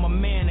though I'm a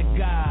man of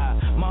God.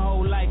 My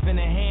whole life in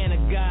the hand of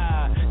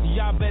God.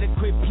 Y'all better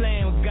quit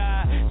playing with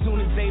God. Soon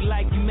as they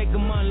like you, make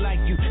them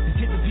unlike you. The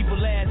shit that people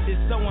ask is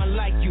so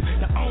unlike you.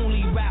 The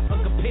only rapper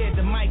compared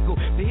to Michael.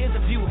 So here's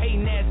a few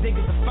hating ass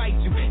niggas to fight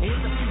you. And here's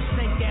a few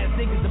snake ass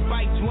niggas to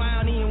bite you.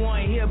 I don't even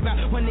want to hear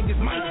about what niggas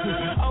might do.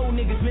 Old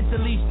niggas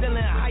mentally still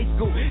in high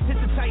school.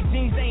 Sister tight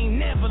jeans, they ain't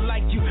never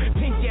like you.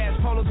 Pink ass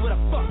polos with a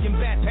fucking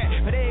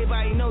backpack. But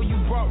everybody know you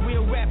brought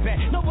real rap back.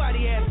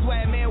 Nobody has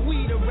swag, man,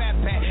 we the rap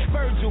pack.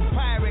 Virgil,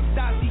 Pyrex,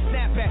 Dossie,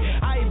 Snapback.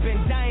 I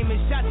been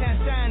diamond, shot down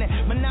shining.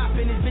 Monop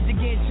in this bitch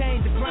again,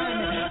 change the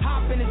climate.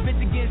 Hop in this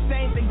bitch again,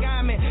 Saints and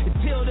Guyman.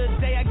 Until the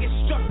day I get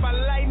struck by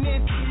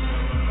lightning.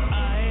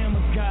 I am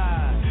a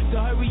god,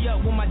 so hurry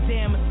up with my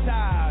damn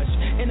massage.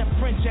 In a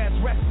French ass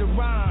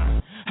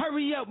restaurant.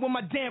 Hurry up with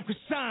my damn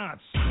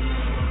croissants.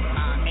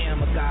 I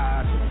am a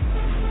god.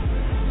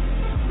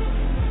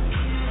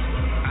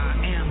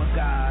 I am a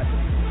god.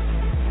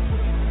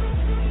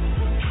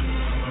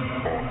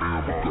 I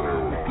am a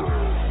god.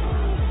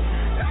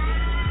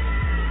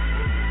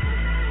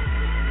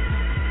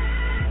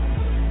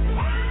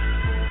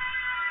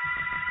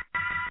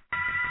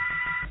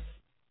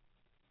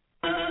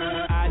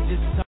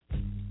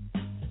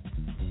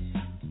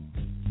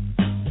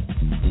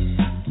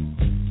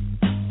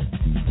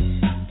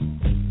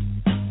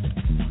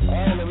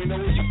 Let me know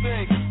what you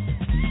think.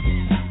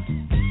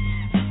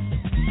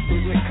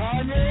 Is it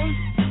Kanye?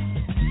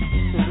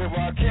 Is it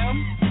Rakim?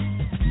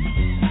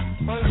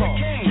 Or is it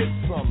King? Get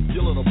some,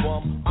 you little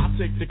bum. I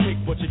take the cake,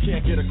 but you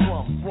can't get a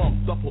crumb.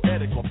 From the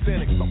poetic,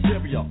 authentic,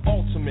 superior,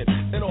 ultimate,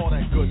 and all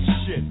that good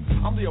shit.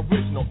 I'm the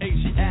original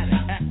Asiatic,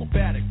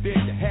 acrobatic. There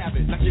you have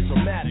it. Now get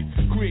dramatic,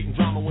 creating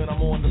drama when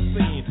I'm on the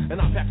scene.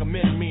 And I pack 'em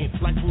in mean,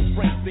 like Bruce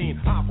Springsteen.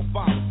 I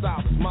provide a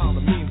style that's mild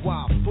and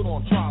meanwhile. Put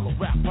on trial, a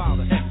rap pile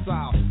to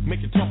exile.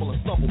 Make it tumble and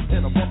stumble,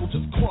 and a rumble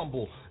just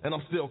crumble. And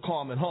I'm still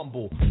calm and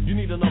humble. You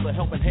need another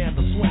helping hand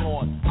to swing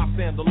on. I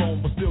stand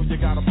alone, but still you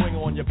gotta bring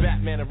on your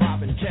Batman and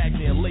Robin,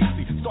 Cagney and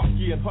Lacey,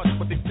 Starkey and Hush,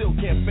 but they still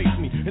can't face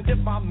me. And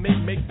if I may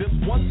make this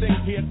one thing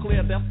here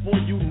clear, that's for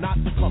you not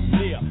to come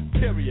near.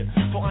 Period.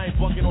 For I ain't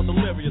bugging on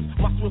delirious.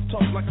 My swift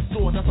tongue's like a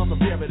sword, that's how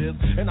severe it is.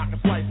 And I can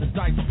slice and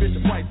dice a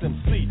Fisher Price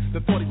MC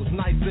that thought he was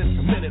nice and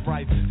committed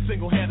right.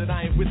 Single-handed,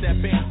 I ain't with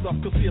that band stuff.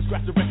 Cause see, I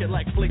scratch the record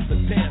like flakes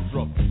and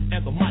dandruff.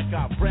 And the mic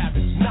I've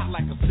ravaged, not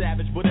like a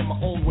savage, but in my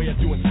own way of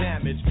doing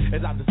damage.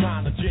 As I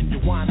design a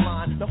genuine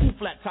line. Now who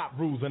flat top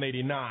rules in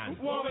 89?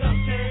 Warm it up,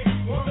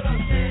 King. Warm it up,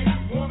 King.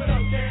 Warm it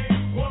up, King.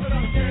 Warm it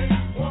up, King.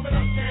 Warm it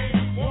up,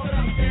 King. Warm it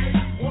up,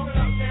 King. Warm it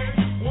up, King.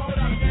 Warm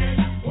it up, King.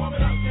 Warm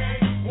it up,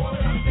 King. Warm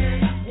it up,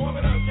 King. Warm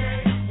it up,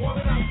 King.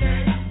 Warm it up,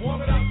 King.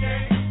 Warm it up,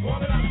 King.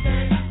 Warm it up,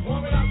 King.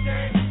 Warm it up,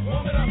 King.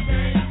 Warm it up,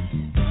 King.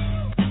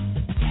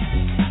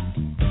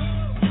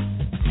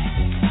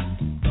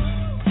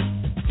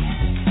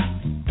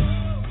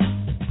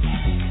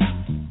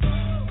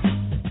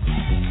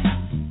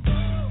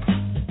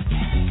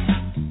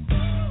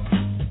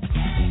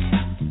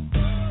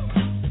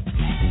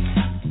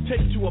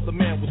 Take two of the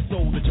man with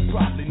soul that you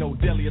probably know.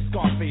 Deli or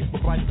Scarface,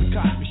 but right as the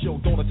Cosby Show.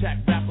 Don't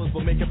attack rappers,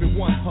 but make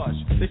everyone hush.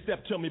 They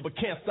step to me, but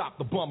can't stop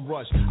the bum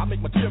rush. I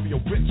make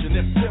material rich, and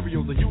if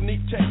stereo's a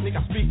unique technique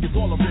I speak is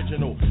all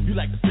original. You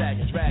like to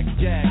sag and drag and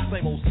gag,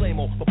 same old,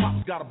 but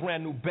Papa's got a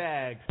brand new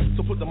bag.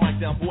 So put the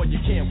mic down, boy,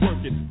 you can't work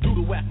it. Do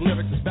the whack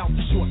lyrics, it's bout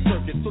to short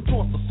circuit. So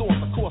toss the source,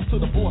 of course, to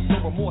the boss. No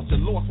remorse, you're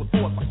lost with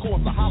force. I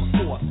cause the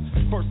holocaust.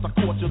 First I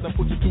caught you, then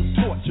put you through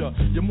torture.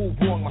 You move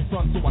wrong, my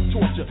son, so I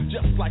torture,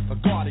 just like a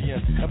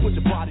guardian. And put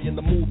your body in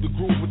the move, the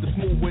groove with the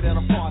smooth way that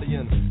I'm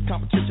partying.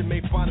 Competition may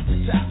find it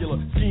spectacular.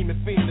 Scheme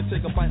and fiend to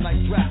take a bite like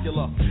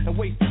Dracula. And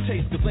waste the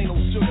taste, cause ain't no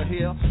sugar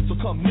here. So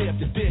come near if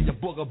you dare, you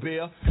booger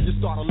bear. You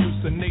start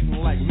hallucinating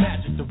like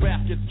magic. The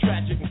rap gets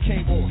tragic and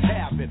Kane won't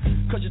have it.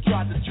 Cause you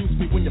tried to juice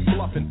me when you're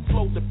bluffing.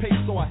 Slowed the pace,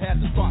 so I had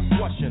to start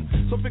rushing.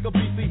 So pick a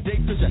BC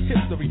date, cause your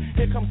history.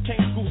 Here comes Kane,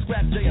 School,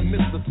 Scrap J, and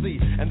Mr. C.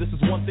 And this is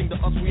one thing to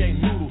us, we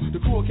ain't noodle. The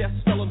crew cast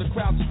spell in the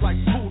crowd just like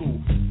voodoo.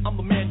 I'm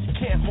the man you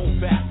can't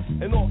hold back.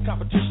 And all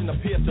competition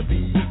appears to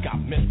be weak. I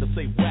meant to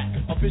say whack,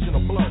 a vision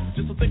of blood.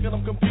 Just to think that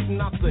I'm competing,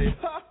 I say,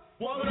 ha!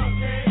 Warm it up,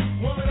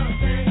 King. Warm it up,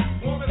 King.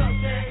 Warm it up,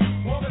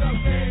 King. Warm it up,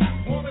 King.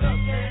 Warm it up,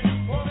 King.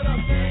 Warm it up,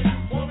 King.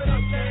 Warm it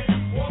up, King.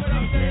 Warm it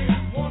up,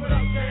 King. Warm it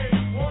up, King.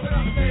 Warm it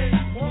up, King.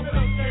 Warm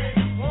it up,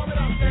 King. Warm it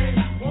up, King.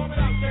 Warm it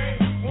up, King.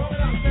 Warm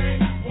it up, King.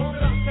 Warm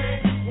it up,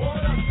 King. Warm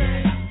it up,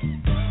 King.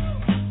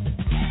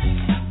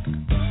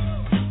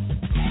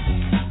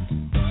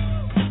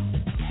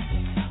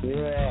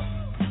 Yeah.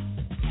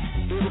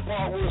 Here's the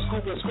part where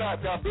Scoop and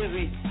Scrap got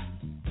busy.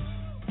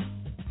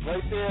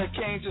 Right there,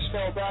 Kane just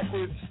fell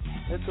backwards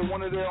into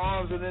one of their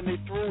arms, and then they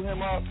threw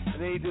him up,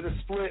 and then he did a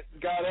split,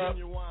 got up,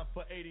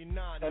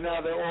 and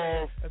now they're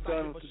all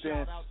done with the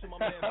dance.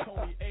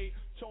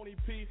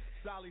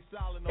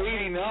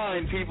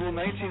 89, people,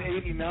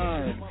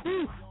 1989.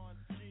 Whew.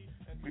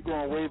 We're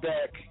going way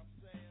back.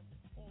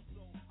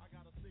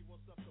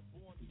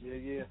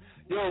 Yeah.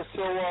 Yo,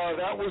 so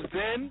that was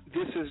Then,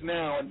 This Is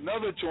Now,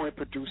 another joint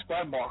produced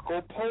by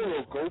Marco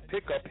Polo. Go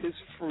pick up his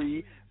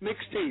free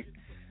mixtape.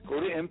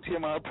 Go to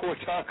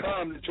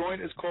MCMIReport.com. The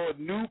joint is called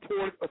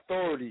Newport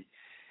Authority,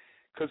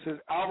 because his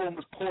album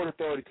was Port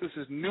Authority. This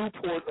is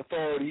Newport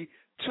Authority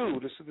 2.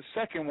 This is the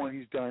second one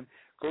he's done.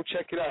 Go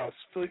check it out.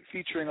 It's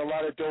featuring a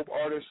lot of dope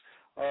artists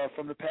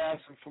from the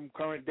past and from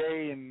current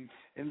day and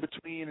in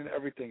between and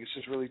everything. It's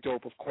just really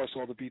dope. Of course,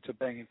 all the beats are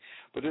banging.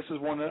 But this is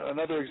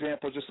another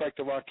example, just like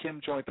the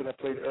Rakim joint that I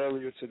played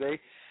earlier today.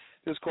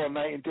 This is called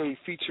Night and Day,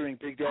 featuring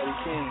Big Daddy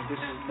Kane. This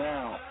is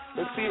Now.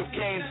 Let's see if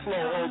Kane's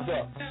flow holds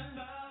up.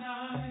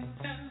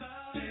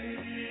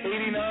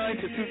 89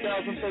 to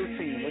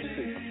 2013. Let's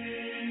see.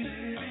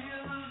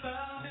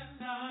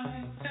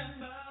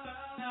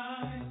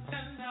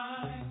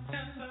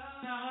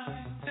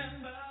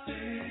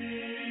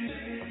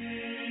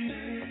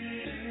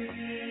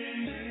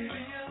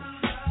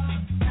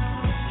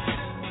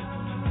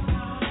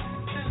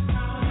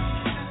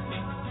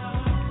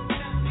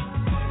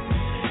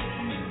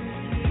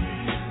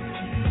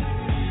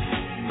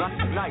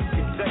 Night,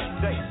 day.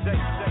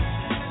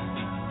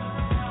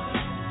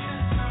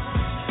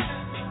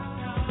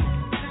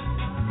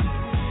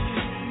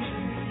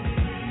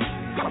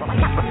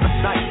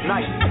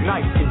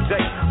 Night and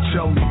day.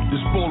 Tell me, this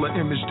baller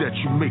image that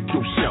you make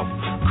yourself,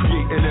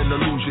 creating an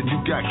illusion,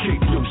 you got cake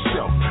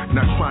yourself.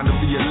 Not trying to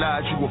be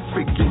alive, you will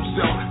fake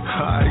yourself.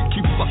 Alright,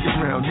 keep fucking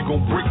around, you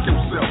gon' break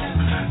yourself.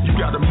 You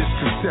got a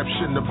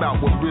misconception about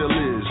what real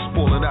is.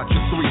 Spoiling out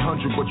your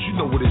 300, but you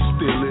know what it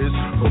still is.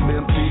 From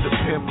empty to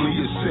pimply,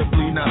 it's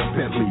simply not a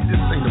Bentley. This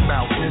ain't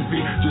about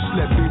envy, just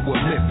let me what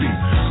meant be.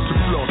 To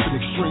flaws and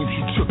extremes,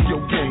 you took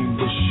your game.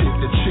 But shit,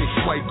 the chicks,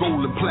 white,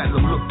 gold, and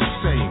platinum look the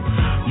same.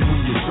 You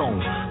in your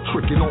zone,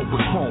 tricking on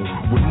Patron,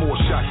 with more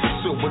shots of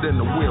silver than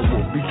a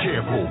werewolf. Be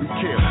careful.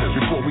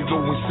 Before we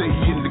go and say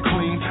he in the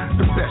clean,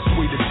 the best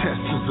way to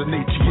test is an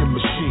ATM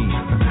machine.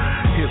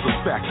 Here's a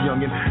fact,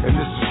 youngin', and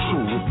this is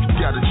true. If you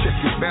gotta check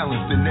your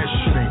balance, then that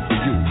shit ain't for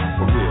you,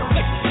 for real.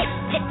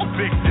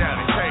 Big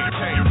Daddy, hey,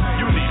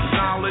 you need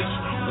knowledge,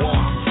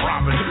 one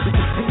profit.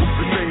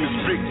 The name is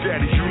Big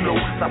Daddy, you know.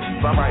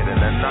 I'm right in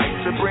the night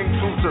to bring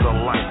truth to the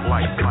light.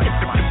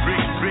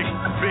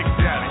 Big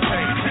Daddy,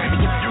 hey,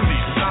 you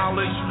need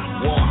knowledge,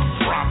 one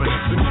profit.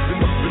 The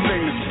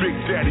name is Big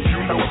Daddy,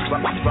 you know.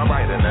 I'm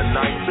right in the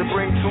night to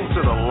bring truth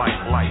to the light.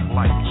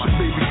 So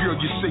baby girl,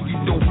 you say you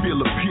don't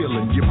feel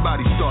appealing. Your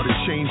body started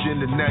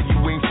changing and now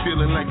you ain't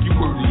feeling like you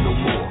worthy no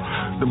more.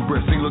 Them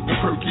breasts ain't looking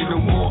perky no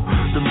more.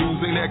 The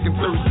moves ain't acting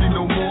thirsty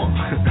no more.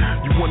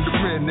 You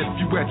wondering if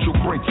you at your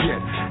break yet,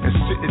 and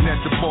sitting at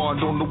the bar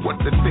don't know what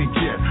to think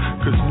yet.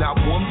 Cause not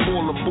one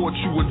baller bought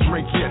you a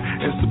drink yet,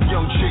 and some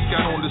young chick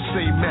got on the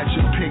same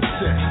matching pink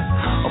set.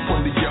 Up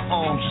under your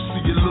arms you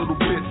see a little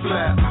bit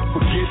flat.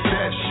 Forget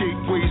that, shape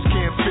waist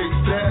can't fix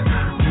that.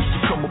 Used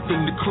to come up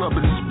in the club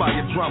and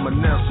inspire drama.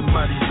 Now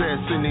somebody's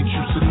asking, ain't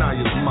you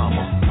Sanaya's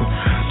mama?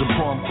 The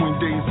prom queen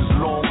days is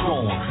long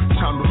gone.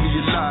 Time to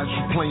realize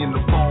you playing the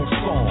wrong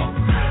song.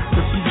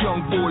 If the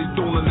young boys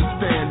don't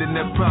understand, then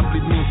that probably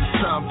means it's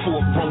time for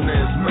a grown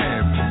ass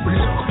man. For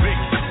real.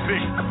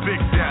 Big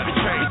Daddy,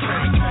 hey,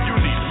 you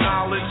need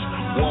knowledge,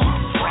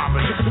 one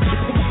profit.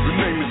 The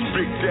name is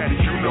Big Daddy,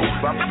 you know.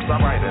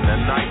 I'm right in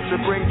the night to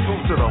bring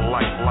truth to the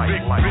light.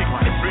 Big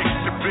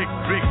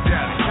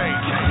Daddy, hey,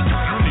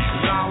 you need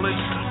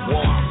knowledge,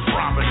 one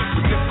profit.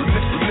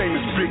 The name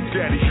is Big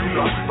Daddy, you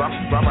know.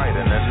 I'm right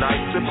in the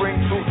night to bring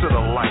truth to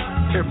the light.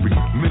 Every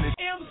minute.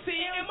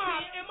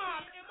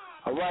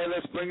 All right,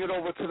 let's bring it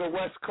over to the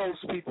West Coast,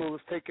 people.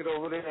 Let's take it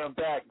over there and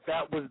back.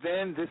 That was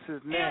Then, This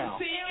Is Now.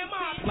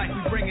 Like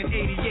we bringing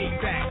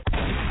 88 back.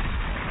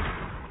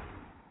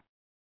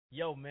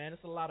 Yo, man,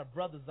 there's a lot of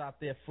brothers out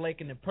there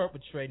flaking and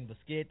perpetrating, but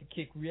scared to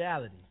kick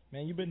reality.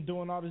 Man, you've been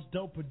doing all this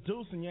dope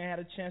producing. You ain't had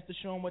a chance to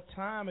show them what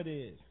time it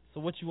is. So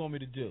what you want me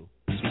to do?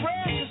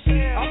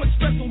 I'm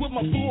expressing with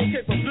my full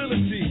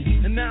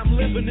capability, and now I'm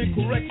living in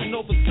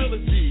correctional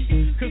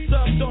facility. Cause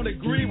some don't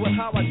agree with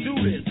how I do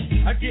this.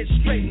 I get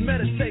straight and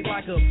meditate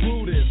like a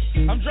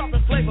Buddhist. I'm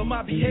dropping flavor,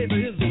 my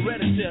behavior is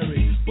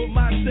hereditary, but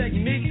my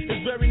technique is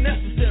very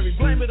necessary.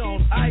 Blame it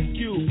on Ice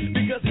Cube,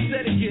 because he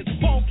said it gets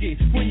funky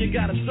when you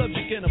got a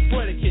subject and a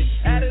predicate.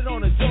 Add it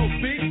on a dope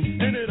beat,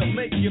 and it'll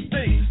make you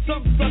think.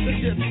 Some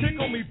suckers just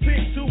tickle me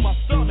pink to my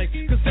stomach,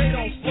 cause they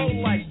don't flow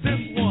like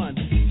this one.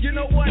 You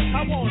know what?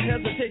 I won't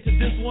hesitate to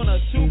diss one or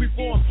two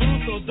before I'm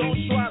through, so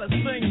don't try to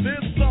sing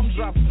this. Some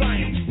drop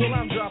science, well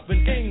I'm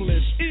dropping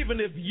English, even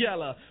if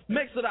Yella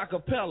makes it a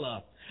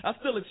cappella. I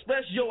still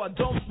express, yo, I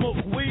don't smoke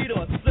weed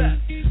or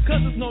sex,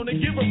 cause it's known to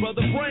give a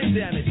brother brain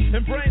damage,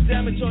 and brain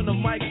damage on the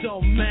mic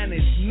don't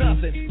manage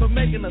nothing but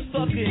making a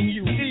sucker and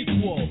you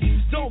equal.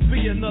 Don't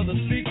be another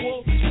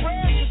sequel.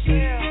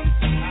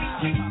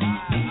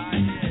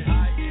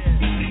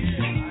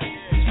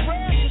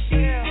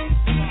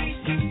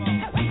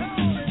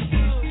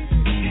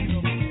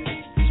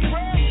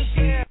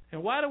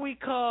 Why do we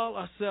call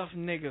ourselves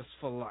niggas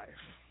for life?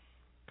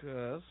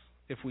 Because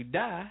if we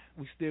die,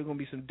 we still gonna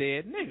be some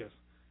dead niggas.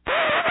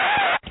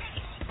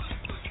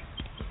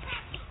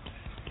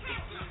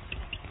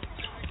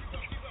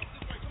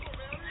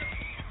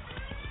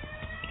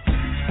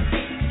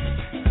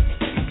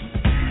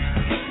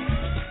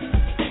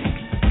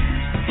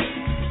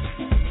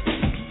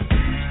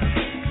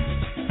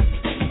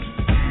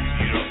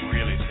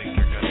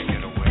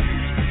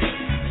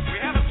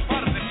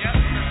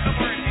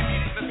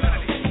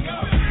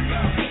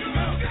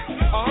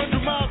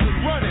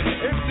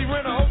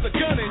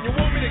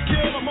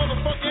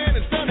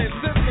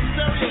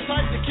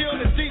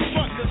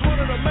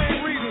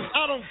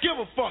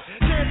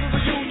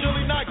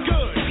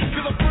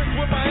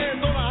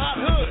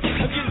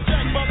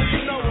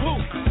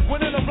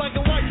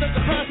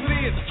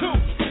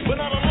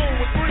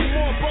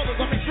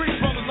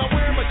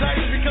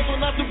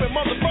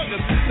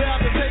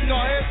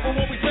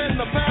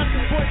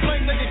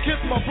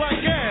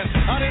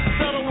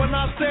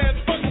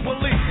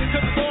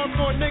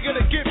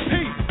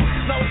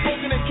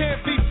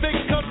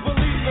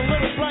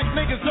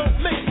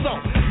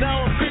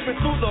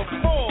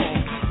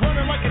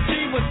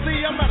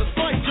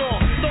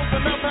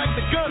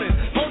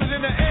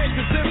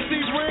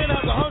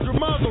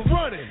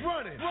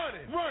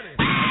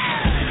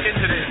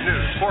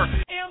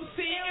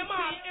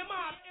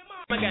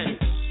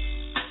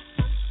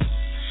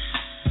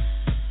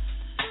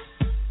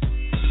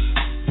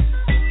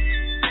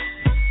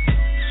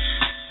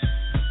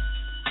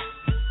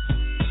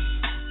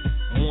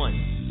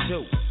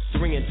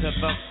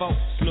 folk.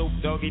 Snoop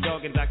Doggy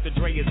Dogg and Dr.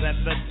 Dre is at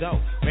the door,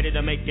 ready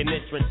to make an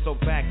entrance, so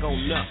back on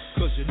up.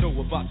 Cause you know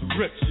we're about to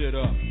rip shit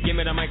up. Give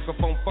me the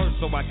microphone first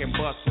so I can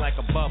bust like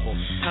a bubble.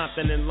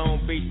 Compton and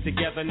Long Beach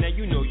together, now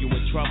you know you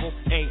in trouble.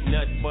 Ain't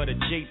nothing but a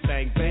G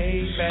thing,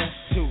 baby.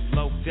 Too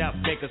low out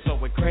niggas so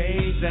it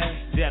crazy.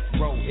 Death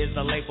Row is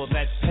the label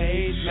that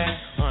pays me.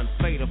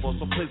 Unfadable,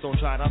 so please don't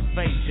try to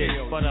fake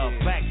it. But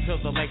back to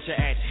the lecture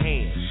at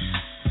hand.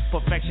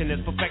 Perfection is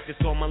perfected,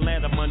 so I'ma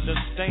let them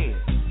understand.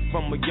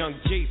 From a young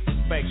G's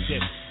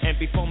perspective. And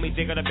before me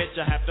dig a bitch,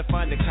 I have to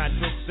find a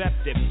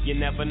contraceptive. You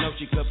never know,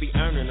 she could be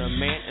earning her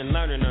man and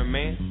learning her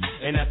man,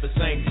 and at the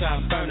same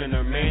time burning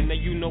her man. Now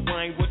you know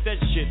I ain't with that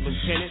shit,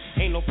 Lieutenant.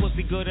 Ain't no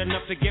pussy good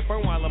enough to get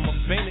burned while I'm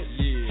offended.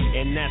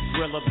 And that's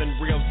realer than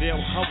real deal,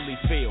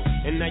 Holyfield.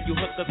 And now you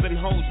hookers and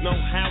hoes know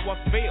how I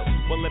feel.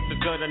 Well, if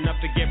it's good enough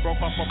to get broke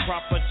off a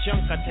proper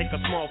chunk, I take a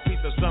small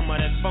piece of some of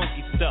that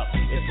funky stuff.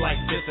 It's like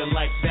this and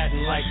like that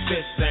and like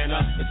this and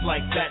it's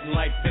like that and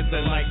like this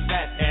and like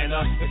that and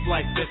it's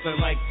like this and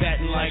like that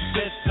and like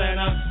this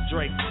and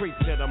Drake creep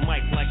to the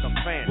mic like a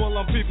fan. Well,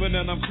 I'm peeping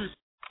and I'm creeping.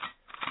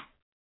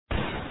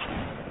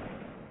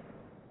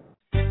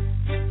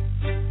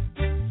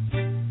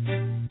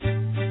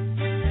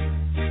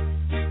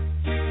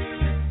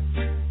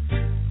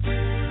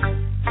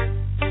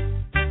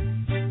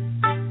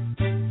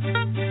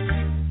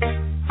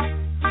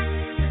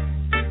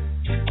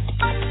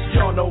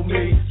 Y'all know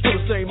me, still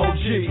the same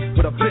OG,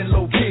 but I've been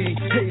low key.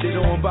 Hated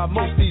on by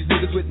most these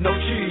niggas with no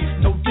cheese,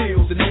 no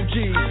deals and no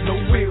G's, no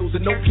wheels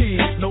and no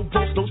keys, no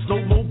boats, no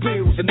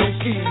snowmobiles and no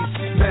skis.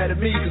 Mad at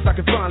me cause I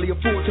can finally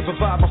afford to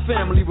provide my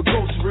family with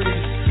groceries.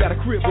 Got a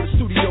crib with a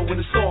studio and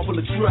a store full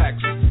of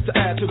tracks to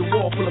add to the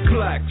wall full of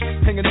plaques,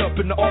 hanging up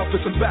in the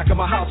office and back of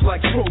my house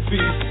like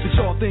trophies. Did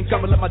y'all think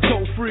I'ma let my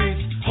dough freeze?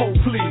 Hold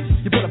please,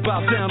 you better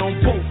bow down on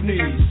both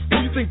knees.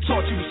 Who you think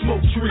taught you to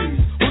smoke trees?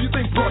 Who you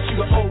think brought you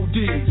to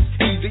ODs?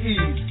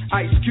 Eazy-E's,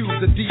 Ice Cubes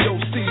and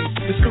DOCs,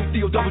 the Snoop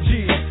D-O-double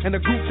G, and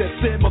the group that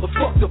said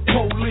motherfuck the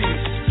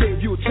police.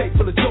 Gave you a tape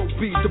full of dope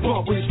beats to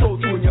bump when you stroll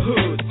through in your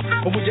hood,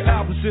 and when your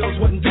album sales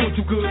wasn't doing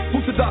too good.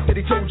 Who's the doctor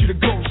they told you to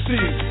go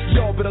see?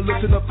 Y'all better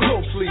listen up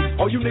closely.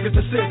 All you niggas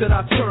that said that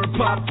I turn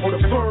pop or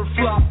the firm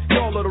flop,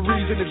 y'all are the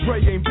reason that Dre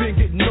ain't been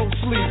getting no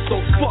sleep.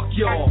 So fuck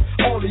y'all,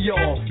 all of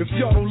y'all. If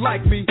y'all don't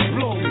like me,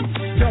 blow me.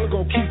 Y'all are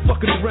gonna keep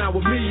fucking around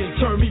with me and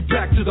turn me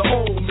back to the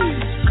old me.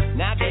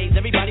 Nowadays,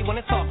 everybody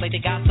wanna talk like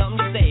they got something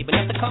to say, but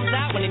nothing comes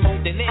out when they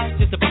move their lips.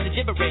 Just a bunch of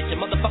gibberish, and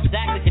motherfuckers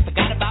act like they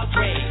forgot about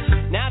Dre.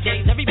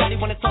 Nowadays, everybody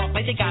wanna talk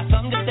like they got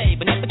something to say,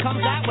 but nothing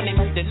comes out when they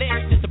move their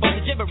lips. Just a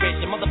bunch of gibberish,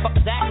 and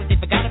motherfuckers act like they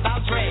forgot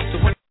about Dre. So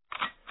when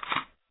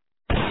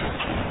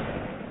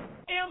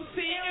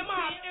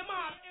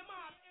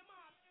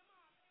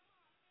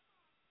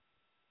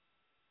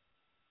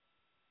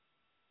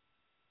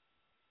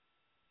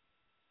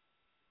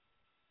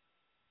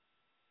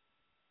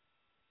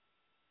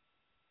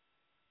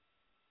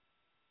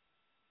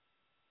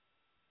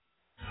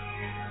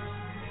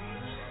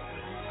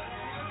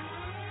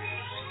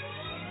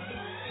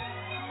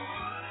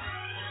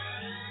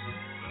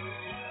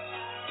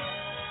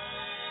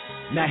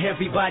Now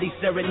everybody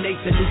serenade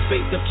the new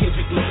faith of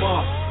Kendrick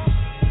Lamar.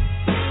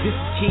 This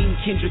is King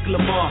Kendrick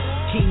Lamar,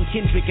 King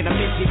Kendrick, and I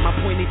meant it, my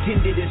point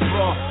intended is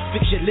raw.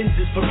 Fix your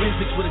lenses,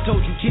 forensics would've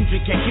told you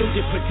Kendrick had killed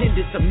it, pretend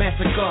it's a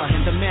massacre,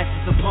 and the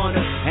master's upon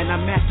her, and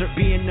I master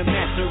being the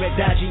master at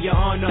dodging your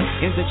honor.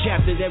 In the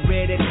chapter that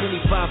read at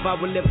 25, I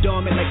will live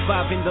dormant like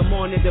 5 in the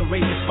morning, to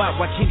raise the spot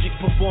while Kendrick's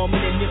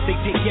performing, and if they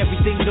take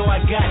everything, though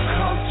I got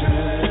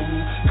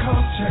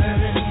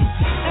Compton,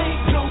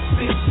 ain't no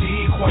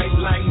city quite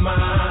like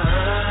mine.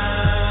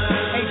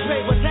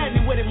 What's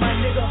happening with it, my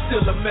nigga?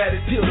 Still I'm at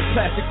it, peel the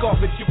plastic off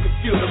it, you can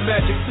feel the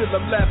magic. Still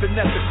I'm laughing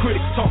at the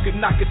critics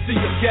talking, I can see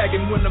them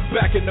gagging when I'm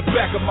back in the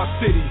back of my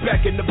city.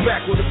 Back in the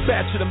back with a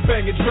batch of them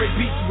banging Dre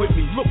beats with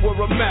me. Look where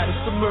I'm at, it's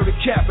the murder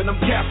cap, and I'm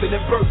captain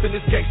and birthing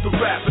this gangster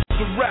rap.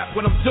 It's a rap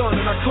when I'm done,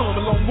 and I come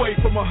a long way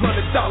from $100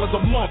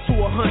 a month to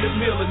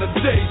 $100 million a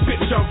day.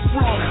 Bitch, I'm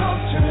from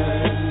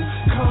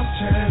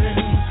Compton,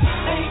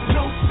 ain't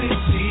no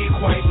city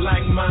quite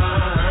like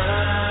mine.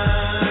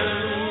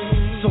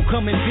 So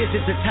come and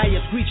visit the tire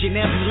screeching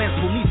ambulance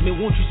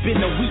policeman. Won't you spend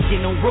a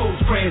weekend on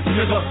Rosecrans,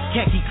 nigga?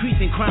 Khaki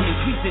creasing, crime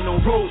increasing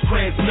on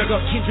Rosecrans, nigga.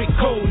 Kendrick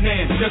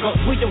Conan, nigga.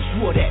 Where yo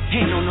swore that?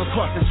 Hand on the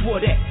cross and swore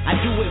that. I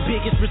do it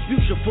big as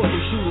Respucia for them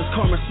shooters.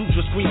 Karma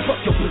Sutra scream,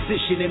 fuck your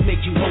position and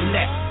make you own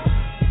that.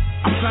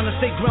 I'm trying to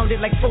stay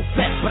grounded like 4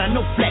 flats, but I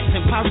know flats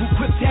and Paru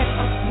quick that.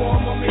 I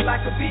swarm on me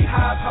like a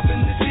beehive, hop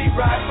in the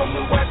G-Ride from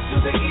the west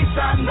to the east.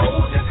 I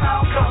know just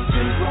how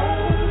Compton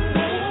rolls.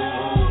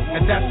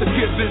 And that's a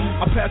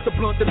given. I pass the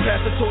blunt and pass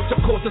the torch, of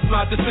course it's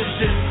my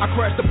decision. I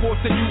crash the ports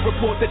and you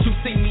report that you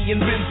see me in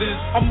Benzes.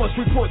 I must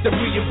report that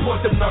we import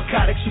the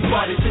narcotics you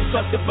bought it and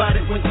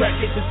subdivided when crack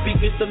hits the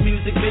speakers, the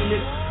music business.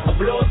 I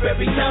blow up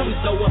every time we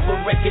throw up a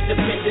record,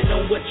 depending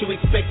on what you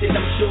expected.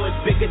 I'm sure it's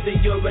bigger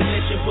than your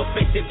religion,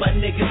 perfected by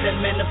niggas that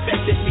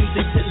manifested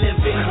music to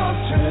live in.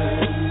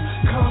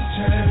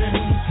 Compton,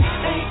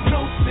 ain't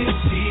no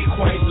city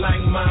quite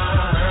like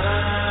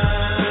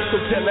mine. So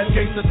tell that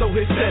gangster throw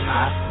his head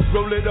high.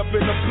 Roll it up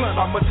in a blunt,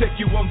 I'ma take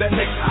you on that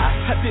next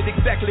high. I did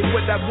exactly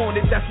what I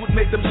wanted, that's what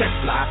made them checks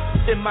fly.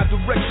 In my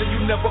direction,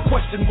 you never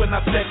questioned when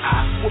I said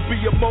I would be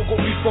a mogul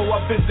before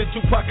I visit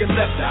Tupac and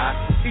Left Eye.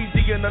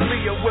 Easy and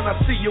Aaliyah, when I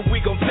see you,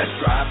 we gon' test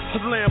drive.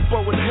 A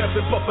Lambo in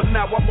heaven, but for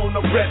now I'm on a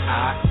red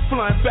eye.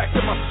 Flying back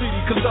to my city,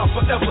 cause I'll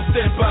forever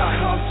stand by.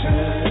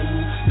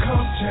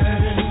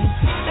 Compton,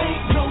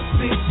 ain't no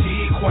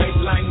city quite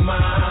like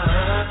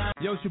mine.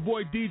 Yo, it's your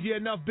boy DJ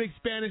Enough Big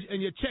Spanish,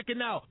 and you're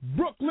checking out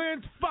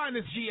Brooklyn's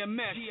finest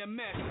GMS.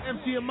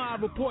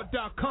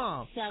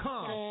 MCMIReport.com.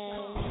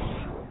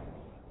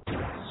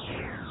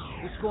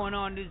 What's going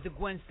on? This is the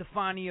Gwen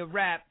Stefani of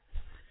rap.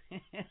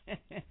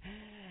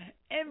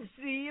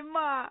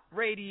 MCMI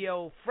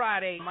Radio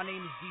Friday. My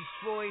name is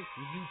Destroy, and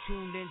you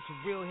tuned in to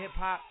Real Hip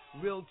Hop,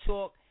 Real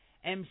Talk,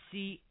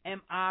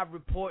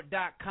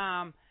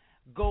 MCMIReport.com.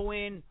 Go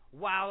in,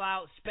 wild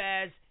out,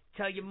 spaz.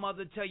 Tell your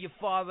mother, tell your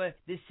father,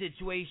 this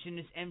situation,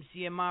 this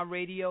MCMI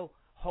Radio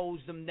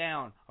holds them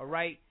down, all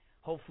right?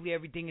 Hopefully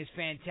everything is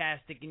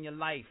fantastic in your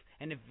life,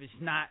 and if it's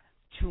not,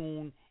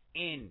 tune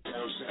in.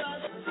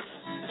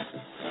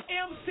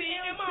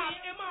 MCMI.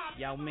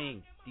 Yao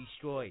Ming,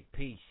 Destroy,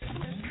 peace.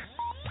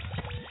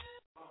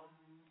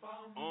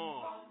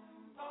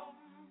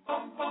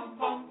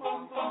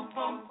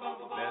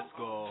 Let's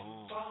go.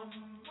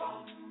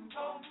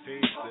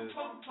 Taste this.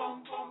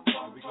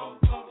 Here we go.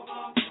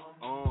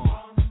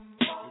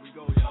 Here we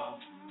go, y'all.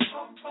 Here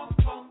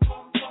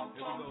we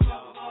go,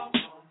 y'all.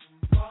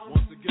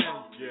 Once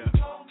again, yeah.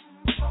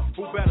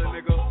 Who better,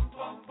 nigga?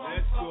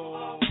 Let's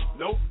go.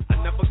 Nope, I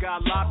never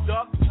got locked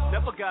up,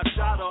 never got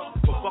shot up,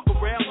 but fuck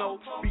around, no,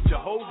 beat your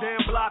whole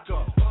damn block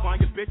up.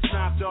 Find your bitch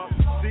knocked up,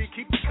 see,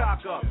 keep the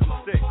cock up.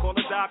 I'm sick, call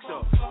a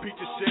doctor, beat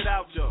the shit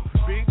out ya.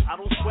 Beat, I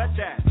don't sweat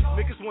that,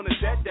 niggas wanna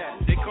dead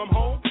that. They come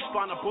home,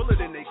 find a bullet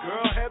in they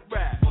girl head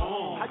wrap.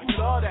 How you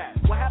love that?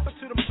 What happened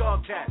to them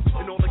thug cats?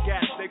 And all the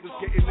gas they was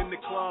getting in the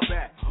club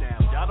at. Now,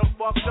 y'all done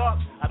fucked up,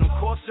 I done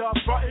caught y'all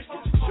frontin',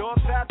 get your jaw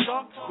tapped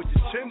up, with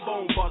your chin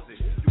bone buzzing.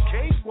 You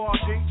came squad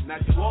G,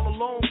 now you all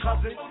alone,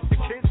 cousin. The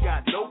kids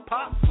got no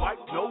pop, wife,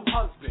 no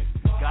husband.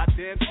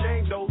 Goddamn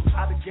shame knows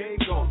how the game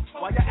goes.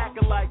 Why you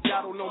acting like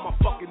y'all don't know my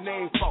fucking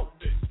name, folks?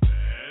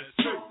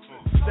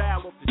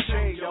 Style off the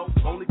chain, yo.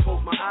 Only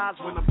close my eyes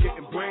when I'm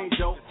getting brain,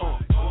 yo.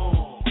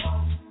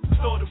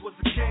 Thought it was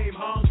a game,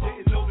 huh?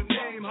 Didn't know the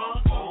name, huh?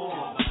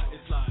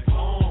 It's like,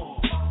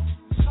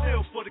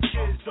 still for the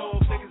kids,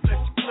 dog. Niggas let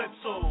your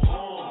clips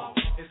on.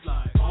 It's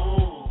like,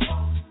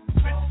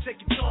 bitches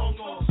take your tongue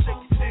off,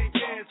 shake your thick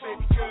ass,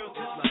 baby girl,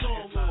 this is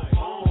song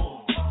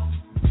off.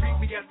 Meet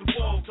me at the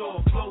wall,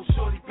 dog. Blow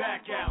shorty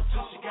back out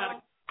till she got a.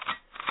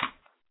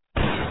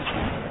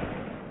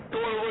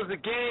 Thought it was a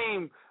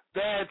game.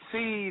 Bad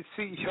Seed,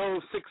 CEO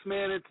of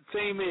 6-Man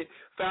Entertainment,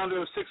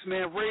 founder of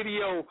 6-Man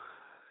Radio,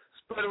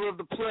 spreader of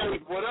the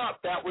plague. What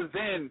up? That was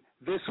then.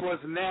 This was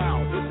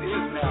now. This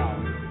is now.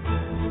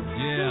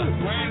 Yeah. This is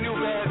brand new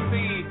Bad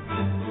Seed.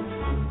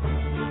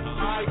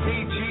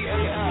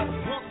 IDGAF.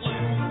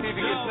 See if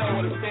you can tell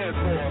what it stands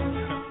for.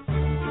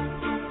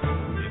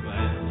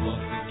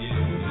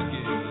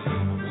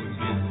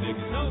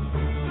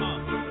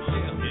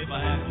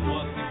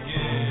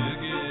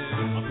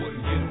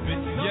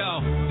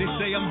 They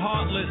say I'm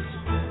heartless.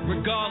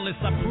 Regardless,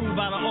 I prove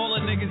out of all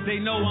the niggas they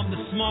know I'm the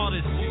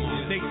smartest.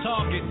 They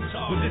target,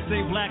 but this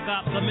ain't black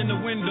ops. I'm in the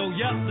window,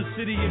 yup, the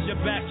city is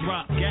your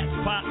backdrop. Gats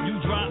pop, you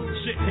drop,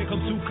 shit, here come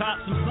two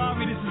cops. I'm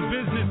sorry, this is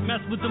business, mess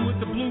with them with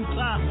the blue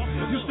top.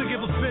 Used to give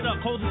a fit up,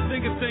 hold the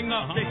finger thing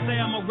up. They say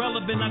I'm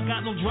irrelevant, I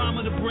got no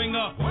drama to bring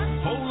up.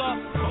 Hold up,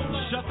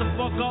 shut the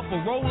fuck up,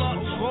 or roll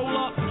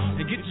up,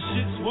 and get your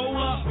shit swole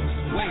up.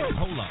 Wait,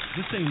 hold up,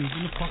 this ain't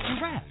even a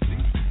fucking rap.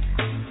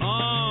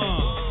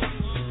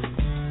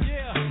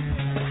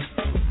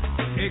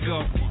 Here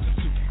go.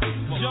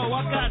 Yo,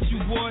 I got you,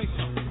 boy.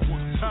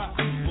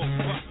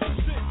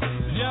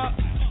 Yeah.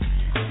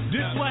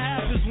 This what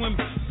happens when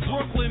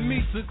Brooklyn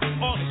meets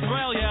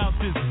Australia out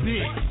this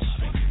bitch.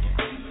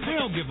 We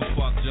don't give a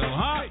fuck, Joe,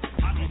 huh?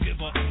 I don't give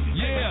a.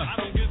 Yeah. I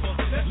don't give a.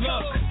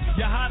 Look,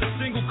 your hottest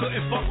single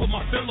couldn't fuck with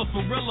my filler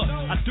for realer.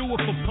 I do it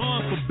for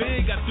pun, for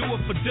big, I do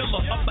it for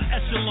Dilla. Upper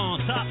echelon,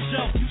 top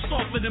shelf. You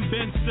softer than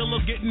Ben Stiller,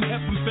 getting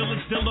hep from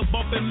Phyllis Diller,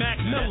 bumping Mac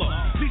Miller.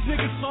 These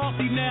niggas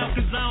salty now,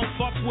 cause I don't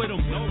fuck with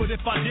them. But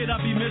if I did,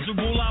 I'd be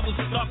miserable, I was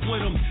stuck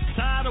with them.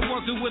 Tired of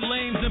working with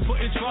lames and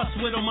putting trust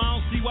with them. I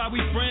don't see why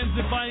we friends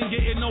if I ain't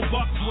getting no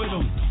bucks with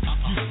them.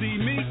 You see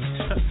me?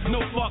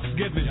 No fucks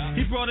given.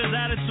 He brought his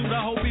attitude,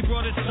 I hope he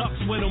brought his tux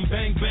with him.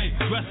 Bang, bang,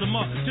 dress him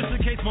up. Just in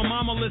case my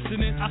mama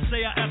listening, I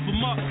say I F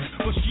him up.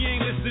 But she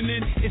ain't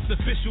listening, it's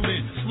official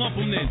then. Slump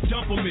him then,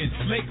 dump him in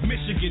Lake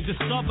Michigan.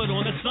 Discovered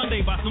on a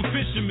Sunday by some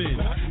fishermen.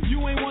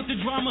 You ain't want the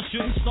drama,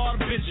 shouldn't start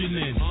bitching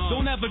in.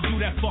 Don't ever do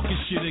that fucking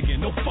shit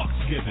again, no fucks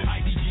given.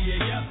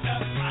 IDGAF,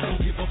 I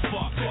don't give a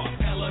fuck.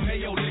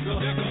 LMAO, nigga,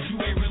 you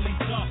ain't really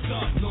tough,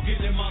 son.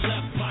 Looking in my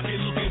left pocket,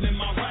 looking in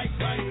my right.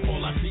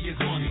 All I see is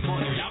money.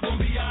 Y'all gon'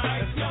 be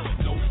alright, yo.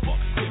 No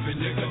fucks given,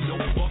 nigga, no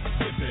fucks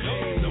given.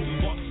 No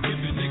fucks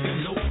given, nigga,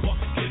 no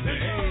fucks given.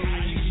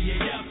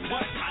 IDGAF,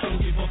 what? I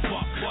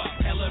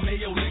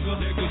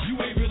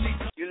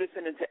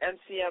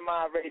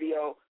MCMI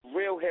Radio,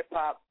 Real Hip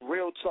Hop,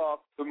 Real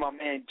Talk with my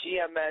man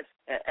GMS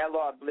and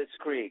LR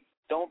Blitzkrieg.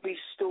 Don't be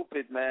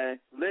stupid, man.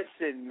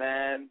 Listen,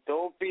 man.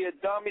 Don't be a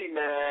dummy,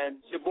 man.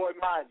 It's your boy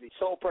Mozzie,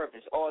 Soul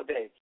Purpose, all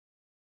day.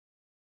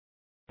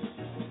 Let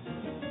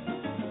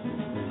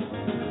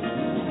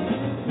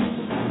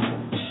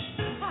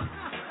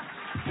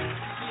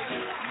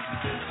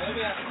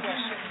me ask a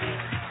question.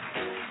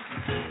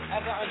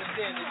 As I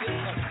understand it, this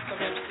is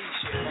some MC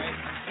shit, right?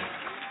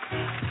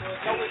 So if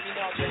y'all with me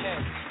now, your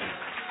head.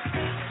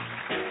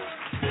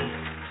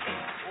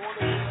 All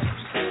the way up,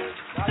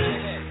 nod your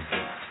head.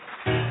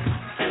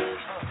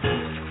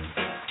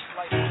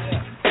 Like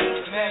that.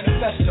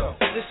 Manifesto.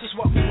 This is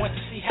what we want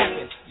to see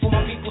happen. For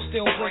my people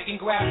still breaking,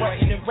 grab,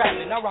 writing, and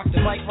rapping. I rock the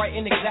mic,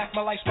 writing exact.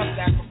 My life's my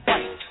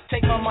sacrifice.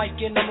 Take my mic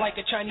and I'm like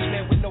a Chinese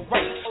man with no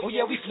rights. Oh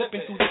yeah, we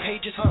flipping through the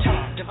pages of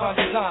time. Divine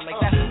design like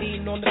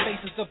Vaseline on the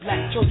faces of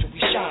black children.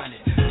 We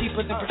shining deeper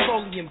than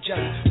petroleum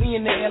jelly. We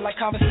in the air like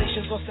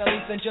conversations or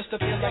sellies. And just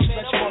to feel like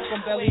stretch marks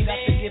from belly.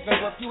 That's the give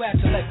and birth you had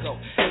to let go.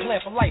 And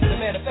plan for life, the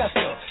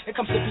manifesto. It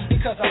comes to be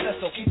because I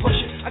said so. Keep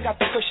pushing. I got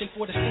the cushion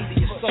for the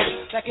steediest soul.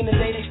 Back in the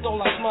day they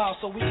stole our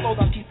smiles, so we sold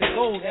our keep it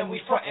gold and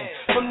we frontin'.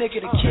 From nigga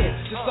to kid,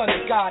 the son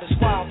of God is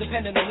wild.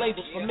 Depending on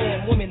labels for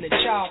man, woman, and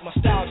child. My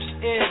style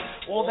just is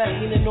all that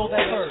meaning, all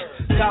that heard.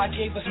 God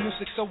gave us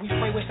music, so we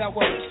pray with our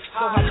words.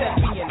 So I tap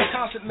me in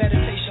constant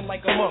meditation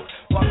like a monk,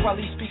 while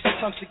Crowley speaks in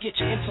tongues to get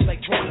your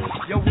intellect drunk.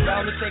 Yo, we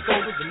bound to take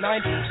over the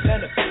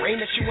 90% of the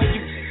brain that you ain't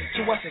using.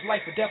 To us, it's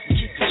life or death, we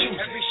keep it choosing.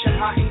 Every shit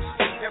I ain't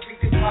speak, every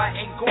goodbye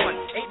ain't gone.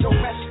 Ain't no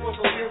rest for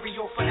the weary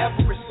or forever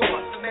is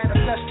on. The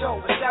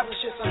manifesto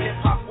establishes some hip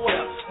hop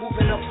order,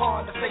 moving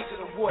upon the face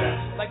of the water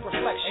like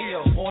reflection. Hey,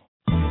 yo, boy.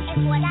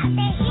 It's what I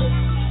say.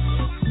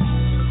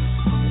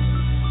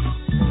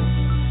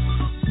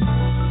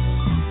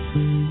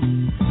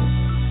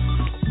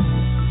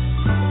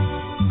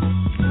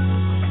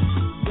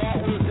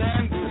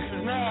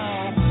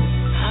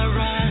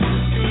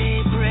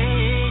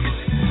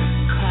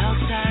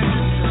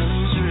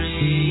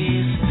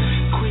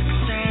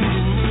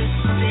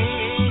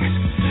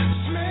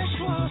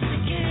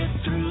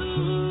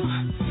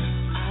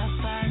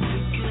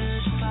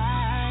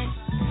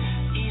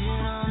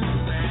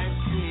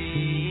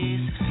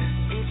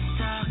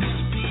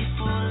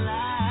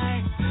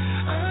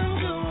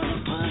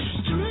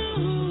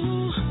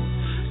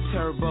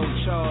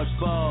 Turbocharged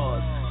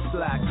bars,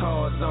 fly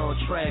cars on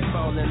track,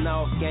 falling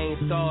off game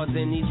stars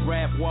in these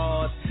rap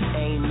wars.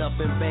 Ain't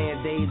nothing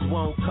band-aids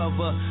won't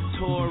cover.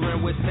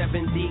 Touring with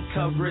 7D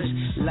coverage,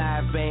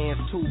 live bands,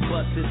 2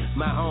 buses,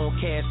 my own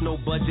cash, no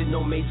budget,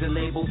 no major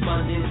label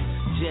funding.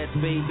 Jets,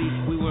 baby,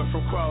 we went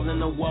from crawling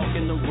to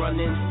walking to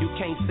running. You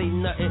can't say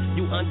nothing,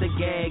 you under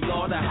gag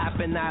order.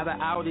 Hopping out of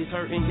Audis,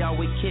 hurting y'all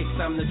with kicks,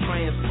 I'm the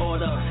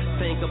transporter.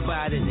 Think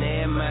about it,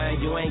 never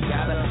mind, you ain't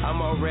gotta.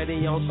 I'm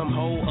already on some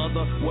whole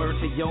other word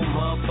to your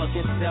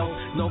motherfucking self.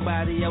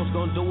 Nobody else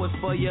gonna do it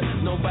for you,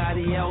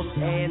 nobody else.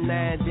 And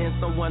now and then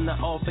someone to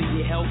offer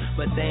you help,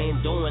 but they ain't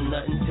doing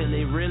nothing till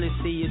they really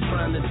see you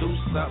trying to do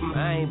something.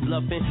 I ain't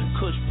bluffing,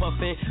 kush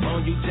puffing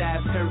on you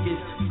jive turkeys,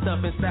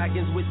 stuffing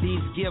stockings with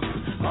these gifts.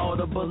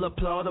 Audible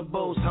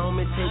applaudables,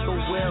 homie, take a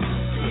whiff.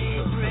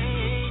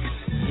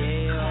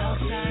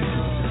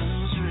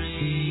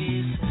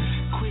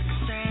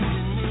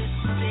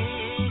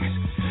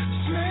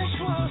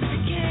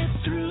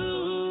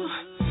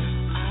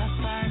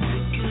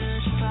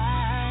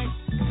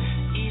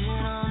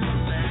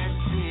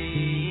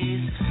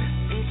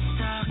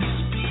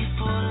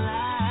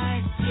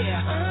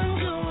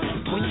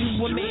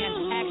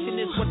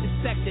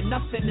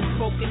 Nothing is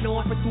spoken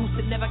on,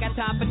 produced and never got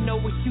time for no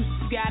excuses.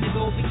 Gotta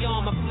go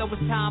beyond, my flow is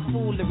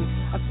tomfoolery.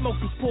 I smoke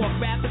these pork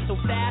rappers so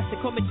fast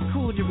they come at your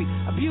coonery.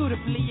 I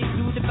beautifully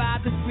exude by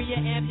the degree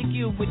of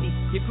ambiguity.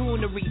 Your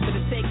goonery, for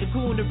the sake of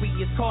goonery,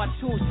 is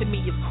cartoons to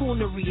me, it's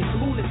coonery, it's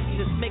lunacy.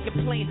 Let's make it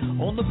plain.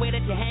 On the way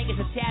that your hang is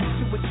attached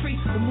to a tree,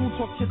 the moon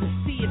talk to the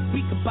sea and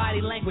speak a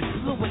body language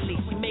fluently.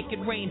 She make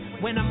it rain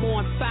when I'm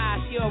on fire.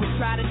 She always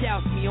try to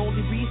doubt me.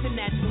 Only reason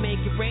that you make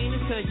it rain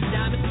is cause your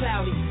diamond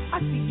cloudy. I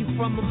see you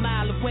from a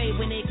mile away.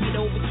 When they get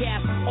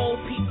overcast, old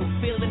people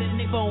feel it in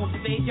their bones.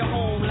 Invade your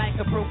home like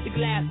I broke the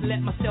glass,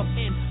 let myself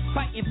in.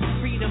 Fighting for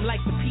freedom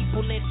like the people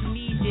in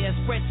Tunisia.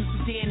 Spread to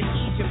Sudan and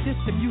Egypt. This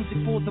the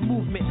music for the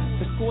movement.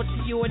 The score to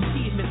your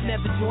achievements.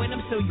 Never join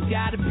them, so you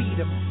gotta beat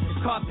them.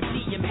 It's Carpe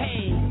Diem,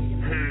 hey.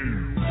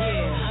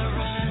 Yeah.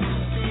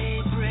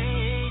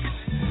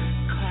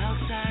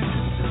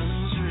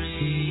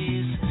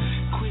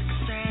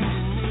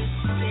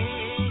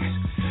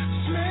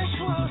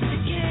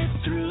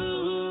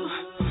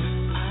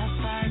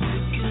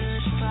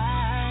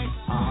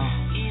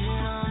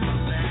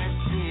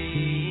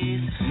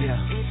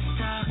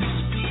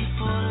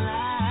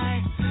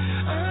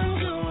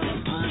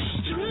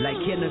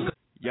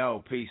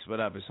 Yo, peace, what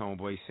up? It's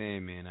homeboy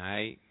Sandman,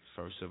 alright?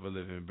 First of a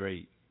living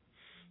break.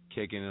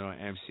 Kicking it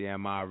on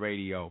MCMI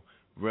Radio.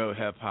 Real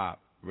hip hop,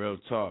 real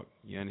talk.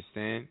 You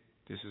understand?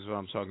 This is what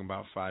I'm talking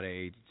about,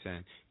 Friday 8 to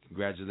 10.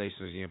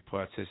 Congratulations on your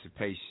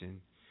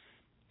participation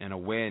and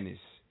awareness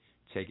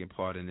taking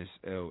part in this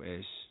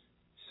ill-ish,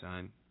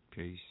 son.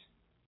 Peace.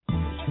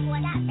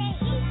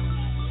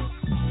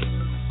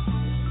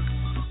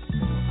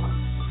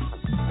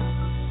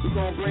 We're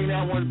gonna bring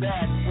that one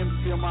back.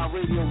 MCMI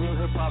Radio, Real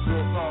Hip Hop,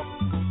 Real Talk.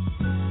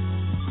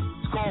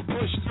 It's called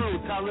Push Through.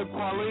 Talib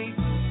Kweli,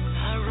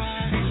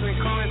 featuring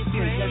Currency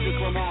and Kendrick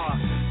Lamar.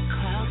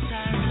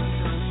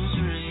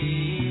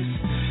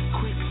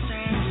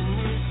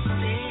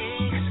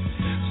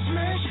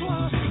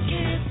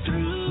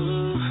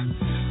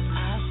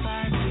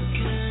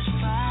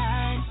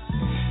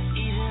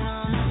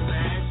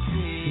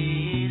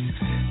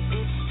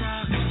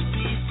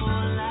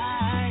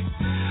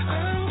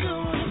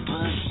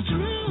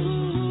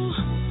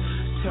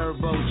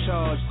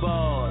 Turbocharged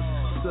bars,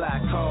 fly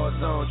cars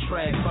on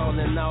track,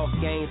 falling off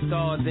game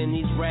stars in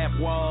these rap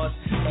wars.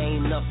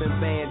 Ain't nothing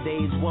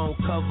Band-Aids won't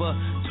cover.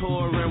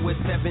 Touring with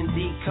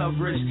 7D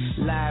coverage,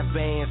 live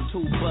bands,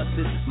 2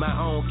 buses, my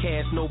own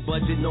cash, no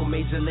budget, no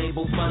major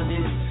label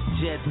funding.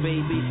 Jets,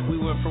 baby, we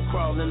went from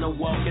crawling to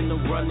walking to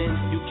running.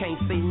 You can't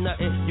say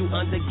nothing, you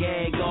under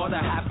gag order.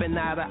 Hopping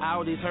out of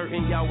Audis,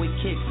 hurting y'all with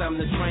kicks,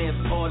 I'm the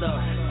transporter.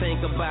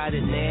 Think about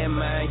it, never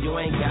mind, you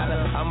ain't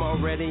gotta. I'm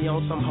already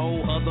on some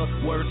whole other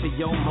word to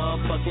your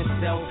motherfucking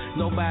self.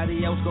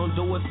 Nobody else gonna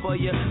do it for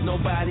you,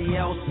 nobody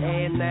else.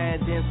 And now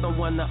and then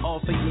someone to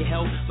offer you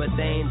help, but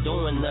they ain't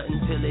doing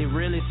nothing till they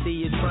really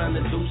see you trying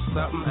to do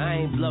something.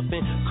 I ain't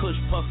bluffing, kush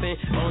puffing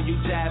on you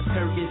jive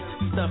turkeys,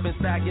 stuffing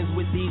stockings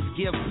with these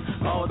gifts.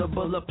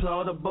 Audible,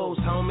 applaudables,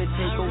 homie,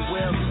 take a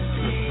whiff.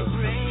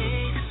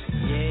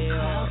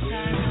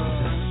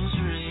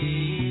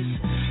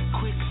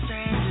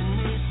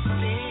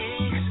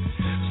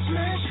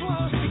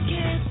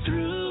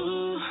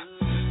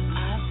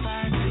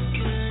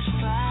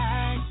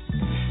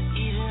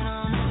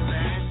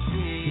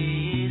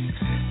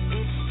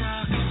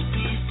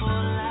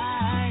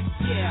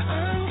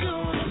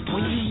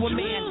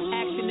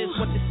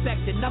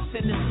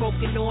 Nothing is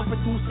spoken on,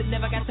 produced,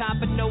 never got time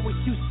for no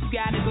excuse. You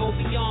gotta go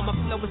beyond, my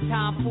flow is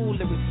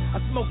tomfoolery. I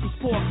smoke these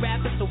pork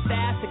rappers so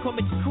fast, they call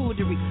me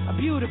charcuterie. I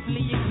beautifully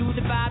exude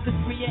vibes of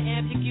free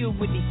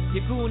ambiguity.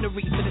 Your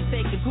goonery, for the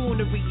sake of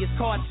goonery, is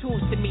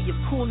cartoons to me, it's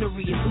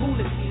coonery, it's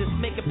lunacy. Let's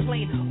make it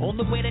plain, on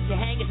the way that you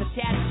hang is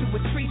attached to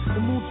a tree. The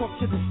moon talk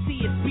to the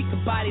sea, is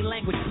speaking body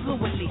language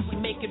fluently. We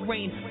make it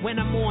rain when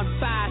I'm on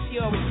fire,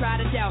 she always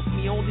try to douse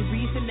me. Only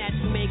reason that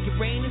you make it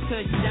rain is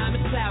cause your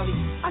diamond cloudy.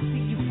 I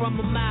see you from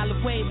a mile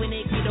away. When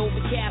they get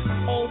overcast,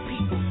 old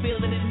people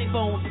feeling it in their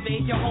bones.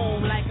 Invade your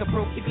home like I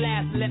broke the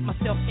glass and let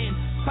myself in.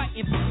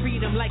 Fighting for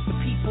freedom like the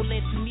people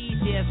in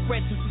Tunisia.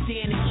 Spread to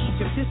Sudan and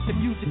Egypt. This the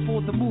music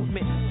for the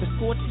movement. The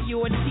score to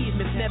your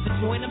achievements. Never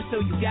join them, so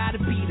you gotta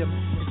beat them.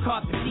 It's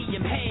called the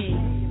DM. Hey.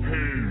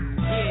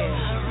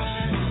 Yeah.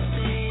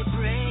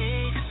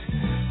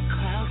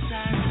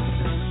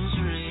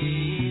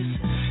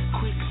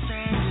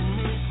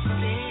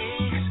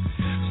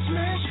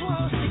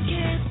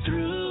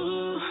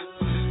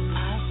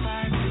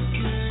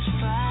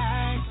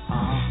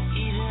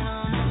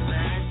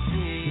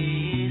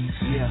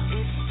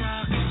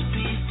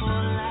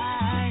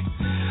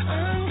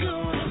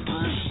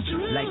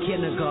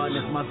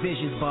 Kindergartners, my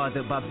vision's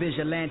bothered by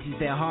vigilantes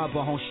that harbor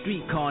on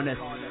street corners.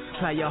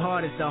 Try your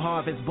hardest to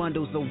harvest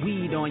bundles of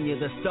weed on you.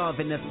 The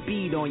starving to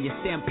speed on you,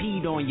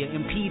 stampede on you,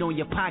 impede on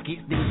your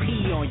pockets, then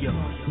pee on you.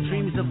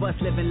 Dreams of us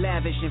living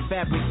lavish in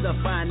fabrics of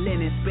fine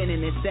linen,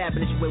 spinning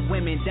established with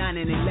women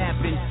dining and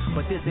laughing.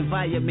 But this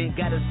environment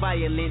got us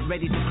violent,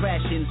 ready to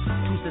crash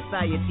into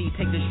society.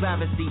 Take the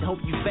driver's seat,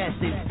 hope you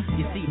fasten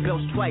your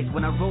seatbelts twice.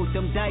 When I rolled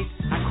them dice,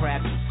 I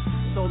cracked.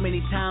 So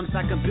many times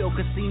I can build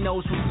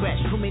casinos from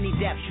scratch. Too many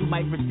daps you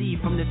might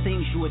receive from the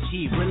things you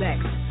achieve.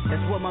 Relax,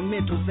 that's what my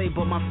mental say,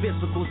 but my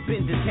physical's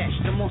been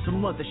detached. I'm on some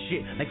other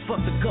shit, like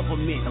fuck the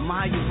government. I'm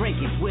higher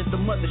rankings, where's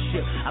the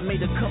mothership? I made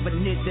a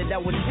covenant that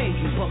I would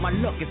change you, but my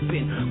luck has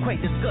been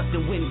quite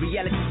disgusting when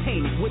reality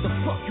tainted. Where the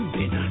fuck you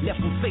been? Left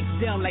him face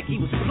down like he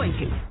was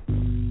planking.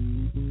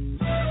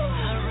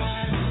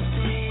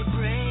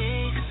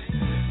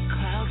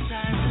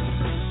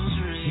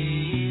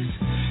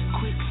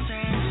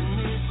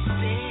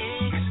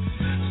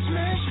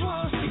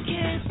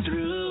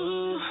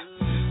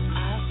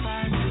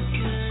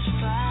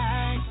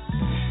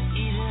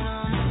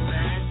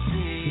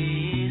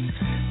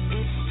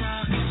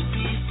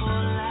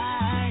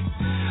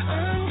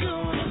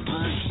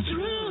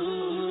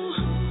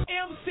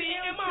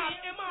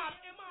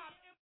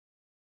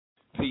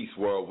 Peace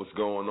world, what's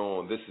going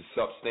on? This is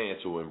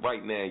Substantial, and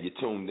right now you're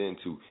tuned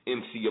into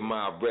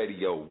MCMI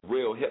Radio,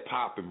 real hip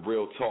hop and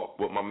real talk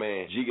with my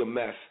man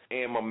GMS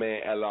and my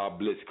man LR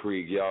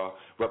Blitzkrieg, y'all,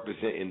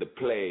 representing the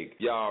plague.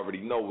 Y'all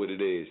already know what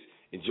it is.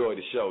 Enjoy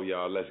the show,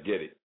 y'all. Let's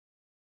get it.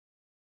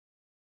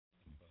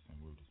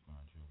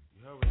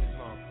 You heard what this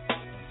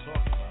motherfucker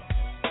talking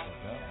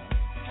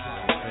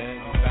about. Man,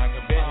 you back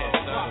up in here,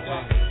 son.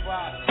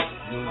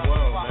 New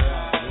world,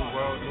 man. New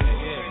world, new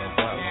year.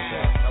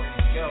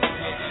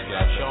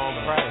 Sean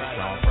Price.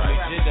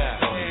 We did that.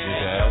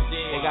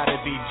 It gotta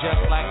be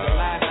just like the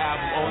last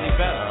album, only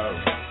better.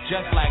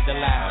 Just like the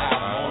last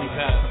album, only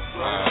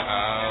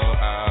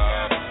better.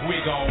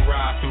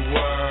 rock the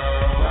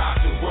world. Rock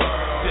the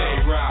world. Say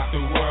rock the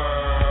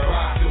world.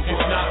 Rock the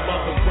world. It's not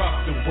mother rock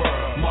the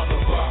world. Mother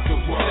rock the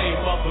world. Say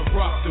mother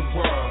rock the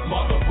world.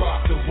 Mother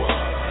rock the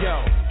world. Yo,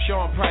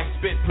 Sean Price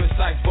spit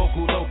precise,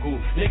 vocal local.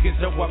 Niggas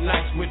know I'm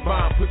nice with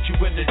rhyme, put you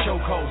in the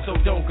chokehold. So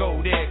don't go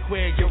there,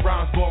 queer, your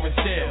rhymes boring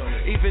still.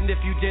 Even if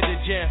you did a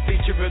jam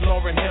featuring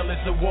Lauryn Hill,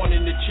 it's a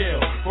warning to chill.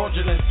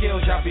 Fraudulent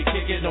skills, y'all be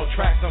kicking on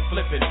tracks, I'm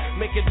flipping.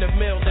 Making the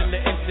mill, then the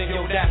instant,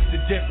 yo, that's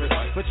the difference.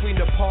 Between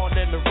the pawn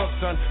and the rook,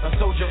 son, a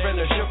soldier and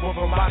a ship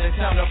from out of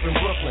town up in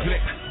Brooklyn.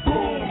 Click,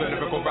 boom, the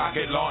lyrical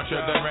rocket launcher,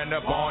 then ran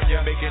up on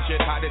ya, making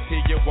shit hotter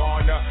till you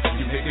wanna.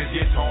 You niggas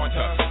get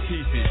taunted,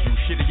 teases, you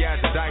shitty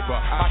as a diaper.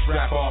 I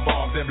strap on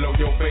bombs and blow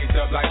your face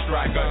up like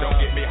Striker. Don't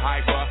get me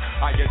hyper,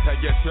 I can tell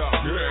you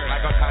something,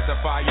 like a kind of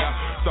fire.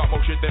 Start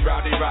more shit than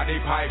Roddy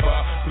Piper.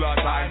 Plus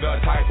I'm the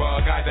type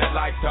of guy that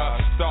likes to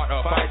start a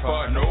fight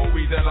for no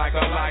reason like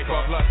a lifer.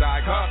 Plus I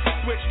could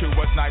switch to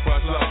a sniper,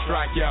 slug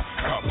strike ya,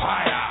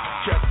 papaya.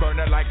 Chest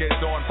burning like it's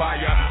on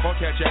fire. Or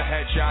catch a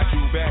headshot,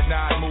 you bet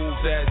not move.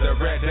 There's the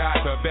red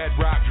dot, the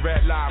bedrock,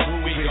 dreadlock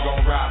rule. We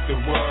gon' rock the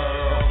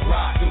world,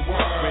 rock the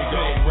world. We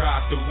gon'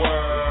 rock the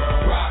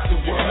world, rock the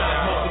world. Not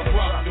mother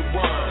rock the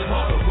world,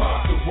 mother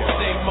rock the world.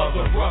 Say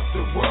mother rock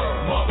the world,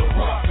 mother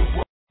rock the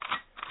world.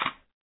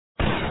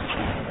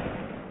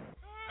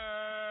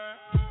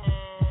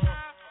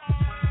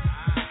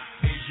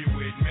 Is you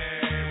with me?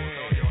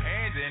 Throw your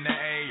hands in the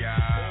air.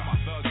 All my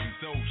thugs and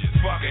soldiers,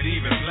 fuck it,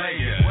 even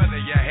players.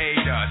 Whether you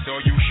hate us or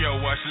you show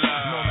us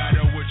love, no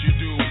matter what you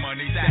do,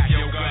 money, stack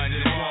your guns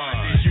and run.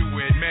 Is you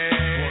with me?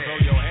 Throw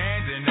your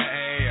hands in the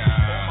air.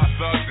 All my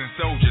thugs and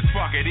soldiers,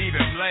 fuck it,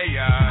 even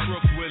players.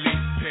 Crooks,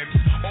 Willies, pimps,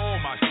 all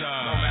my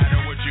sons. No matter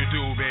what you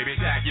do, baby,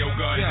 stack your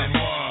guns and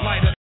run.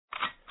 Light up.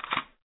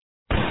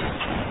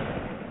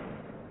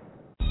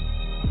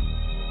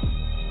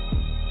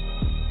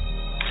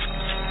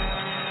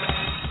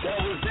 That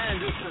was then,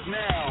 this is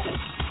now.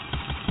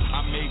 I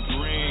make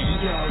green.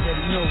 Y'all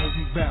already know what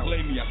we bout.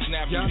 Play me, I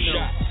snap you, Y'all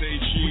shot, say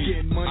cheese. We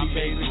getting money, I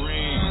make baby.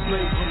 green.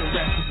 Blaze when the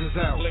rappers is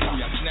out. Play me,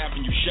 I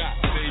snapping you, shot,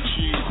 say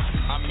cheese.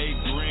 I make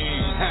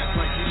green. Act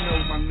like you know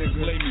my nigga.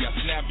 Play me, I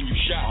snapping you,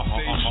 shot,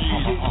 say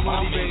cheese. Getting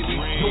money, baby.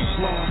 Look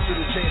long to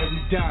the day that we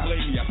die. Play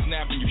me, I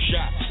snapping you,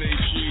 shot, say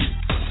cheese.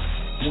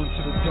 One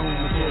to the dome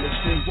is all it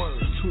takes.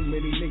 Too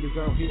many niggas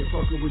out here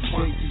fucking with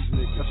babies.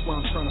 That's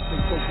why I'm trying to stay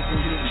focused on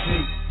getting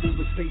paid.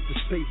 Moving state to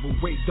state, but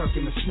wait,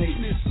 ducking the snake.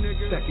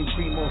 Stacking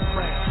cream on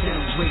crack,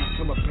 sound great.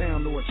 Till a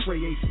pound or a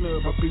tray, a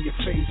snub up in your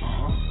face.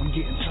 I'm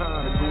getting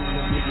tired of going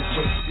to niggas'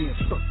 face, being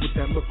stuck with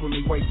that look on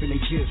their wife and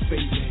they kids'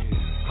 face.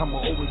 I'ma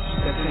always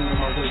keep that thing on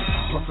my waist.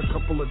 Plus a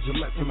couple of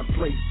Gillettes in a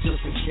plate,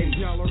 just in case.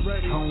 Y'all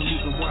already? I don't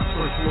even watch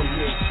first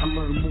 48. I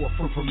learn more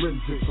from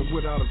forensics or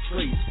without a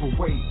trace. But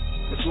wait,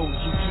 as long as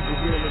you keep it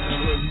real and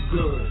real, you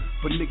good.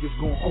 But niggas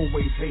gon'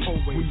 always hate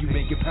when you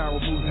making power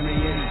moves and they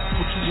ain't.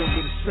 What you want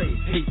me to say?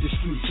 Hate the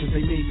streets cause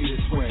they made me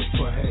this way.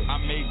 But hey, I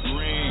make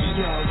green.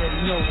 Y'all already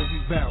know what we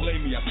bout. Play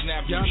me, I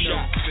snap you, Y'all know.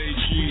 shot, say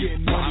We cheese.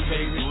 getting money, I make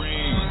baby.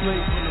 green.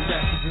 Blaze when the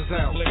rappers is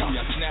out. Play me,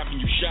 I snapping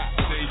you, shot,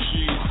 say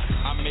cheese.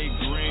 I make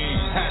green.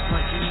 Act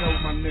like you know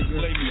my nigga.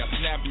 Play me, I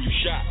snapping you,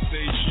 shot,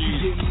 say cheese.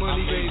 We getting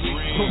money, I make baby.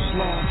 green. Hook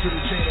long to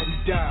the day that we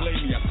die. Play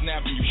me, I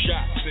snapping you,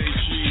 shot, say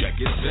cheese. Check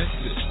it,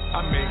 senses. I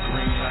make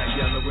green like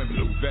yellow and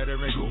blue.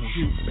 Veteran who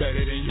shoot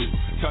better than you.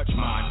 Touch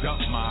mine,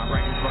 dump mine,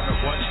 right in front of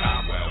one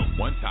time. Well,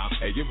 one time,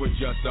 hey, it was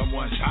just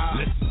someone's time.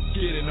 Listen,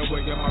 get in the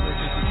way of my riches.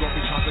 There's gonna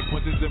be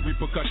consequences and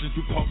repercussions,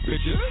 you punk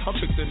bitches. I'm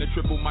fixing to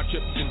triple my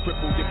chips and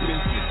cripple your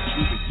business.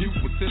 Either you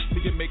assist me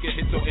and make a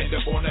hit or end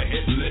up on a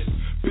hit list.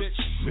 Bitch,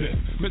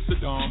 Mr.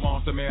 Dom,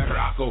 Monster Man,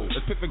 Rocco.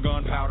 Let's pick the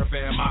gunpowder,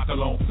 fan, mock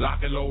alone.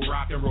 Lock and low,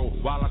 rock and roll.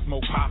 While I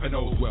smoke poppin'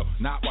 O's. Well,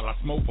 not while I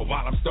smoke, but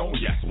while I'm stoned,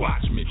 yes,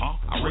 watch me.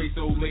 I race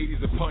old ladies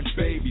and punch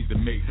babies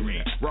and make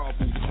green. Raw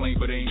foods clean,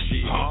 but ain't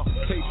cheap.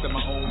 Taste of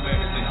my own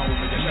medicine,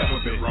 homie. I never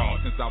been raw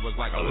since I was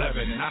like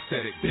 11, and I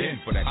said it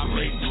then for that green. I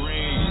make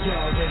green.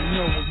 Y'all already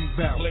know what we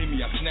bout. Play me,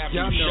 I snap you,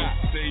 Y'all know. shot,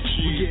 say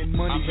cheese. We getting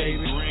money, I make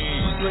baby.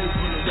 green. Blaze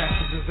when the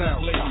rappers is out.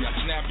 Play me, I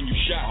snapping you,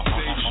 shot,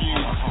 say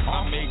cheese. I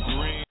make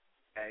green.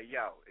 Hey,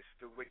 yo, it's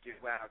the Wicked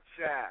Wild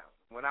Child.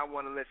 When I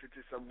want to listen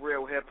to some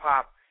real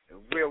hip-hop and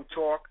real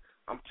talk,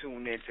 I'm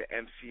tuned in to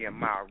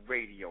MCMI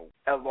Radio.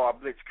 LR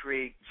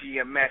Blitzkrieg,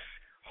 GMS,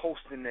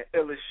 hosting the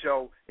illest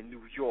show in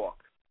New York.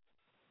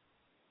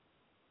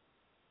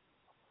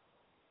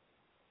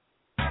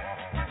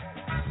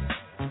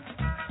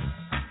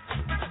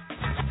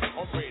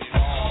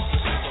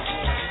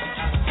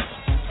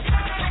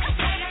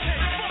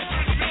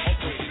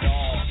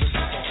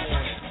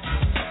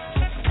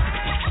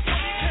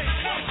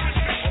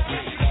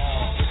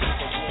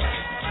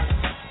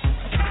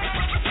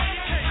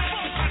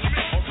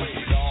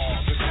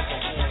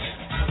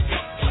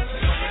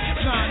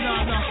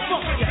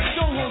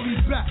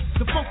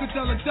 The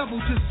Funkadelic devil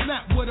just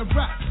snapped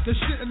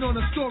Rapping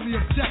on a story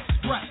of Jack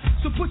Sprat.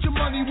 So put your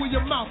money where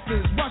your mouth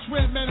is. Watch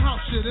Red Man House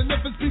shit. And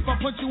if it's beef, I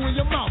punch you in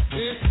your mouth,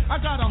 kid. I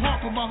got a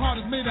heart, but my heart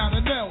is made out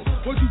of nails.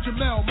 Or do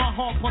Jamel, my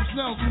heart pumps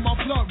nails through my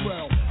blood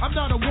well. I'm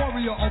not a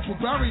warrior or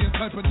barbarian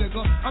type of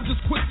nigga. I'm just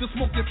quick to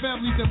smoke your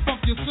family, then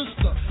fuck your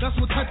sister. That's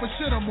what type of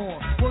shit I'm on.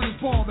 Word is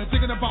born, and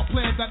thinking about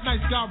plans that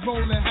nice guy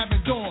rolling,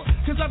 having dawn.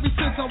 Cause ever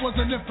since I was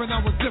an infant,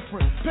 I was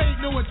different.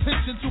 Paid no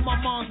attention to my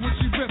mom's when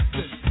she ripped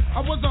it. I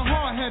was a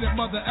hard-headed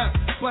mother F,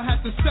 but had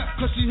to step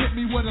cause she hit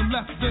me with a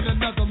left, then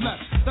another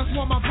left. That's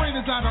why my brain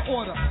is out of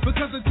order,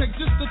 because it takes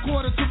just a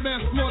quarter to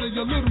manslaughter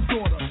your little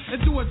daughter.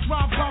 And do a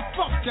drive-by,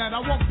 fuck that, I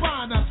walk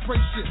by and I spray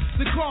shit.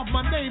 They carve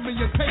my name in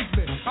your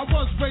pavement. I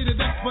was rated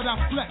X, but I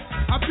flex.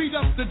 I beat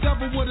up the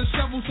devil with a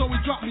shovel, so he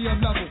dropped me a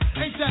level.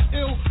 Ain't that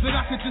ill that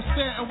I could just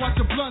stare and watch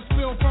the blood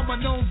spill from a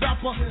known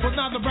rapper, but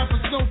now the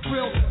rapper's no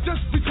thrill.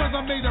 Just because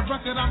I made a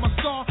record, I'm a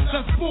star,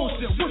 that's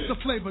bullshit. What's the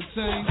flavor,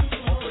 Ting?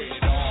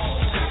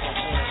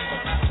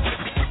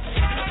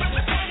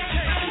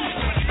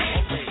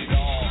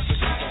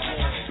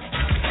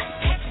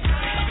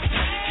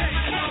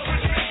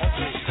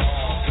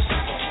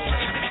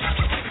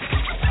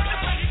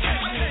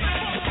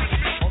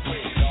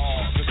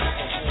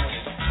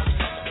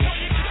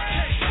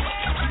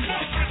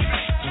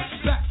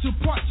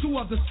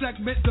 Of the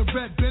segment, the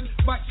red bin,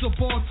 mics of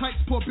all types,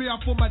 pour beer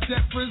for my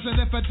dead friends,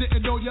 and if I didn't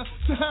know ya,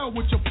 to hell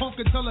with your punk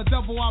and tell the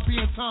devil I'll be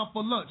in time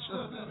for lunch.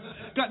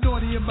 Got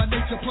naughty in my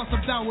nature, plus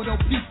I'm down with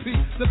OPP.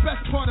 The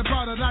best part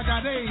about it, I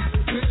got AIDS,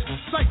 bitch.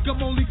 Psych,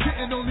 I'm only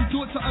kidding, only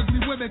do it to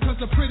ugly women, cause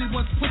the pretty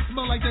ones put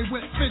smell like they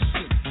went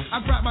fishing. I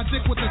grab my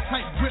dick with a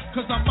tight grip,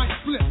 cause I might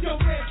flip. Yo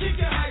man, keep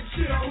your hype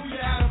shit on who you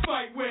had a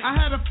fight with. I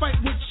had a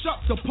fight with Chuck,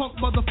 the punk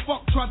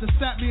motherfucker tried to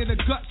stab me in the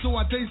gut, so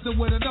I dazed him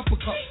with an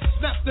uppercut.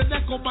 Snapped the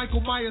neck on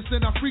Michael Myers,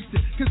 then I freaked it,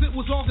 cause it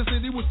was August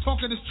and he was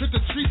talking this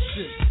trick-or-treat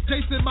shit.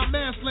 Jason, my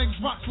man, slings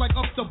rocks like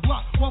up the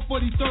block,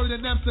 143rd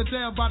in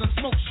Amsterdam by the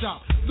smoke shop.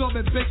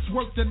 Norman Bates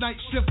worked the night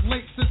shift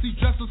late since he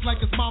dresses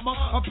like his mama.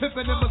 I'm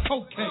pimping him with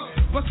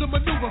cocaine. Bust a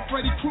maneuver,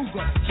 Freddy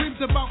Krueger.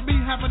 Dreams about me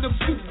having them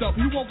souped up.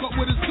 He woke up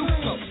with his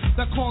suits up.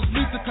 That caused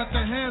me to cut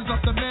the hands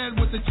off the man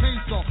with the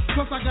chainsaw.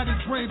 Plus I got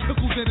his brain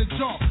pickled in his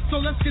jaw.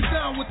 So let's get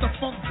down with the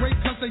funk break,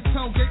 cause they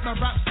tailgate my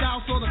rap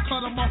style. So to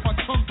cut him off, I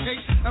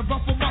truncate and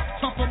rough him up,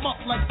 tough him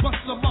up like bust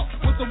him up.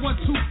 With the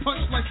 1-2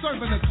 punch like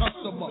serving a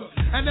customer.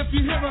 And if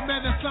you hear a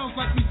man that sounds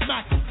like me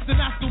smack him,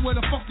 then ask him where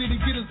the fuck did he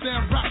get his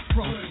damn raps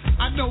from.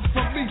 I know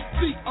from me,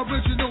 the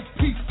original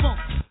P-Funk.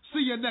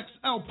 See you next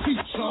LP,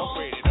 chump.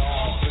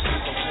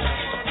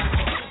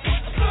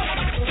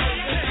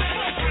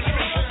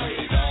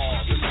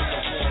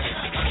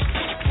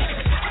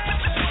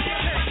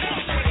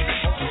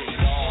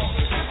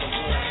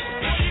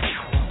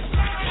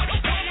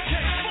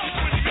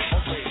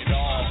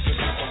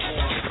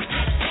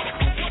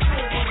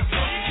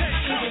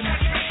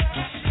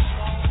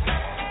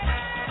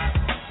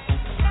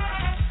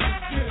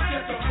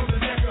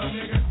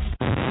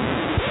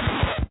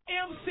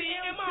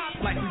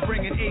 Like we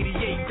bringing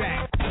 88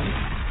 back.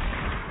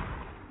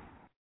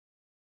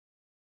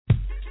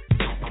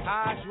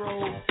 Hydro,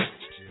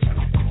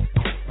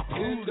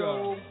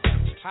 Udo,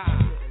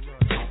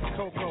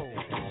 Coco.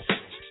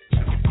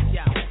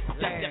 Yeah.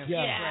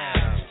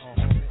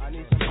 I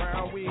need some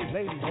brown weed,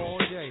 ladies all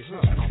day. I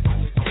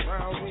need some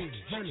brown weed,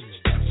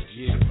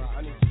 yeah.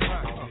 I need some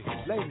brown weed,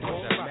 ladies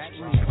all day.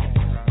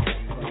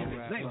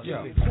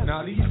 Yeah.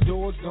 Now these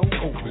doors don't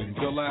open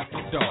till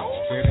after dark,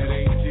 and it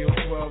ain't till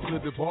 12 till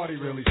the party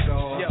really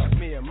starts. Yeah,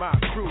 me and my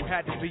crew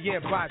had to be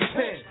in by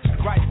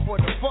 10, right before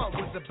the fun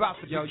was about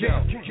to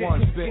begin.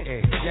 One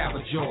spitting,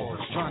 Jabba Jaws,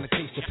 trying to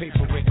taste the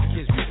paper with the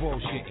kids be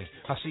bullshitting.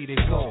 I see they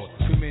flaws,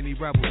 too many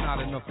rebels,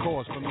 not enough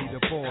cause for me to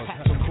pause.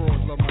 Some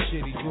frauds love my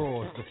shitty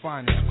drawers, the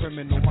finest,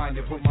 criminal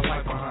minded, put my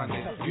life behind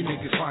it. You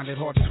niggas find it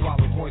hard to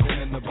swallow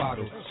poison in the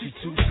bottle. She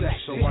too sex,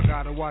 so I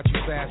gotta watch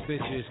you fast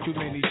bitches. Too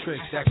many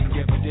tricks that can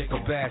give a dick a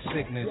bad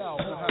sickness.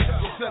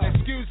 Son,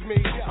 excuse me,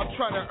 I'm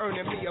trying to earn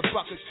me a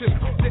buck or two.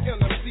 The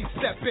LMC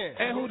step in,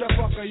 and who the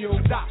fuck are you?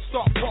 Doc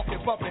start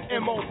walking, bumping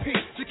MOP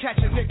to catch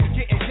a nigga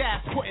getting gas,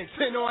 putting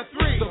 10 on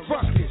 3. The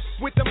ruckus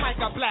with the mic,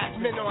 I blast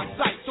men on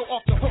sight. So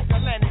off the hook,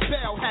 Atlantic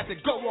Bell had to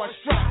go on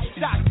strike.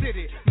 Doc did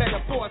it,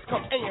 metaphors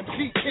come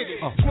AMG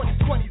kitted.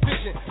 2020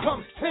 vision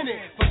comes tinted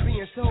for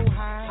being so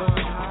high.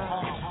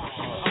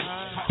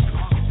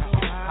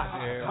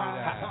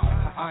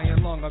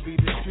 Iron lung, I be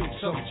the street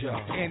soldier.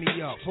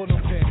 Annie up, pull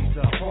them panties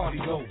up,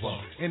 party's over.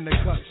 In the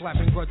cut,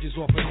 slapping grudges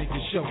off a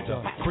nigga's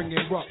shoulder. Bringing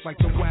rough like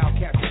the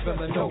Wildcats of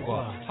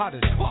Villanova. Hot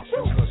as fuck,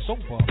 yoga,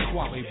 sober,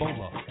 suave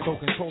bowler.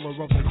 Co-controller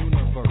of the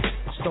universe.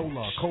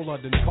 Stoler,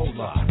 cola than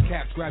cola.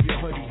 Caps, grab your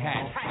hoodie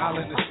hat. I'll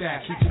in the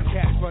stack, keep them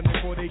cats running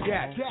for they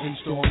gat. In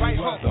stormy right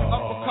weather.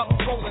 Uppercut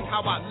rolling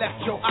how I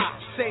left your eye.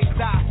 Saved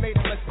I made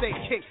a mistake,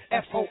 kick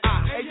FOI.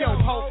 Hey yo,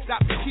 ho,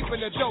 stop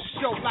keeping the dope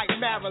show like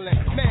Maryland.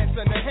 Man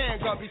and the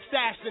handgun be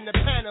stashed in the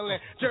paneling.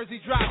 Jersey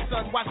drive,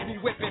 son, watch me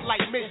whip it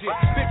like midget.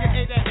 Bigger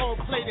ain't at home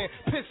plating,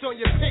 piss on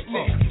your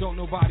picnic. Don't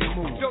nobody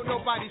move. Don't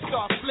nobody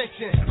start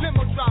flinching.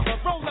 Limo driver,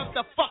 roll up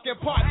the fucking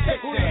partition.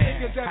 Who the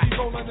niggas that be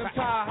rolling them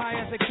tie high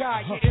as a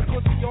kite, getting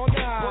pussy all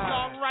night?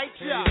 Well, alright,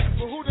 y'all.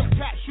 Well, who them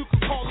cats you can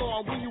call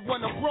on when you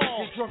wanna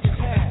brawl? Get drunk as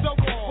hell. So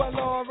on. Well,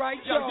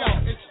 alright, yo. Yo,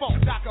 it's folk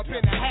doc up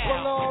in the house.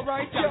 Well,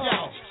 alright, yo. Yo.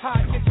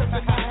 Hot niggas up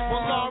in the house.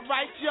 Well,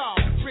 alright, y'all.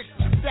 Bricks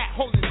that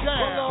hold it down.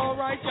 Well,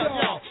 alright, yo.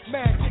 Yo.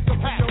 Man, kick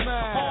up in your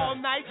mind. All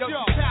night, yo.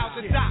 Child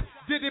the doc.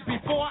 Did it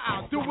before,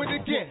 I'll do it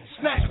again.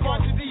 Snatch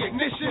part of the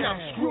ignition, I'm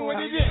screwing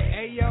it in.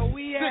 Hey, yo,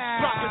 we 6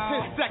 drop in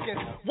 10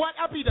 seconds. What?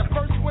 I'll be the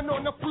first one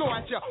on the floor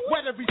at your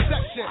wedding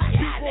reception.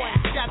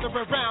 B-boys gather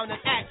around and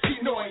act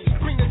T-noise.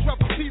 Bring the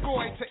trouble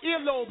T-boy to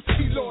earlobes,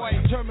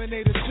 T-loid.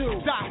 Terminator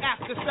 2. Doc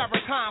after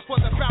Sarah Khan for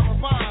the barrel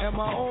bomb.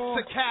 Am I on?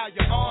 To Cal,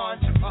 you're on.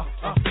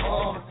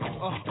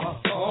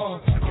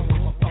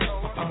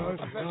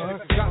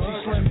 Got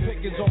these slim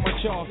pickings on my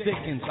Charles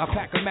Dickens. I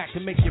pack a Mac to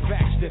make your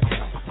back stiffen.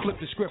 Flip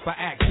the script, I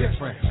act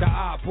different. The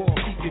oddball,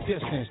 keep your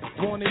distance.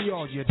 Warning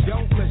y'all, you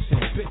don't listen.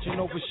 Bitching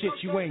over shit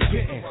you ain't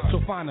getting.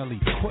 So finally,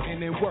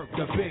 putting in work,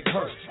 the big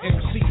hurt.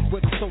 MC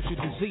with a social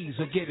disease,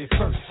 or get it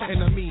first.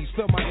 Enemies,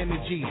 feel my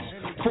energies.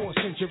 4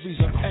 centuries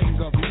of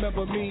anger.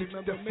 Remember me?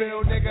 The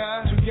feel,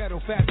 nigga. Too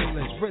ghetto,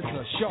 fabulous,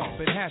 RZA, sharp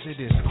and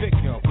hazardous.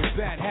 Figure with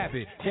bad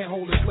habit, can't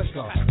hold his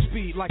liquor.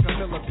 Speed like a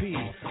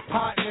millipede.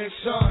 Hot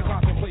nixon.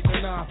 Contemplate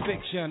the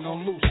non-fiction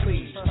on loose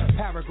leaves.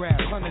 Paragraph,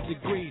 100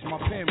 degrees, my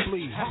pen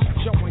bleeds.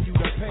 Showing you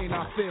the pain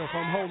I feel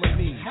from holding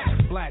these.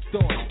 Black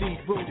thoughts,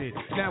 deep-rooted.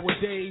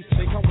 Nowadays,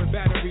 they come with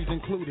batteries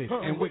included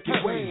and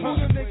wicked ways. Who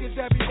the niggas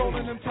that be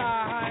rolling them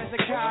tie high as a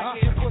kite,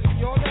 getting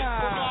pussy all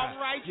night? Well,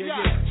 alright, yeah.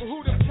 Well,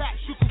 who them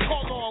cats you can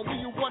call on when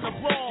you wanna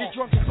brawl? Get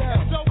drunk as hell.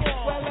 So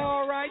on. Well,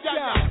 alright,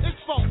 yeah. It's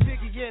folk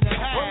Diggy in the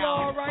house.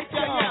 Well, alright,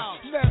 yeah.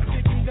 Left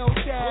Diggy, no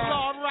doubt.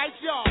 Well, alright,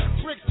 y'all.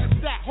 Bricks and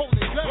stack, hold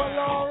it down.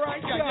 Well,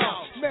 alright,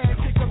 yeah. Man,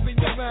 kick up in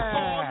your mind.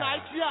 All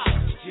night, yeah.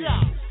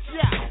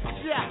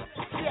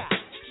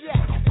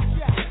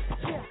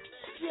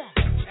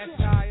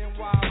 S-I-N-Y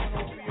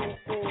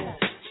 104.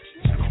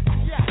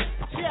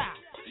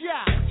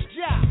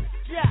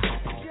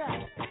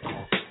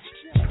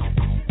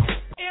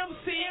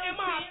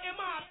 MCMI.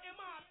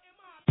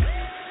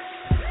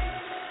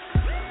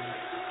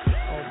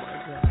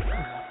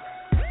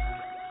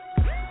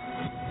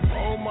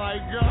 Oh my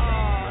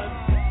God.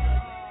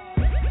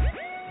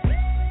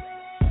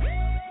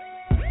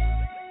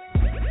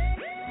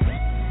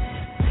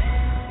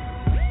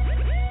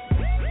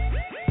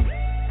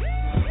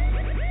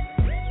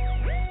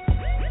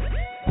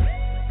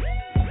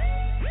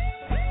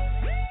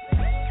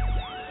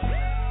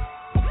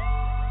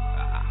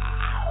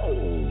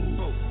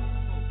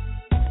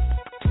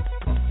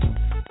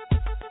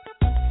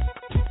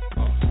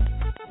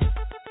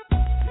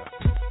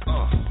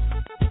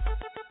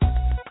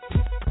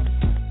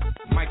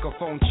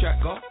 Microphone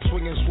checker,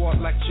 swinging sword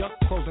lecture,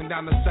 closing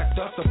down the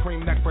sector,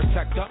 supreme neck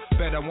protector.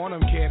 Better want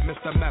him, kid,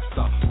 Mr.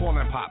 Mepster.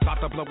 Falling pop,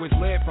 about to blow his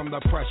lid from the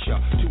pressure.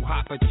 Too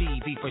hot for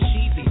TV, for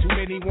cheesy. Too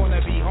many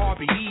wanna be hard,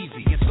 be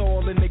easy. It's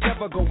all in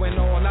together, going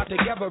all out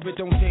together. It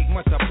don't take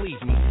much to please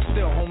me.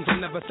 Still, homes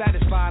are never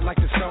satisfied like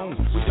the Stones.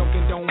 We don't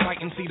condone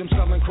biting, see them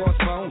selling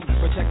crossbones.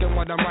 Protecting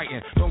what I'm writing,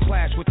 don't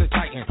clash with the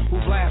Titan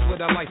who blast with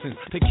a license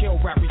to kill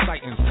rap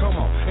recitants. Come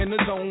on, in the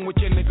zone with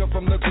your nigga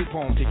from the group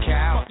home to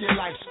Cal. Fuck your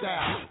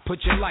lifestyle. Put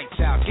your lights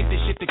out, get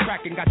this shit to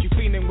crackin', got you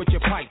feeling with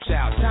your pipes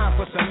out. Time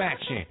for some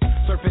action.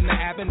 Surfing the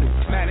avenue,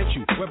 mad at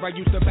you. Where I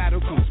used to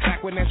battle cruise,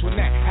 back when that's when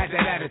that had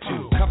that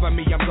attitude. Cover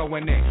me, I'm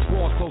going in.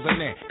 Walls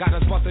closing in. Got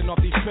us busting off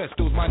these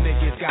pistols, my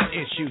niggas got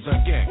issues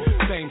again.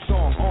 Same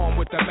song, armed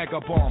with the mega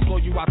bomb. Blow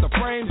you out the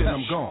frame, then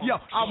I'm gone. Yo,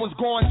 I was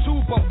going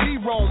too, but we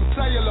roam.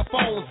 Cellular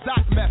phones,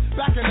 doc meth,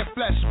 back in the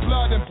flesh,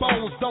 blood and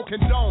bones, don't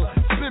condone.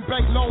 Spin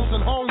bank loans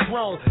and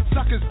homegrown.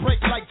 Suckers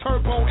break like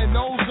turbo and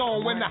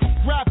ozone. When I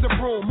grab the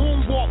broom,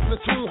 moonwalk,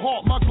 platoon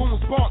hawk, my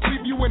goons bark,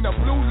 leave you in the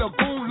blue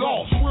lagoon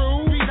lost.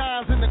 True.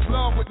 D9's in the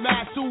club with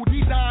Masu,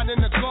 D9 in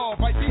the glove,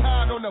 right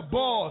behind on the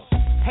boss.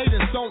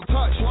 Haters don't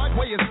touch,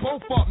 way is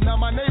both up. Now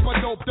my neighbor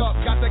doped up,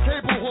 got the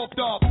cable hooked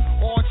up.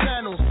 All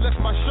channels, lift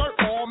my shirt,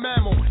 all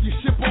mammal. You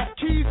ship off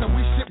keys and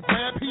we ship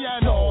grand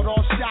piano.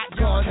 All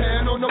shotgun,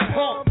 hand on the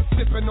pump,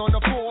 sipping on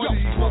the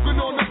 40, smoking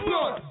on the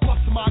blood.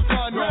 Bust my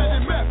gun, red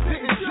and meth,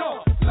 didn't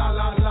jump. La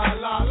la la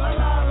la la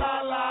la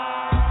la la.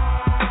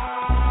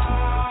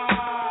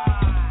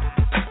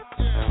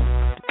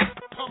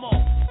 Come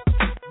on,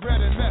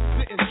 red and meth,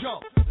 didn't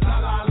jump. La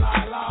la la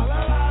la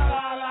la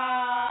la la.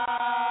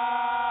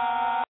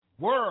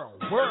 World.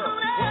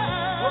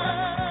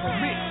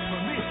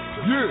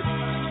 Yeah.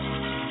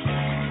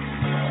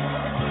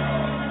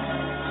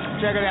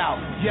 Check it out,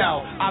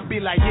 yo, I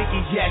be like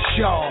Yiggy, yes,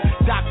 y'all.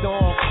 Doctor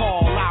on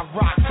call, I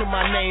rock to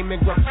my name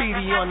and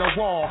graffiti on the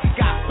wall.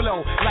 Got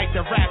flow like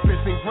the rappers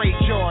in Great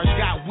George.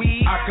 Got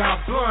weed, I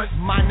got blunt.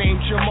 My name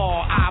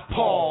Jamal, I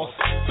pause.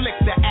 Flick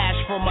the ash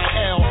from my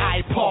L, I I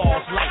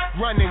pause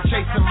like running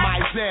Jason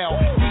Mizell.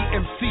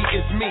 DMC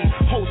is me,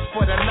 host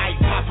for the night.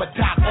 Papa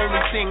Doc, only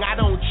thing I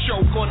don't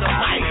choke on the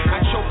mic. I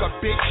choke a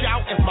bitch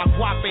out if my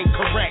guap ain't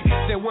correct.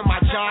 Then when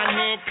my John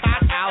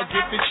Hancock, I'll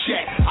get the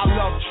check. I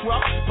love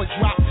trucks, but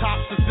drop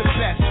tops is the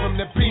best. From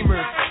the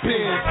Beamers,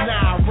 Benz,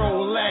 now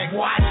Rolex.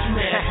 Watch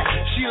me.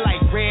 She like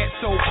red,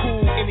 so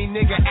cool. Any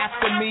nigga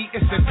after me,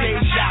 it's a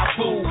deja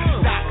vu.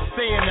 Doc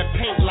stay in the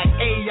paint like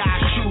AI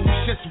shoes.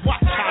 Just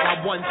watch how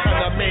I one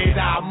ton of made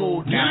I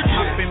move. Now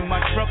hop in my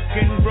truck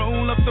and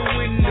roll up the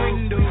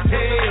window.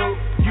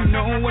 Hey, you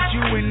know what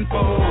you in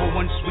for.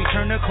 Once we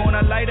turn the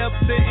corner, light up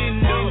the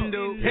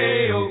window.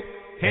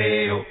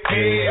 Hey,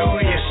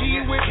 yeah, she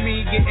with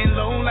me, getting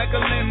low like a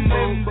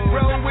limbo.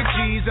 Roll with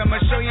G's, I'ma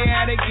show you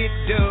how to get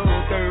dough.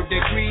 Third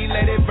degree,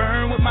 let it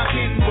burn with my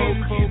pinball.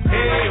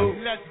 Hey,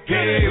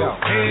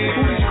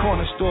 Who these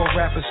corner store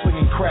rappers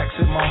swinging cracks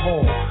in my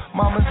hole?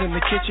 Mama's in the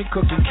kitchen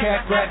cooking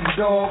cat, rat, and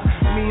dog.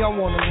 Me, I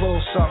want a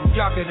little something,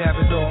 y'all can have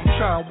it all. I'm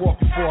trying to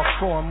walk before I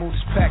crawl and move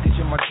this package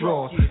in my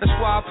drawers. That's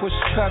why I push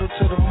the pedal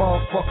to the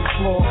motherfucking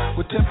floor.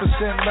 With 10%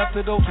 left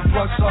of those who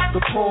blunts up the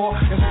pour.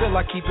 And still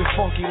I keep it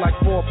funky like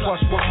 4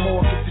 plus what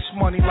more. Get this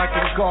money like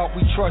in God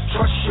we trust.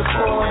 Trust your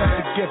boy, that's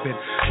a given.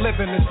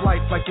 Living this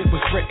life like it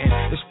was written.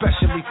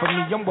 Especially for me,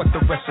 I'm what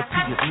the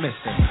recipe is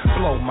missing.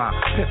 Blow my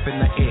pip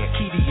in the air,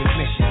 key to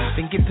ignition.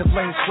 Then get to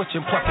lane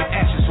switching, plucking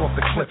ashes off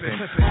the clipping.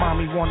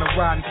 Mommy wanna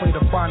ride and play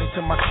the Bonnie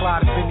to my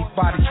Clyde. If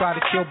anybody try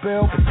to kill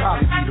Bill, it'd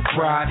probably be the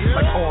bride.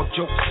 Like all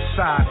jokes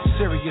aside,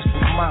 serious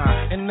with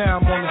mine. And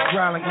now I'm on this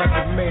ground like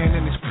a man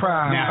in his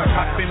prime. Now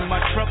hop in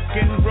my truck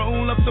and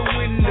roll up the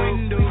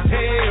window.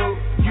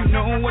 Hey, you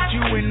know what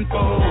you in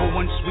for.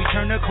 Once we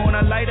turn the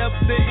corner, light up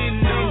the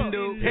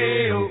window.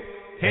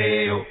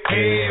 Hey,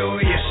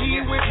 yeah, she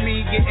with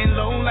me, getting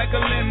low like a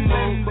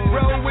limbo.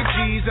 Roll with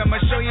G's, I'ma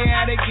show you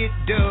how to get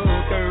dough.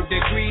 Third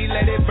degree,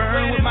 let it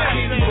burn with my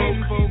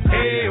pinball.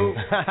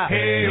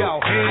 Hey,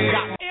 I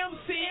got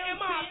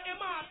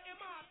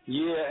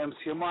Yeah,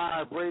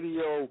 MCMI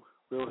Radio,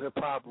 Real Hip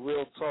Hop,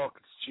 Real Talk,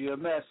 it's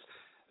GMS.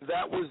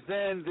 That was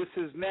then, this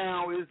is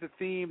now, is the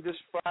theme. This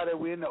Friday,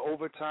 we're in the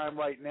overtime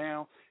right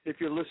now. If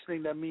you're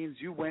listening, that means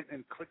you went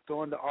and clicked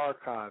on the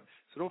archive.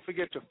 So don't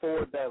forget to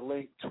forward that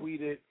link,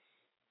 tweet it,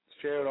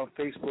 share it on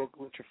Facebook,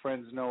 let your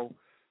friends know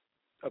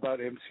about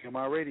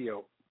MCMI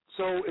Radio.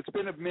 So it's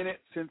been a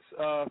minute since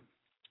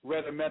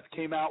Red and Meth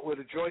came out with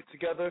a joint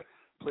together,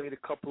 played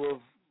a couple of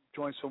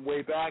joints from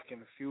way back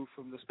and a few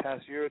from this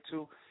past year or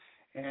two.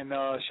 And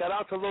shout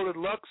out to Loaded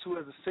Lux, who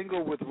has a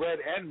single with Red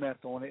and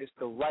Meth on it. It's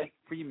the Right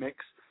Remix.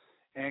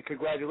 And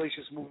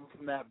congratulations moving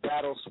from that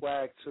battle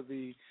swag to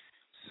the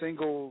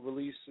single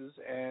releases.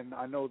 And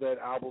I know that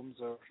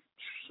albums are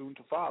soon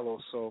to follow,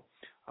 so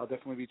I'll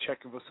definitely be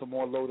checking for some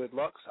more Loaded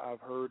Lux. I've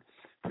heard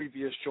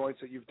previous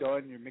joints that you've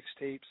done, your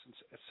mixtapes,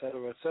 et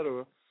cetera,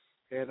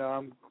 and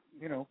I'm,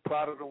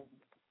 proud of the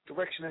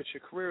direction that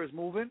your career is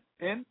moving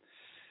in.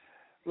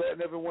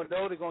 Letting everyone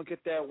know they're going to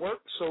get that work,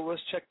 so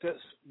let's check this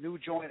new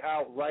joint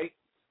out, Right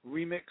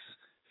Remix,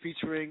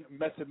 featuring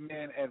Method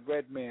Man and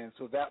Redman.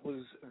 So that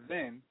was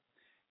then.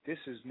 This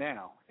is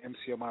now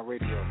MCMI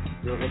Radio.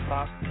 Real hip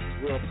hop,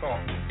 real talk.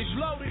 It's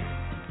loaded.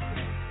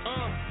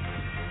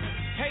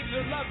 Hate it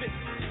or love it.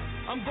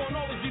 I'm gonna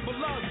always be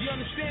beloved. You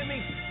understand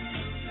me?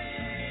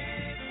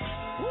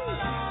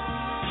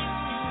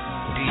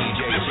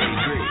 DJ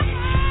G.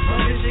 My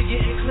vision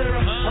getting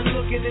clearer. I'm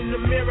looking in the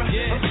mirror.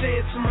 I'm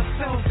saying to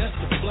myself, that's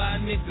the fly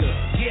nigga.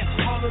 Yeah,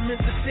 Harlem is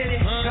the city.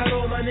 Got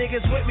all my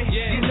niggas with me.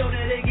 You know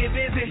that they get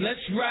busy. Let's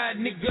ride,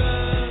 nigga.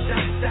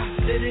 Da da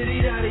da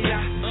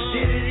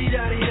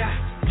da.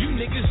 You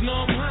niggas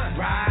know I'm hot.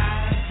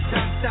 Ride.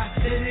 Da da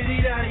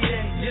da.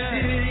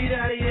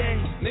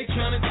 They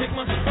tryna take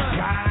my spot.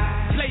 Ride.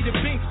 Play the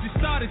bench, the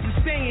starters are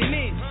staying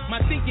in.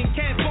 My thinking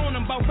cap on,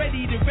 I'm about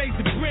ready to raise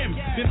the brim.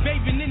 Been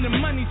bathing in the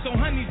money, so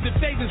honeys, the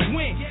favors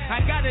win.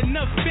 I got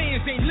enough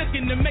fans, ain't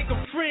looking to make a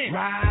friend.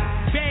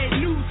 Bad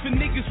news for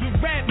niggas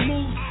with rap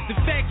moves. The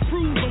facts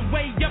prove I'm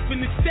way up in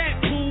the stat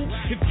pool.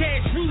 If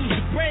cash rules,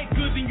 the bread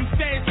good, then you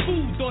fast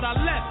food. Thought I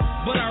left,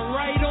 but I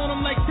write on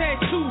them like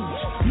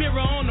tattoos.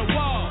 Mirror on the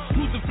wall,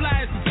 who's the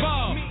flyest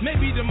involved?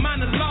 Maybe the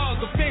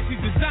monologue, a fancy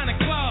designer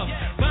club.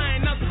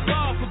 Buying out the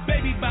bar for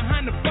baby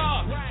behind the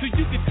bar. So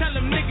you can tell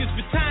them niggas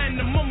retiring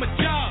them on my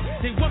job.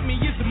 They want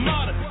me as a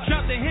martyr.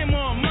 Drop the hammer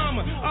on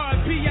mama.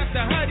 R.I.P. out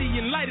the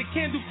hoodie and light a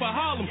candle for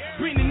Harlem.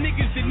 Bring the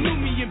niggas that knew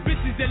me and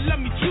bitches that love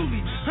me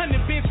truly.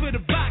 100 bands for the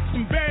box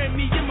and bury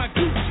me in my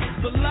Gucci.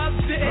 But love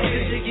said, my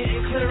vision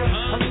getting clearer.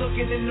 I'm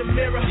looking in the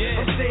mirror.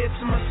 I'm saying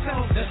to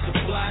myself, that's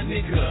the fly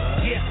nigga.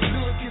 Yeah,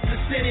 Newark is the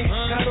city.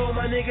 Got all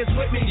my niggas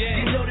with me.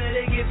 You know that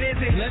they get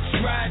busy. Let's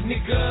ride,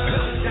 nigga.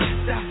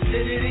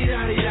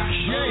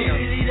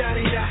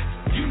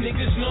 You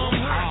niggas know I'm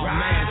hot. Oh,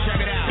 man,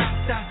 check it out.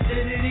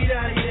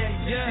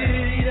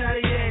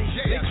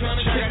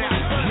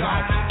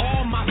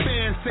 All my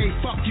fans say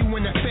fuck you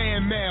in the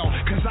fan mail,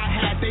 cause I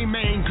had they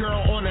main girl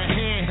on a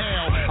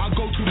handheld. I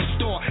go to the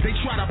store. They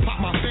try to pop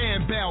my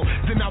fan bell,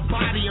 then I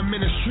body him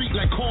in the street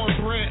like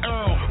cornbread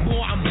Earl.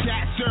 Boy, I'm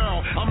that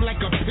Earl, I'm like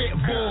a pit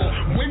bull.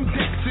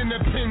 Windex in the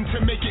pen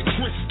to make it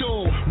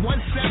crystal.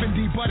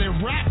 170, but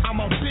in rap,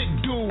 I'm a big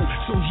dude.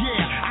 So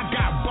yeah, I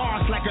got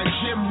bars like a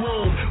gym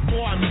room.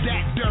 Boy, I'm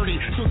that dirty,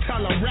 so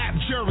tell a rap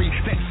jury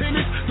that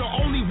tennis, the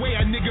only way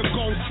a nigga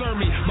gon' serve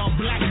me. My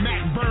black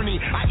Mac Bernie,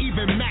 I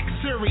even Mac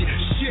Siri.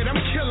 Shit, I'm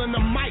killing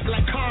the mic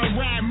like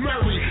Conrad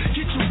Murray.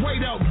 Get your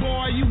weight up,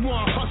 boy, you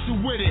wanna hustle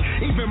with it.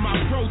 Even my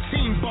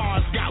protein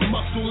bars got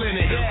muscle in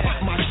it.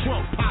 Pop my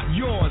trunk, pop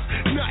yours,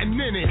 nothing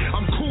in it.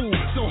 I'm cool,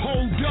 so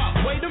hold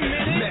up. Wait a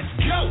minute, let's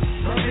go.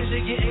 My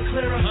vision getting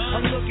clearer.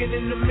 I'm looking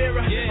in the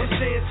mirror. I'm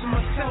saying to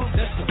myself,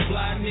 that's a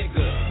fly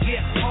nigga.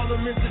 Yeah,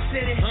 Harlem is the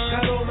city.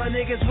 Got all my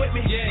niggas with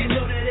me. You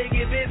know that they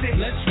get busy.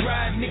 Let's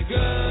ride,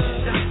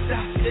 nigga. Da da da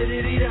da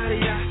da da da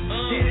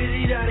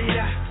da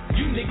da.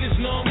 You niggas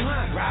know I'm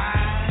hot.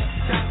 Ride.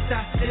 Da da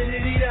da da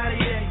da da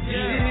da.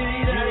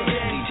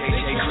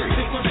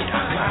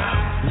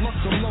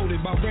 I'm loaded,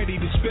 about ready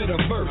to spit a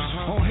verse.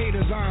 On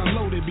haters, I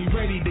unloaded, be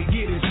ready to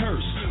get his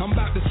hearse. I'm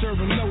about to serve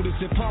him notice.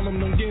 If Harlem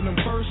don't get him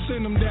first,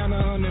 send him down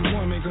to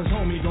unemployment, cause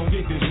homie gon'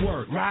 get this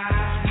work.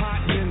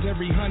 Hot bins,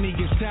 every honey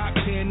gets top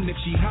 10. If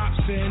she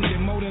hops in,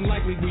 then more than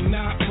likely we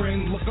not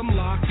friends. Look, I'm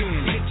locked in.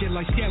 Hit you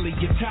like Skelly,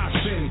 get top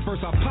spin.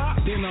 First I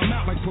pop, then I'm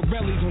out like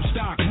Pirellis on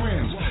stock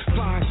rims.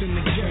 Flies in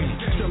the game,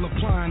 still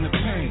applying the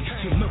pain.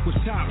 Since look was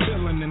top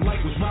billing and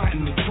light was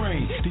riding the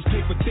train. These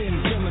paper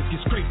thin villains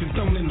get scraped and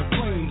thrown in the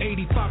flame.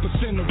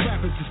 85% of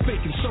rappers is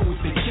fake and so is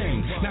they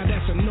game. Now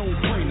that's a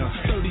no-brainer.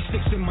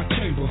 36 in my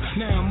chamber.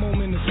 Now a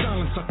moment of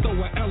silence, I throw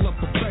a L up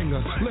a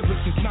banger.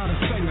 Lyrics is not a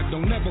singer,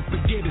 don't never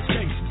forget it's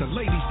gangsta.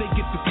 Ladies, they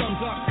get the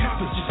thumbs up,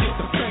 coppers just get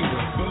the finger.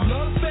 But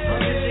love that. My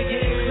vision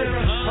getting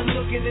clearer. I'm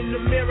looking in the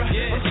mirror.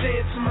 I'm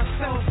saying to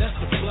myself, that's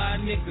a fly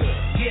nigga.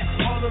 Yeah,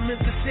 Harlem is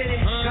the city.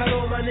 Got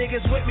all my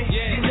niggas with me.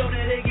 You know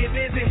that they get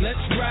busy.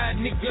 Let's ride,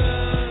 nigga.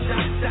 Da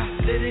da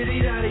da da da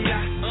da da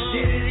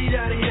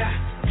da da.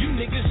 You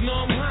niggas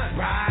know I'm hot.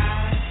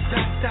 Ride. Da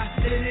da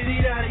da da da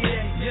da da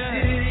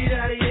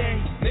da.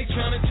 They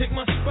tryna take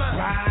my spot.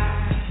 Ride.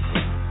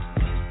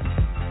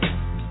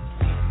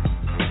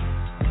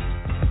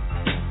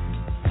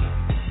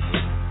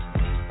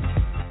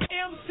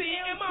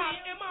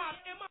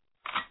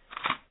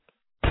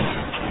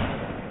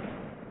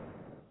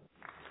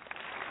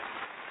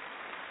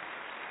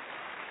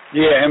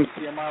 Yeah,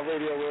 MCMI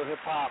Radio, Real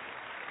Hip Hop,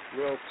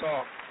 Real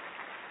Talk.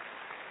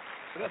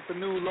 So that's the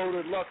new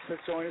Loaded Lux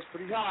that's on. It's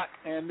pretty hot,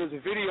 and there's a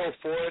video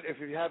for it. If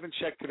you haven't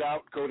checked it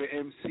out, go to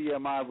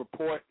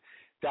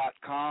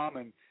MCMIReport.com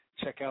and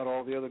check out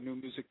all the other new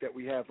music that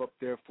we have up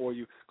there for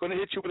you. Going to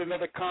hit you with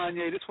another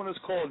Kanye. This one is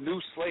called New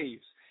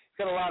Slaves. It's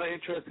got a lot of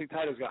interesting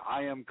titles. It's got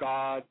I Am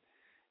God,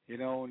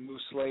 New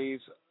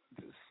Slaves.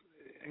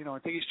 I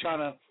think he's trying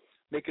to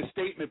make a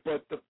statement,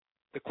 but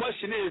the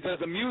question is, does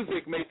the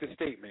music make the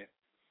statement?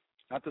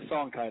 Not the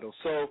song title.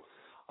 So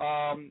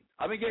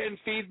I've been getting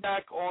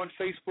feedback on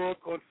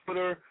Facebook, on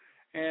Twitter,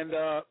 and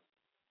a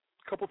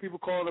couple people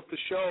called up the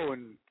show,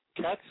 and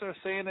cats are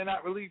saying they're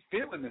not really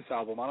feeling this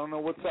album. I don't know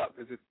what's up.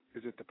 Is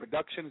it the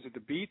production? Is it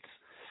the beats?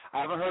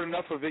 I haven't heard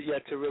enough of it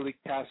yet to really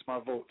cast my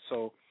vote.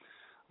 So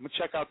I'm going to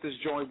check out this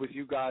joint with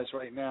you guys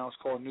right now. It's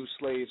called New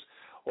Slaves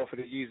off of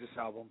the Yeezus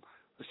album.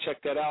 Let's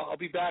check that out. I'll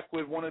be back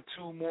with one or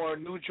two more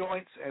new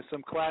joints and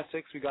some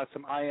classics. We got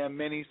some I Am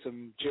Mini,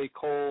 some J.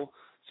 Cole,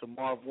 some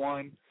Marv 1,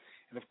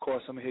 and of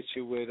course I'm going to hit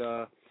you with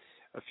a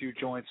few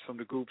joints from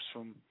the groups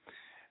from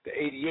the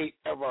 88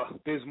 era,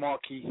 Biz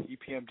Markie,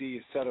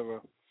 EPMD,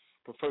 etc.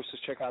 But first,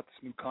 let's check out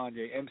this new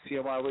Kanye,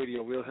 MCMI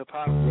Radio, Real Hip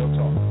Hop, Real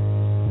Talk.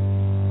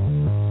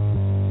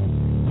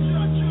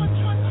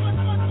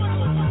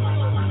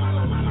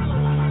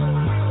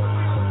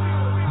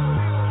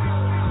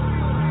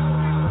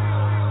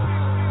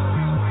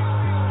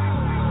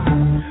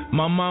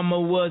 My mama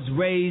was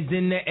raised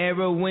in the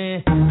era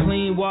when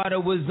clean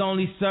water was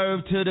only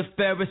served to the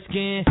fairer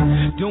skin.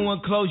 Doing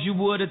clothes you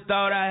would've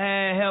thought I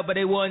had help, but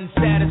they wasn't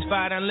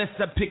satisfied unless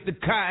I picked the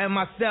cotton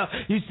myself.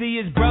 You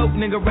see, it's broke,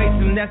 nigga, race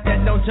him, that's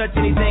that don't touch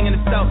anything in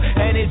the stove.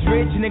 And it's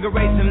rich, nigga,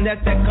 race him, that's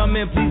that come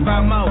in, please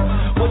buy more.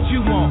 What you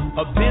want?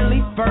 A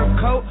Bentley, fur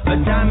coat, a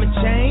diamond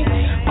chain?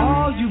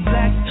 All you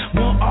blacks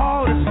want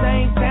all the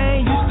same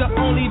thing. Used to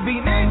only be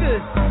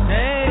niggas,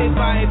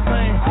 everybody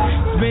playing,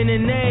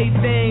 spending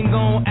everything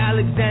on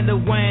Alexander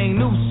Wang,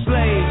 new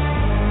slave.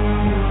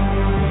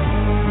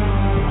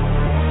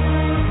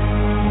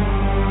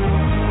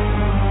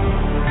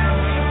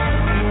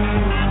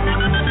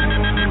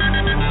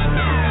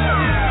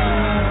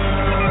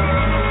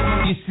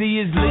 You see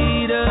his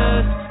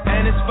leaders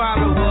and his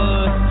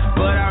followers,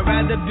 but I'd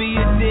rather be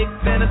a dick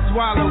than a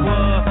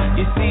swallower.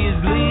 You see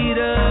his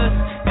leaders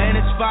and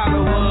his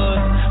followers,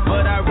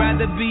 but I'd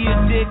rather be a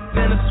dick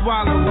than a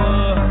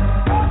swallower.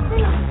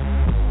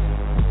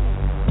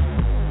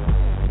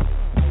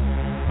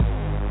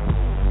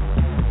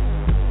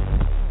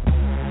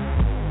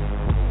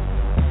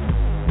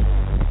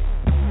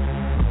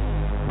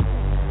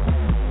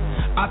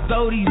 I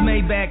stole these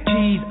Maybach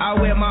keys. I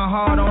wear my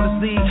heart on the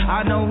sleeve.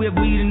 I know if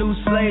we the new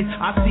slaves.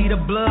 I see the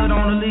blood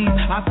on the leaves.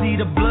 I see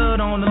the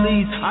blood on the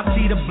leaves. I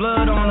see the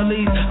blood on the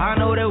leaves. I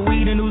know that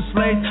we the new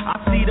slaves. I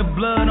see the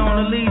blood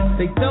on the leaves.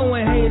 They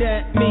throwing hate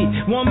at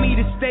me, want me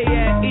to stay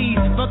at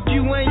ease. Fuck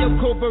you and your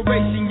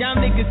corporation.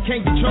 Y'all niggas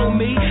can't control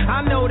me.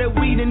 I know that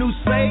we the new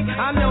slave.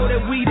 I know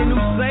that we the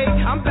new slave.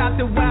 I'm about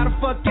to wild the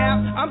fuck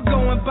out. I'm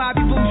going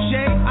Bobby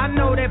Boucher. I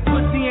know that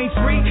pussy ain't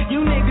free.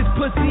 You niggas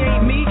pussy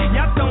ain't me.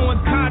 Y'all throwing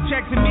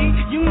contracts at me.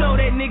 You know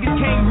that niggas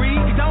can't read.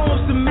 I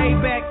want some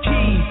Maybach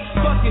keys.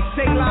 Fucking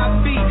say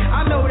live feet.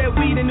 I know that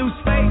we the new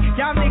slave.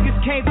 Y'all niggas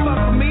can't fuck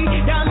with me.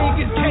 Y'all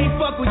niggas can't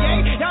fuck with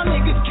yay. Y'all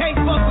niggas can't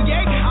fuck with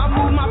yay. I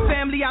move my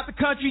family out the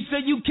country so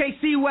you can't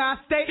see where I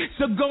stay.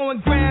 So go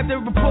and grab the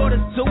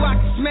reporters so I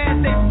can smash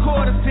their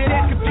recorders. Till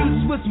they're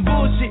confused with some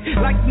bullshit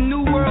like the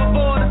New World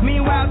Order.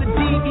 Meanwhile the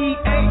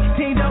DEA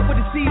teamed up with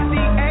the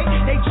CCA.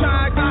 They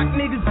try and lock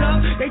niggas up.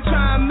 They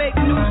try and make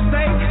new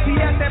slaves. See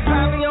that's that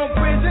probably on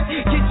prison.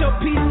 Get your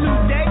piece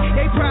today.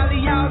 They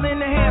probably all in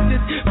the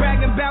Hamptons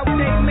bragging about what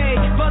they made.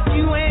 Fuck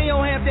you and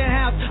your Hampton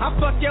house. I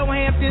fuck your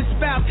Hampton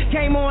spouse.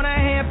 Came on a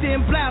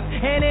Hampton blouse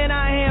and then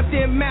a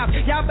Hampton mouth.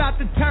 Y'all about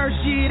to turn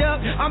shit up.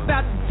 I'm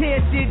about to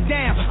tear shit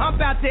down. I'm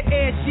about to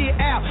air shit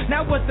out.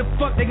 Now what the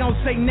fuck they gonna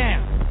say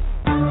now?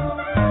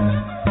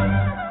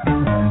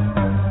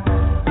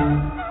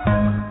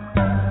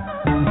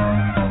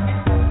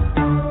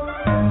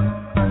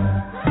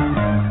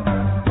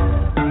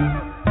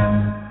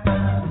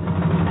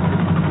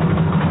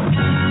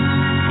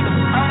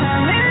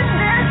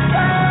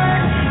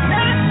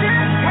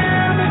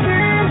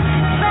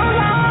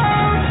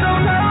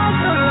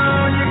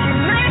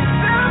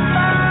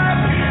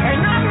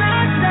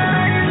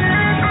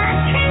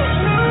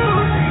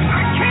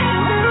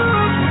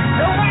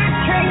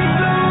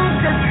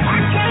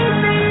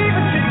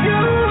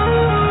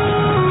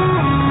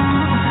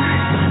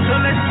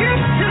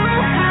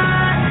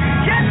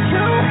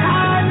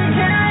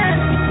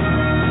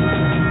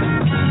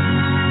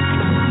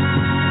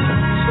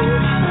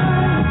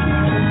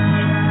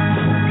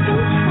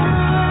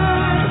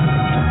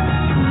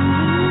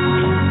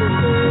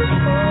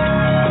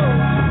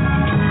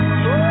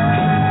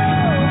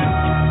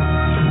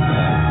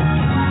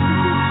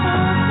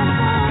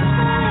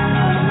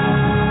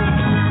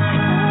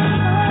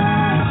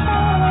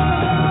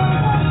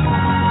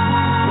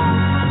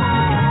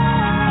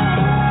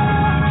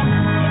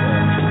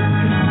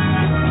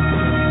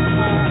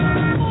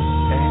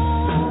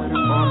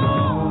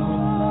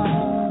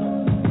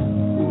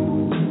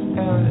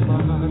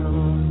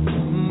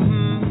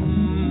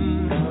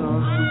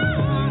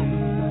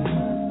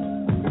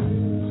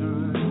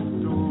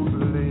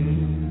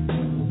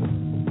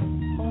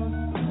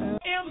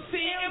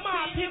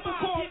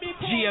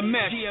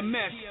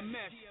 GMS.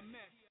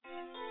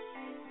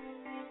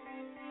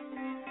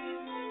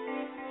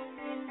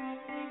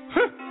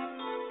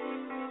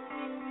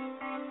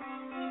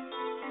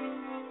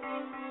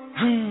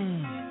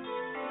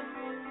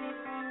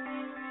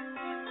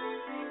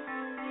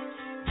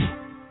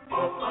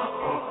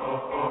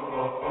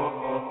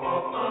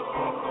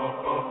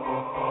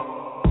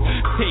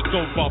 Take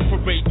over,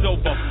 parade's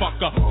over,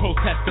 fucker.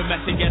 Protest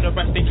domestic, get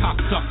arrested,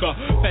 cocksucker.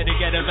 Better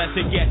get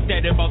arrested, get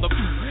dead, mother.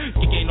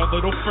 You gain a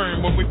little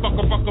firm when we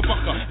fucker.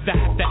 That's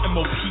the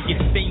MOP, it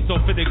stains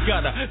over the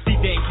gutter. See,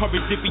 they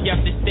encourage if we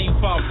have to stain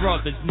for our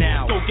brothers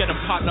now. Go get a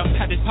partner,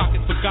 pat his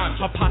pockets for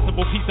ganja. A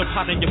possible piece of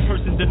pot in your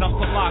person's enough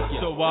to lock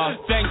you. So,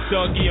 thanks,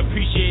 doggy,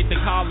 appreciate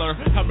the collar.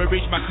 I'ma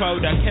reach my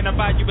quota. Can I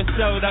buy you a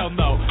soda? Hell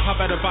no. How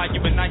about I buy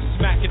you a nice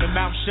smack in the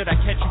mouth? Should I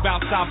catch you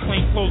outside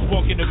plain clothes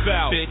walking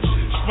about? Bitch,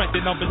 strength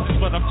in numbers is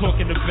what I'm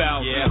talking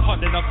about. Yeah,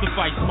 hard enough to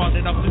fight, smart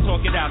enough to talk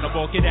it out. Now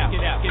walk it out,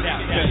 get out.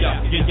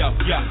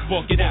 Yeah,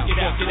 walk it out,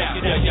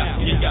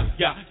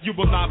 yeah. You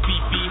will not be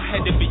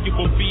beheaded, but you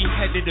will be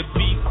headed to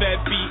be fed,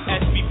 be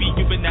SBB,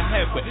 you in the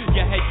head with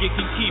your head, you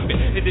can keep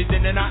it. It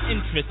isn't in our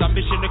interest, our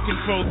mission to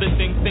control the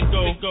things that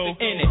go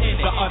in it.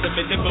 The other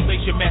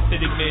manipulation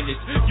method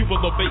admits you will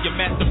obey your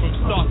master from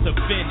start to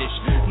finish.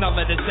 Now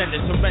let us end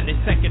it, surrender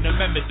Second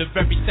Amendment. The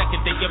very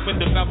second they get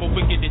with the rebel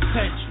wicked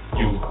intention.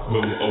 You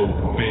will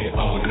obey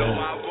our law.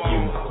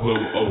 You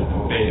will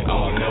obey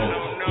our law.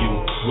 You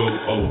will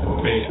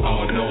obey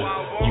our law.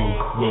 You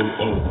will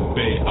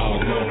obey our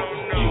law.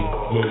 You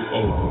will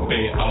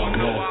obey our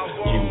law.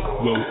 You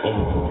will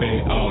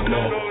obey our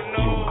law.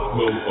 You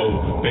will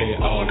obey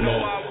our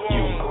law.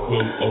 You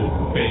will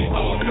obey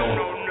our law.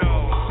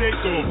 Take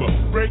over,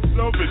 break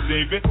over,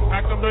 David.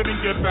 Act alert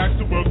and get back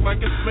to work like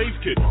a slave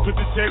kid. Put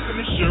the tag in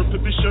the shirt, put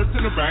the shirt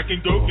in the rack,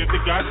 and go get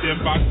the goddamn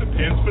box of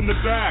pants from the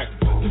back.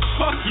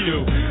 Fuck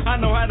you, I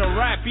know how to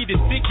rap. Eat a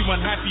stick, you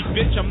unhappy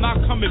bitch, I'm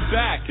not coming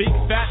back. Big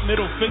fat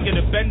middle finger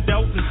to Ben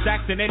Dells and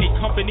Sacks in any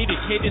company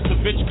that caters to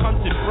rich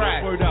cunts and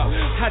brats. Word up,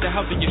 how the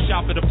hell do you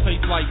shop at a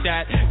place like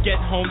that? Get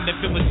home, then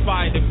feel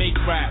inspired to make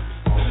rap.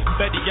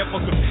 Better yet,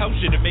 what compels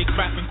you to make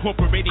rap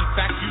incorporating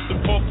facts used to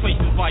poor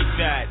places like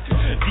that?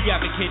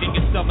 De-advocating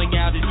and selling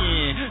out it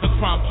in a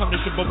crime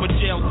punishable with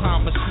jail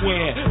time, I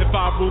swear. If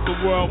I rule the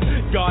world,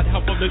 God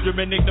help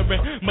belligerent,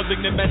 ignorant,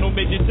 malignant mental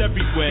midgets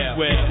everywhere.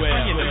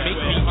 Trying to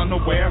make me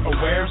unaware,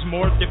 aware's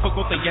more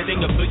difficult than getting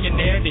a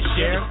billionaire to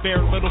share.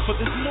 Spare little, but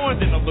there's more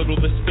than a little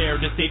to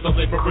spare to save the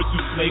laborers who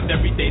slaved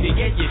every day to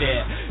get you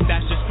there.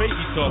 That's just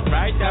crazy talk,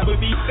 right? That would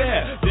be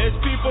fair. There's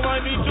people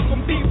I need to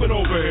compete with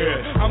over here.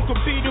 I'm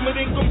competing with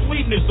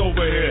incompleteness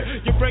over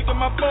here. You're breaking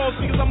my balls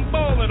because I'm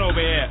balling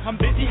over here. I'm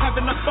busy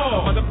having a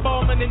ball, on the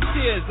balling in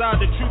tears.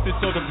 The truth is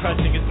so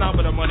depressing, it's not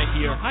what I wanna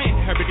hear. I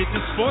inherited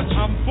this fortune.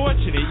 I'm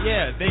fortunate,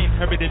 yeah. They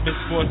inherited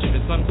misfortune,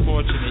 it's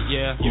unfortunate,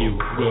 yeah. You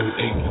will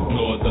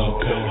ignore the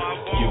poor.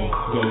 You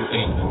will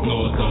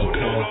ignore the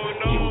poor.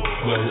 You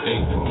will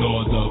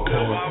ignore the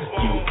poor.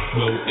 You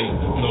will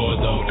ignore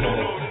the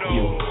poor.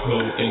 You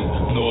will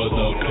ignore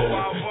the poor.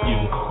 You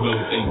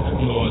will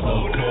ignore the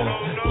poor.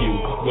 You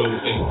will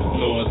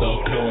ignore the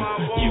poor.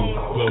 You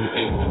will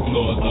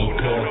ignore the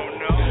poor.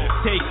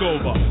 Take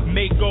over,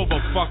 make over,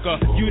 fucker.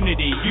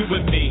 Unity, you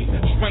and me.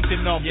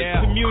 Strengthen numbers,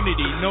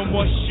 community. No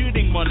more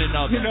shooting one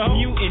another.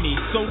 Mutiny,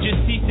 soldiers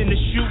ceasing to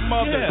shoot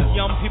mothers.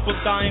 Young people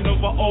dying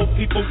over old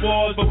people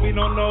wars, but we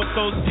don't know if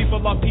those people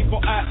are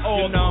people at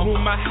all.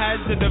 Rumor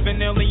has it of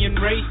an alien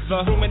race.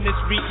 Ruminous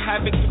wreak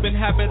havoc to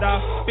inhabit our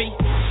space.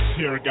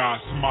 Tear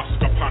gas, mask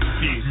up and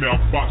teeth. Me a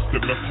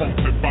bastard, me pump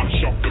me bash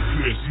up the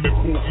place. Me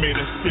boot made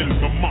a still,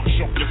 me mash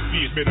up your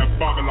face. Made a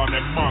Babylon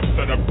and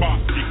master the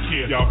basket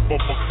kid. Yeah,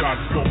 bubble clad,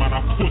 no man a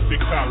pussy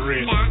clad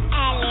race.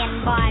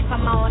 Alien boy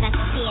from outer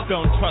space.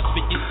 Don't trust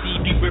what you see,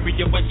 be wary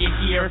of what you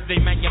hear. If they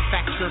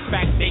manufacture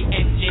facts, they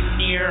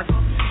engineer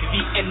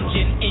the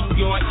engine in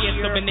your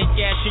ear. Living in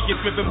gas, you're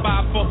driven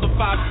by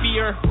falsified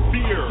fear.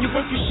 You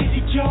work your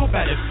shitty job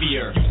out of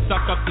fear. You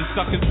suck up to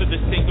suckers for the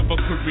sake of a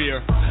career.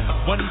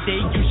 One day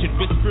you should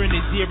whisper in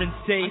his ear and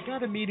say, I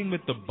got a meeting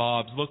with the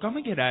Bobs. Look, I'm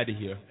gonna get out of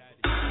here.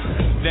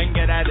 Then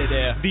get out of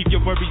there. Leave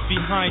your worries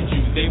behind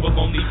you. They will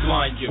only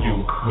blind you.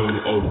 You will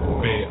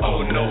obey,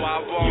 oh no.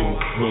 You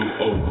will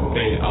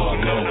obey, oh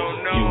no.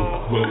 You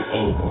will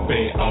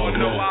obey, oh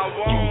no.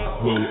 You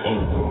will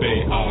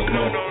obey, oh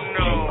no. You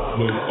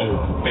will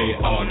obey,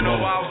 oh no.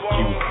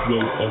 You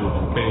will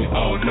obey,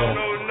 oh no.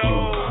 You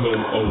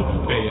will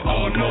obey,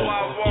 oh no.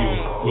 You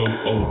will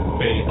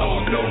obey, oh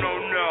no.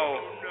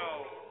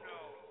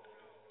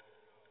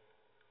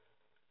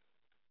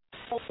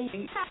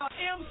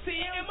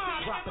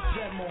 MCMI. Drop a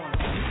gem on.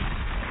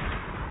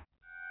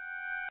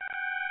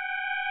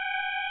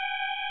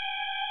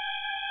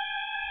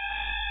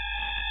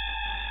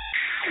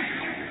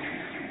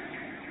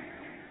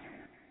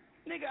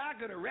 Nigga, how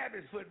could a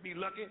rabbit's foot be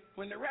lucky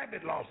when the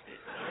rabbit lost it?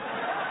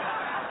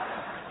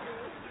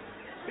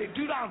 They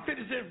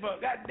 $2.50 for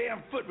a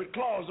goddamn foot with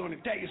claws on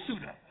it. Tag your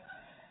suit up.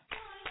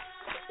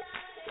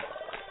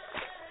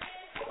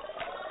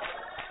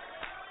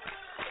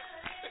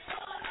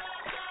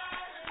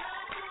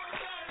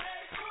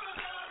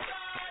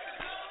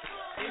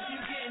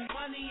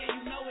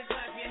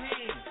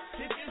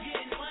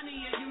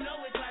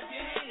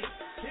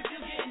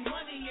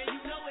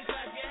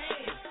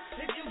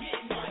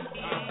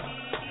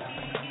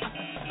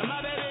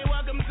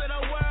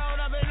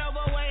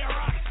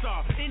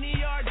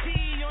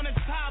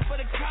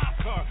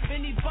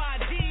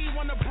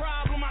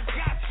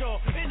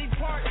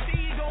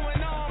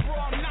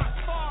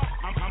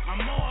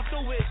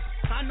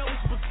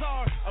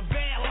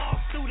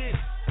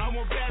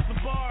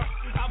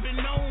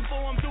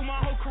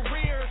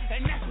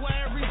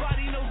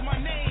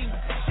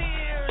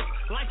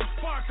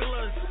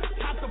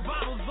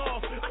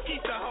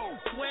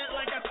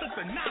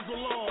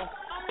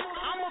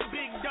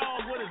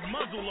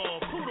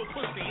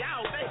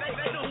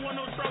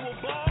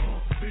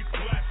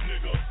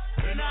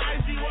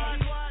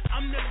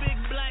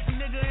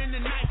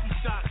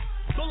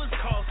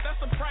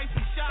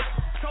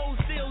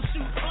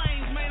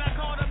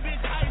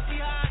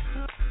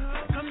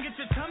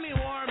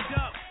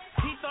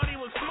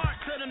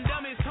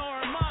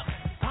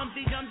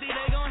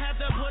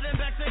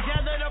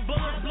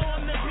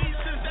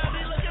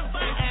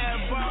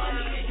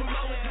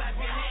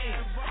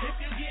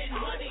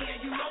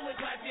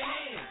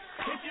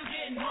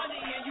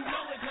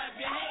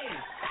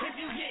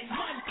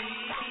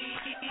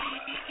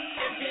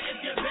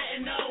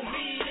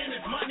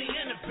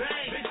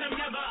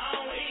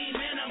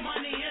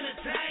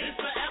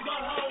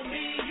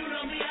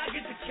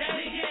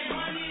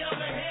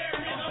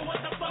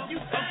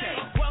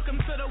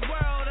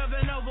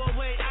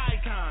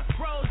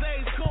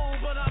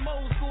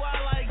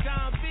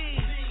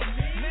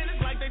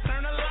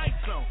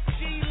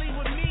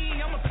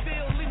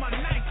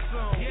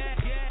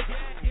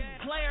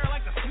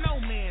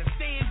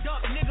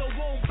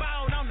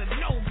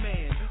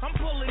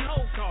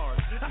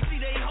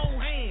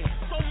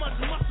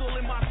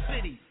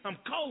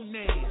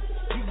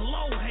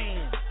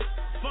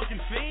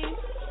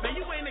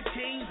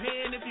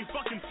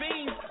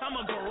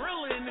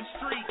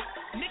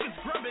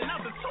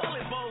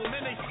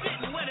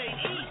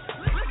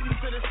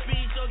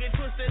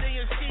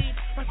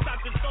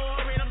 Stop the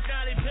story, I'm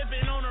Scottie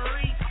Pippen on a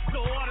read.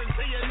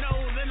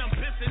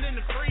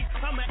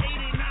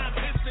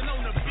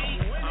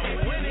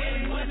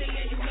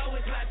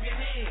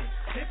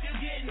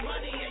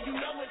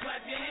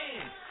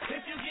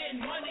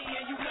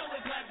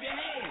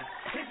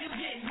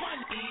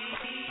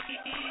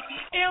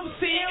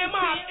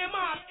 MCMI.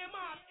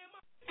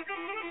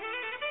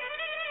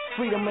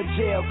 Freedom of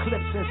jail,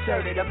 clips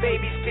inserted. A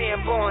baby's being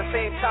born,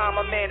 same time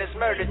a man is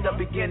murdered. The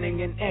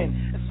beginning and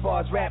end. As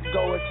far as rap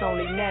go, it's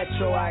only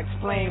natural. I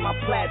explain my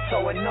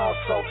plateau and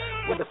also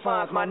what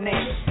defines my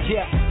name.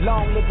 Yeah,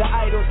 long live the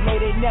idols, may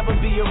they never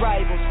be your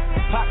rivals.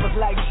 Pop was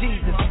like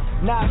Jesus,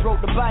 Nas wrote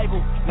the Bible.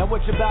 Now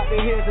what you about to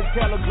hear is a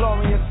tale of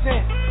glory and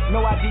sin.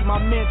 No, I be my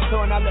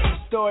mentor and I let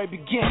the story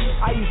begin.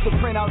 I used to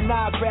print out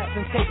Nas raps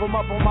and tape them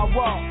up on my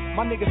wall.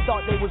 My niggas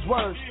thought they was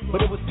words,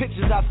 but it was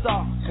pictures I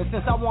saw. And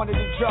since I wanted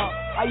to draw,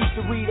 I used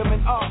to read them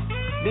in awe.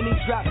 Then he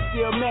dropped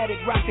Stillmatic,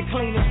 rock the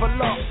cleanest for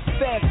law.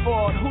 Fast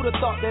forward, who'd have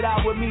thought that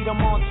I would meet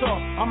him on tour?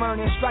 I'm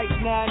earning stripes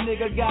now,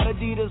 nigga, got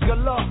Adidas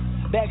galore.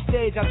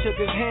 Backstage, I shook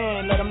his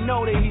hand, let him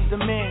know that he's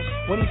the man.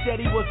 When he said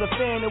he was a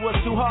fan, it was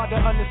too hard to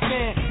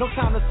understand. No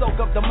time to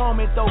soak up the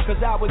moment, though, cause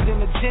I was in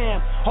the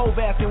jam. Hove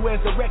asking where's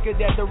the record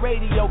that the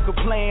radio could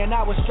play, and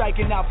I was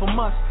striking out for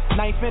months.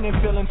 Ninth inning,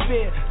 feeling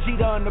fear.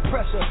 Jeter under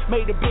pressure,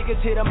 made the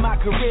biggest hit of my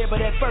career, but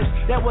at first,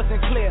 that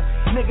wasn't clear.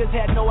 Niggas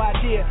had no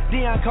idea.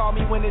 Dion called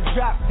me when it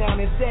dropped,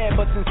 sounding sad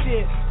but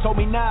sincere. Told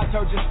me Nas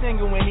heard your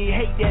single and he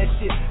hate that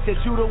shit. Said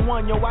you the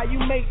one, yo, why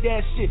you make that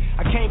shit?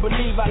 I can't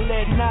believe I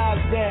let Nas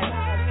down.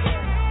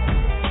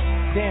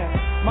 Damn,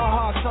 my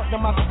heart sunk to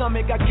my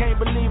stomach, I can't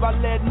believe I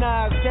let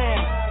Nas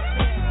down.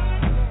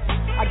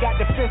 I got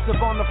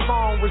defensive on the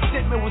phone,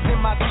 resentment was in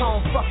my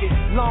tone, fuck it.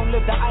 Long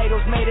live the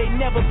idols, may they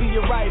never be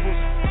your rivals.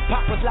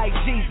 Pop was like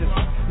Jesus,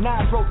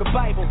 Nas wrote the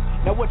Bible.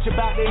 Now what you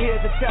about to hear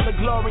is a tell of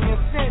glory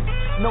and sin.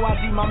 No, I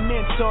be my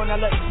mentor,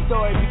 now let the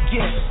story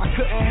begin. I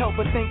couldn't help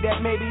but think that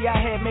maybe I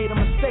had made a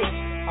mistake.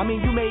 I mean,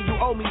 you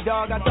owe me,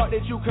 dog, I thought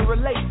that you could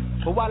relate.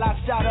 But while I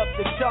shot up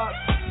the charts,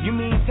 you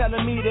mean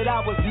telling me that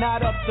I was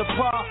not up to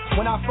par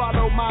when I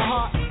followed my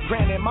heart?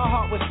 Granted, my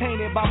heart was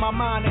tainted by my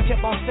mind and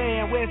kept on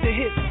saying, where's the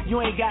hits?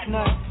 You ain't got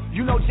none.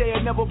 You know Jay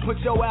had never put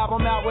your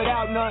album out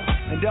without none.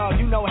 And dog,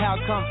 you know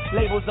how come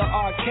labels are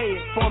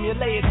archaic,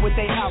 formulaic with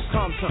their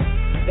outcomes.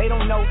 They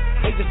don't know,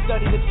 they just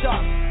study the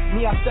charts.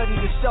 Me, I study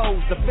the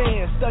shows, the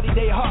fans, study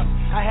their hearts.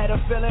 I had a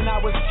feeling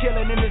I was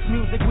killing in this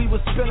music we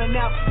was spilling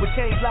out. Would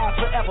change lives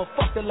forever,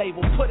 fuck the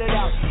label, put it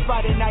out.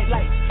 Friday Night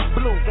Lights,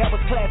 Blue, that was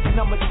classic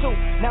number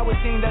 2. Now it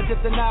seemed as if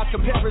the Nas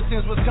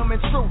comparisons was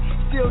coming true.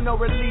 Still no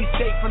release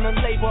date from the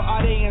label,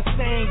 are they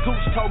insane?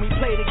 Gooch told me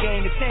play the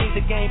game to change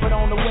the game, but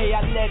on the way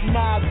I let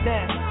Nas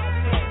down.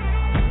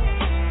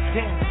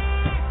 Damn,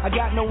 I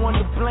got no one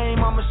to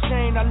blame, I'm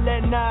ashamed I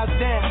let Nas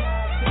down.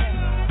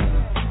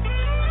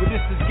 But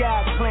this is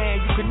God's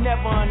plan, you could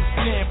never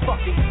understand.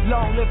 Fuck it,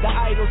 long live the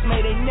idols,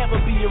 may they never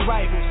be your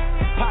rivals.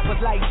 Pop was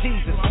like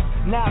Jesus,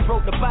 Nas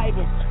wrote the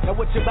Bible. Now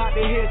what you about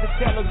to hear is a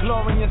tell of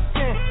glory and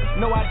sin.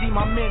 No, I be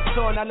my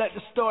mentor, now let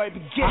the story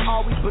begin. I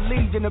always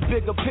believed in the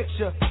bigger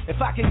picture. If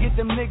I can get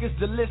them niggas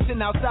to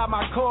listen outside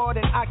my core,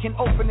 then I can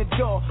open the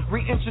door.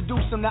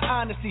 Reintroduce them to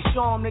honesty,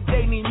 show them that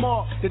they need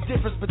more. The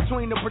difference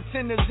between the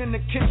pretenders and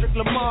the Kendrick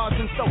Lamars.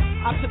 And so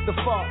I took the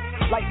fall,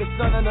 like the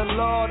son of the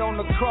Lord on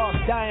the cross,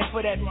 dying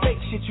for that fake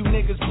shit you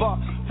niggas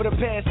bought for the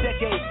past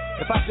decade.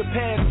 If I should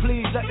pass,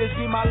 please let this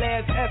be my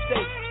last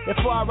essay.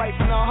 Before I write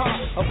from the heart,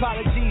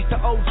 apologies to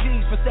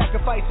OGs for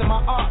sacrificing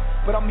my art.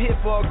 But I'm here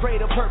for a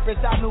greater purpose,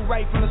 I knew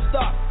right from the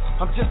start.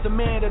 I'm just a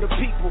man of the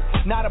people,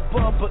 not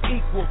above but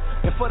equal.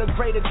 And for the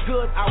greater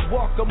good, I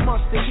walk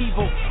amongst the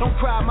evil. Don't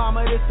cry,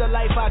 mama, this the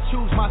life I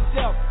choose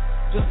myself.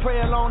 Just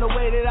pray along the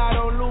way that I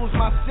don't lose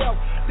myself.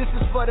 This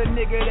is for the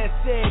nigga that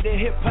said that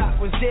hip-hop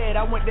was dead.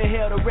 I went to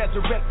hell to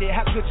resurrect it.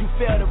 How could you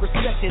fail to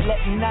respect it?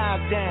 Letting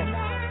Nas down.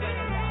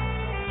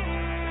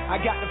 I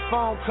got the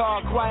phone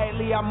call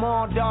quietly. I'm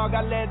on, dog.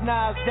 I let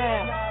Nas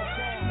down.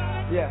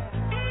 Yeah.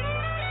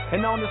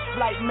 And on this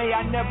flight, may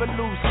I never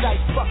lose sight.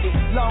 Fuck it,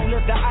 long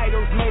live the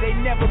idols. May they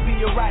never be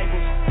your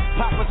rivals.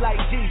 Pop was like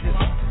Jesus,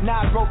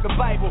 Nas wrote the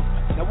Bible.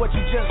 Now what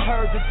you just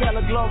heard is a tell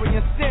of glory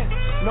and sin.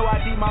 No, I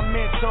be my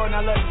mentor,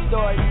 now let the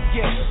story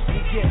begin.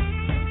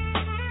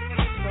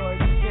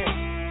 Story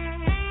begin.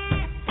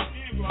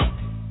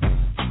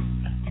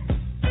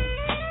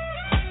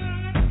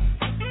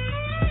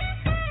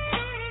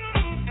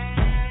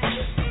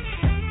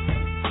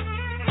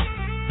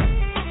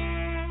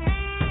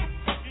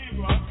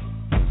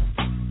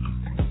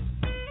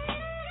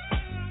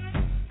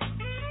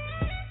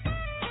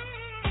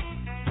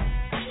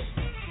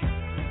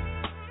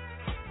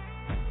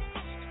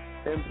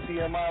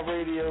 MCMI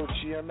Radio,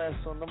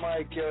 GMS on the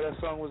mic. Yo, that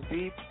song was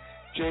deep.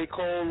 J.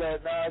 Cole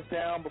let Nas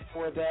down.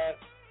 Before that,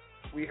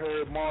 we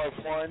heard Marv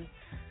 1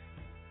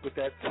 with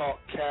that Talk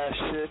Cash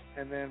shit.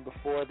 And then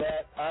before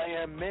that, I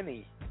Am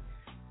Many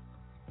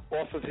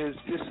off of his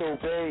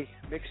Disobey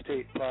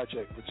mixtape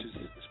project, which is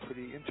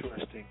pretty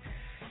interesting.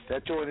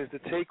 That joint is The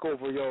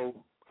Takeover, yo.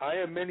 I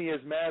Am Many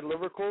is mad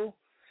lyrical,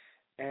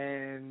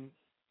 and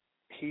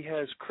he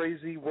has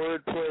crazy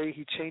wordplay.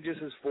 He changes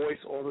his voice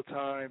all the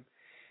time.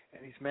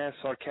 And he's mad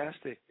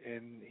sarcastic,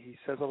 and he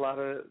says a lot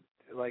of,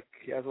 like,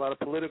 he has a lot of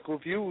political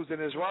views in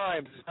his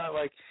rhymes. It's not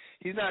like,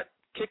 he's not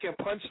kicking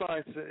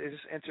punchlines to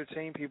just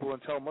entertain people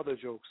and tell mother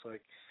jokes.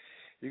 Like,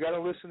 You got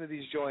to listen to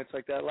these joints,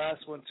 like that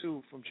last one,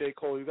 too, from J.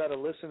 Cole. You got to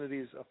listen to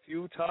these a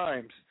few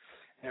times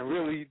and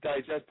really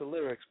digest the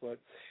lyrics, but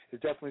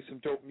there's definitely some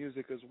dope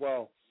music as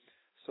well.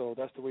 So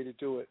that's the way to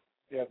do it.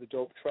 You have the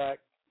dope track.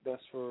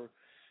 That's for,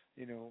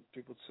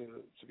 people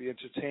to be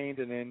entertained,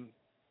 and then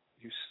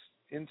you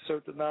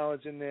insert the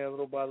knowledge in there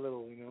little by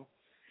little,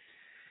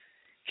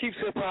 Keeps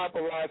hip-hop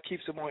alive,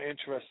 keeps it more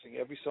interesting.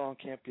 Every song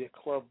can't be a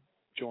club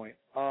joint.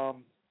 I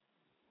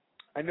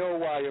know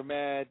why you're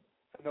mad.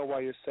 I know why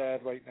you're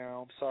sad right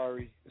now. I'm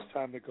sorry. It's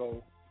time to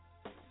go.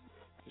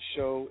 The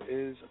show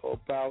is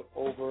about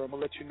over. I'm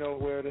going to let you know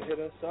where to hit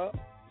us up.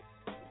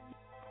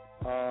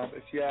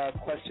 If you have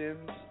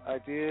questions,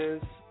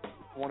 ideas,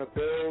 want to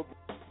build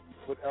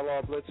with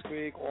LR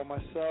Blitzkrieg or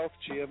myself,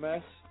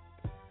 GMS,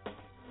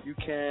 you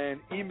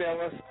can email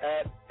us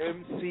at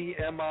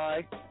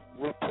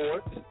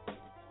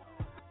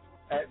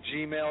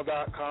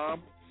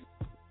mcmireport@gmail.com.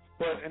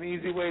 But an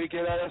easy way to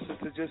get at us is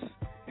to just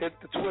hit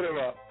the Twitter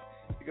up.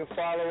 You can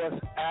follow us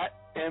at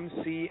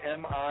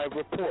MCMI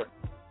Report,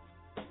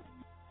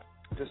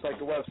 just like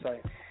the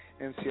website,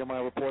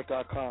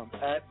 MCMIReport.com,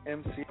 at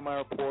MCMI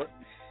Report.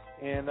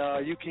 And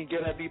you can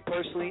get at me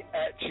personally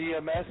at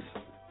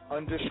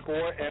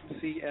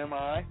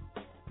GMS_MCMI.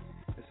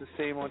 It's the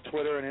same on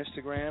Twitter and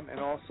Instagram. And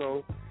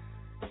also,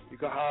 you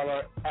can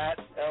holler at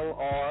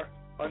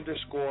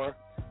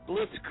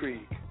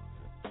LR_Blitzkrieg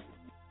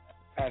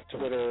at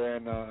Twitter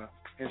and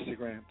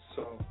Instagram.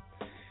 So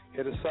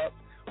hit us up.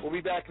 We'll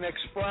be back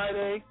next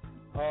Friday.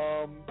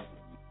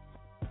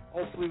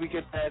 Hopefully we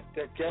get that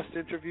guest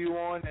interview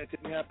on. It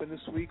didn't happen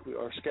this week.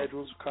 Our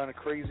schedules are kind of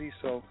crazy,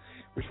 so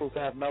we're supposed to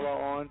have Mello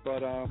on,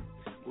 but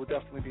we'll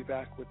definitely be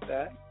back with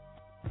that.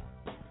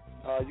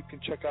 You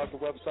can check out the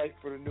website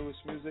for the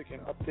newest music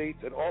and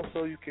updates, and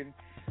also you can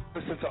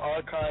listen to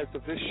archives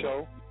of this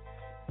show,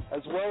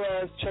 as well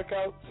as check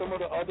out some of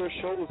the other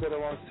shows that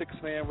are on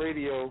 6-Man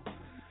Radio,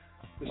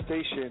 the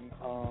station.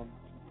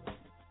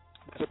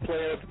 There's a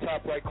player at the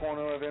top right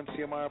corner of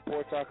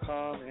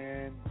MCMIReport.com,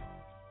 and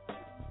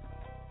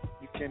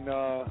you can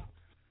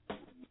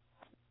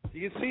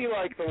see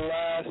like the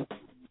last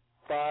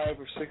 5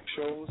 or 6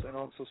 shows, and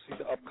also see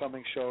the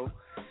upcoming show.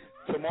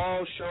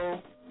 Tomorrow's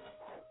show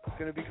is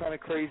going to be kind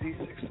of crazy.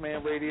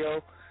 6-Man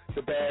Radio,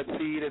 The Bad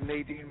Seed, and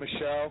Nadine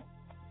Michelle.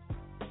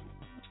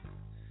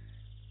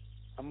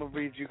 I'm going to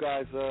read you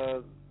guys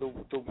the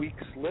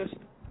week's list.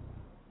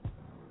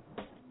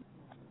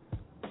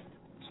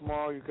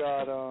 Tomorrow you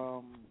got,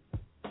 oh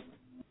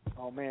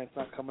man, it's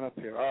not coming up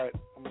here. All right,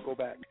 I'm going to go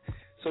back.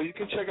 So you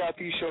can check out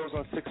these shows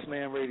on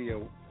 6-Man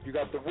Radio. You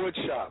got The Wood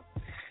Shop.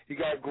 You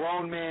got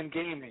Grown Man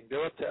Gaming.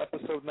 They're up to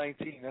episode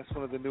 19. That's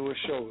one of the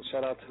newest shows.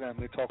 Shout out to them.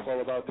 They talk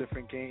all about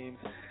different games.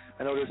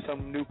 I know there's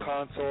some new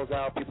consoles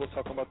out. People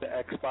talking about the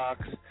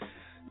Xbox,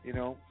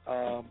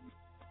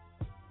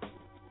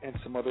 and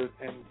some other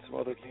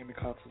gaming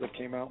consoles that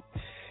came out.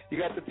 You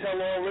got the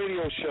Tell All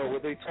Radio Show, where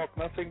they talk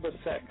nothing but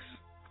sex.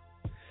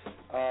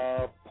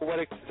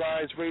 Poetic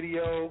Desires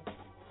Radio.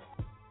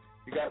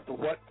 You got the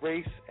What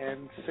Race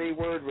and Say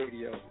Word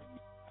Radio,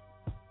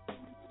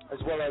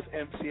 as well as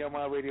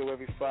MCMI Radio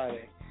every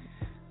Friday.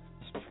 So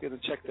don't forget to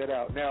check that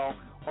out. Now,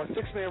 on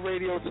 6-Man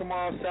Radio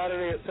tomorrow,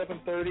 Saturday at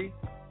 7:30,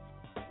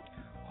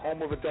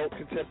 home of adult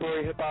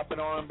contemporary hip-hop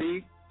and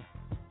R&B.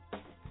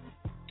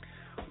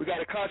 We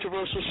got a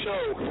controversial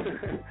show.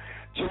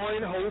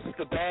 Join hosts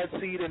The Bad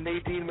Seed and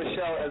Nadine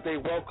Michelle as they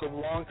welcome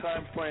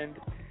longtime friend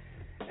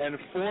and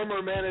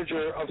former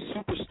manager of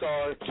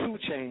superstar 2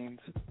 Chainz,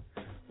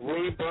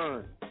 Ray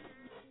Byrne.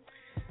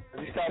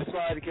 And he stops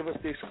by to give us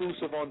the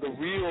exclusive on the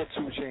real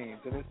 2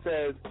 Chainz. And it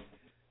says,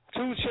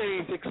 2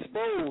 Chainz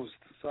exposed.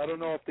 So I don't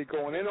know if they're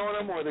going in on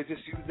him or they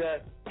just use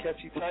that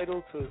catchy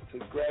title to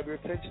grab your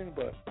attention.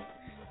 But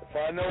if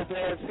I know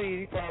Bad Seed,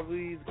 he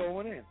probably is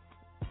going in.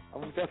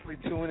 I'm definitely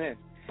tuning in.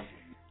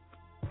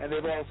 And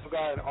they've also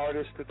got an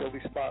artist that they'll be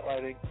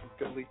spotlighting in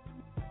Philly.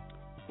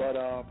 But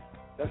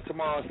that's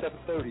tomorrow at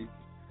 7:30.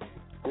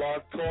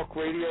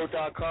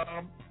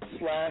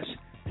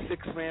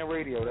 blogtalkradio.com/6-Man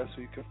Radio. That's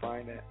where you can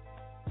find that.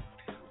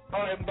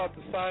 All right, I'm about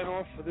to sign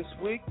off for this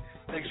week.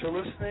 Thanks for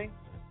listening.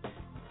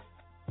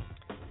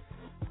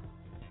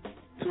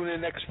 Tune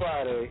in next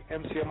Friday.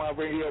 MCMI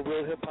Radio,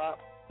 Real Hip Hop,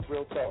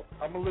 Real Talk.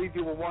 I'm going to leave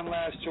you with one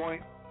last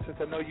joint since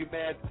I know you're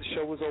mad that the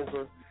show was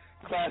over.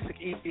 Classic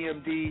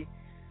EPMD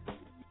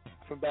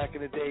from back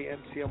in the day,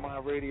 MCMI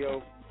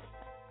Radio.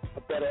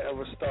 A better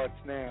ever starts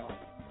now.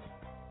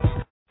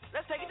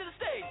 Let's take it to the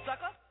stage,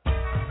 sucker.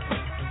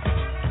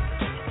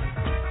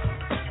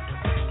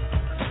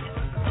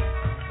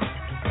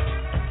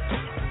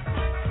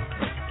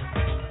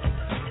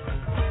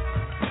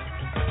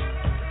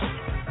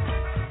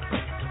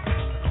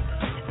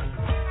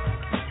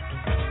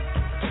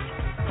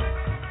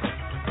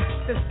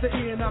 It's the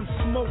E and I'm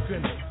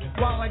smoking.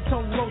 While I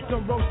tone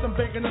roasting,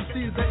 baking them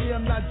seeds. The E,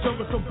 I'm not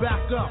joking, so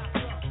back up.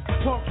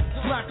 Punk,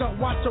 slack up,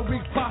 watch a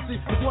weak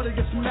posse before they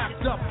get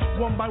smacked up.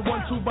 1 by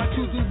 1, 2 by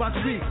 2, 3 by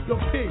 3. Yo,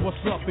 P,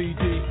 what's up,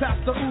 ED? Pass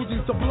the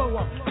Uzi to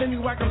blow up. Then you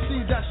whack them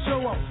seeds that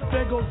show up.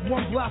 There goes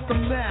one blast of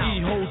now.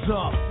 E, holds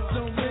up.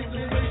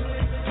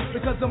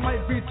 because it might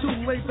be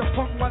too late to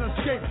punk while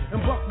escape and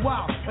buck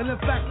wild, and in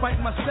fact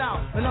fight my style,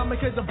 and I'll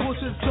make it the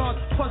bullshit charge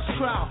plus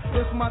trial.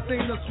 It's my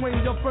thing to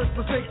swing, your first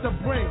mistake to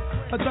bring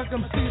a dunk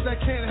MCs that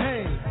can't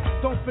hang.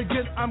 Don't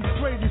forget I'm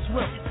crazy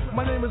swift.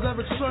 My name is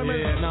Eric Sherman.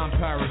 Yeah, and I'm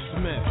Paris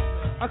Smith.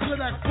 I could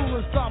act fool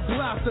and start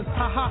blasting.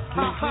 Ha ha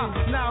ha ha.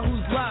 Now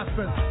who's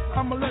laughing?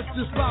 I'ma let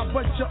you slide,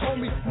 but you owe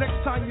me.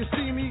 Next time you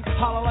see me,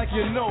 holler like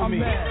you know I'm me.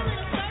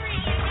 Mad.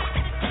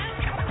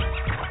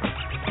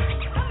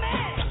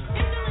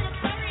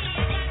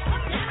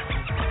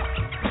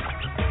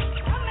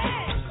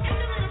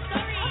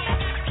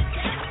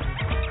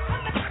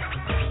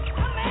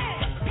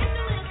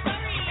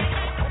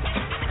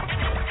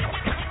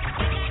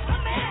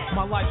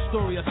 My life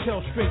story I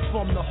tell straight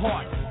from the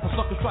heart. A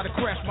sucker try to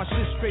crash my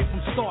shit straight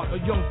from start. A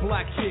young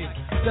black kid,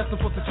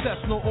 destined for success.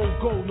 No old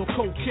gold, no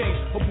cocaine.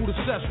 A Buddha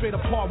set straight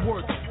up hard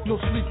work. No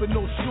sleeping,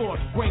 no short.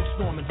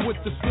 Brainstorming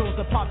with the skills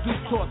that Pop Duke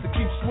taught to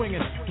keep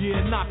swinging.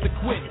 Yeah, not to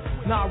quit.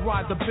 Now I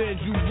ride the Benz,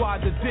 you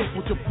ride the dick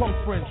with your punk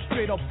friends.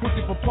 Straight up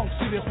pussy for punk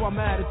city, that's why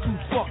my attitude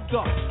fucked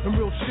up. And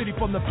real shitty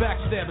from the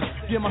backstabbers.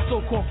 Yeah, my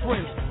so-called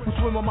friends who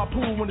swim on my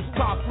pool when it's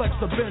time flex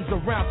the Benz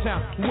around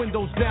town.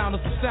 Windows down as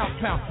the sound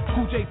pound.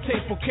 Cool J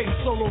tape for K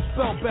solo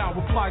spellbound.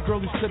 Reply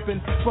girlie sipping,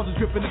 brothers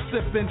dripping and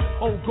sipping.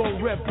 Old gold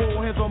Red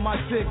Bull, hands on my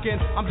dick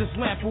and I'm just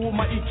lamping with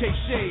my EK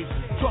shades.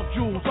 Truck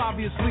jewels,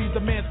 obviously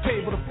the man's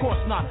paid, but of course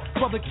not.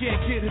 Brother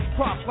can't get his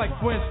props like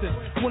for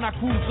instance when I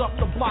cruise up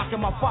the block in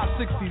my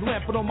 560,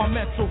 lamping on my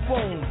Metro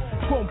phone.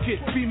 Chrome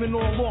kit, beaming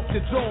all off the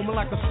dome and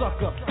like a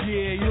sucker.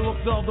 Yeah, you look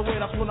the other way,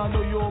 that's when I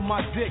know you're on my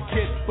dick,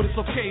 kid. But it's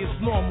okay,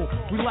 it's normal.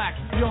 Relax,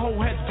 your whole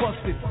head's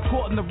busted.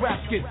 Caught in the rap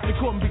skit, it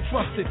couldn't be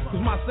trusted. Cause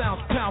my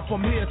sound's pound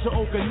from here to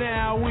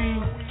Okinawa.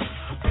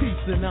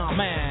 Peace and I'm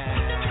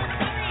out.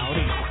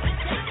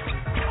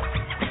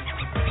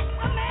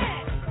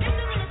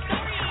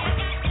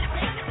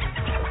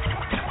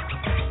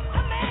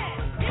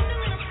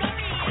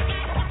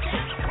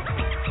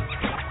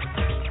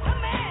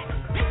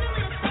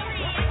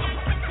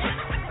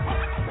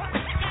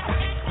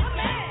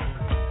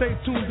 Stay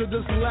tuned to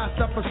this last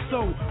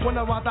episode. When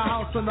I ride the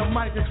house and the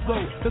mic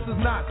explode. This is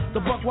not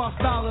the Buckwild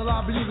style that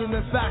I'll be using.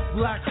 In fact,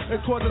 black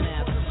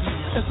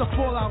it's a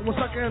fallout when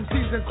sucker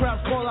MCs and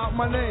crabs call out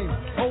my name.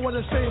 Oh, what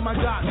a shame I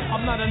got.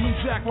 I'm not a new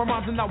jack, my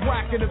rhymes are not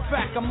whacking. In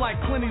fact, I'm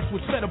like Clint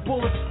Eastwood, set of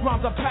bullets.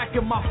 Rhymes are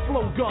packing my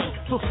flow gun.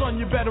 So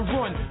son, you better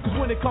run. Cause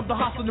when it comes to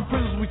hospitals and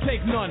prisons, we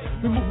take none.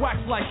 We move wax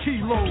like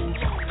kilos.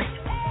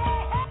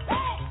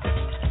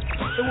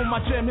 And when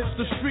my jam hits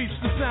the streets,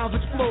 the sounds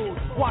explode.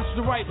 Watch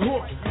the right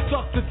hook,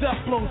 duck the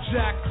death blow,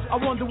 Jack. I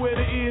wonder where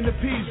the E and the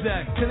P's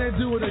at. Can they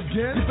do it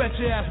again? You bet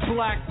your ass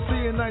black.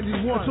 See in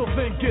 91. Until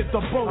then, get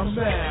the boat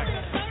sack.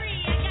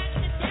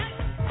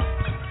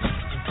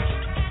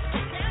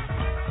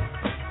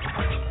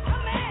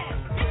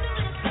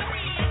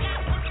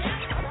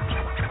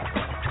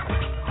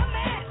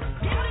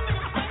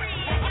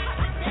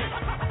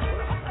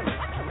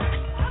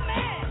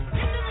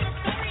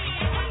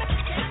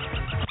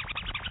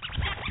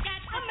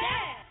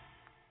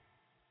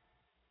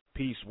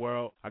 Peace,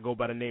 world. I go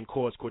by the name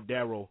Cors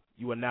Cordero.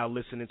 You are now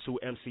listening to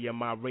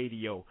MCMI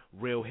Radio,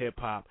 real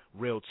hip-hop,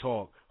 real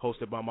talk,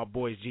 hosted by my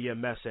boys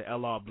GMS and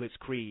LR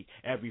Blitzkrieg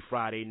every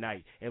Friday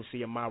night.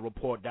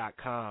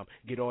 MCMIReport.com.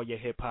 Get all your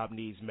hip-hop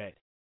needs met.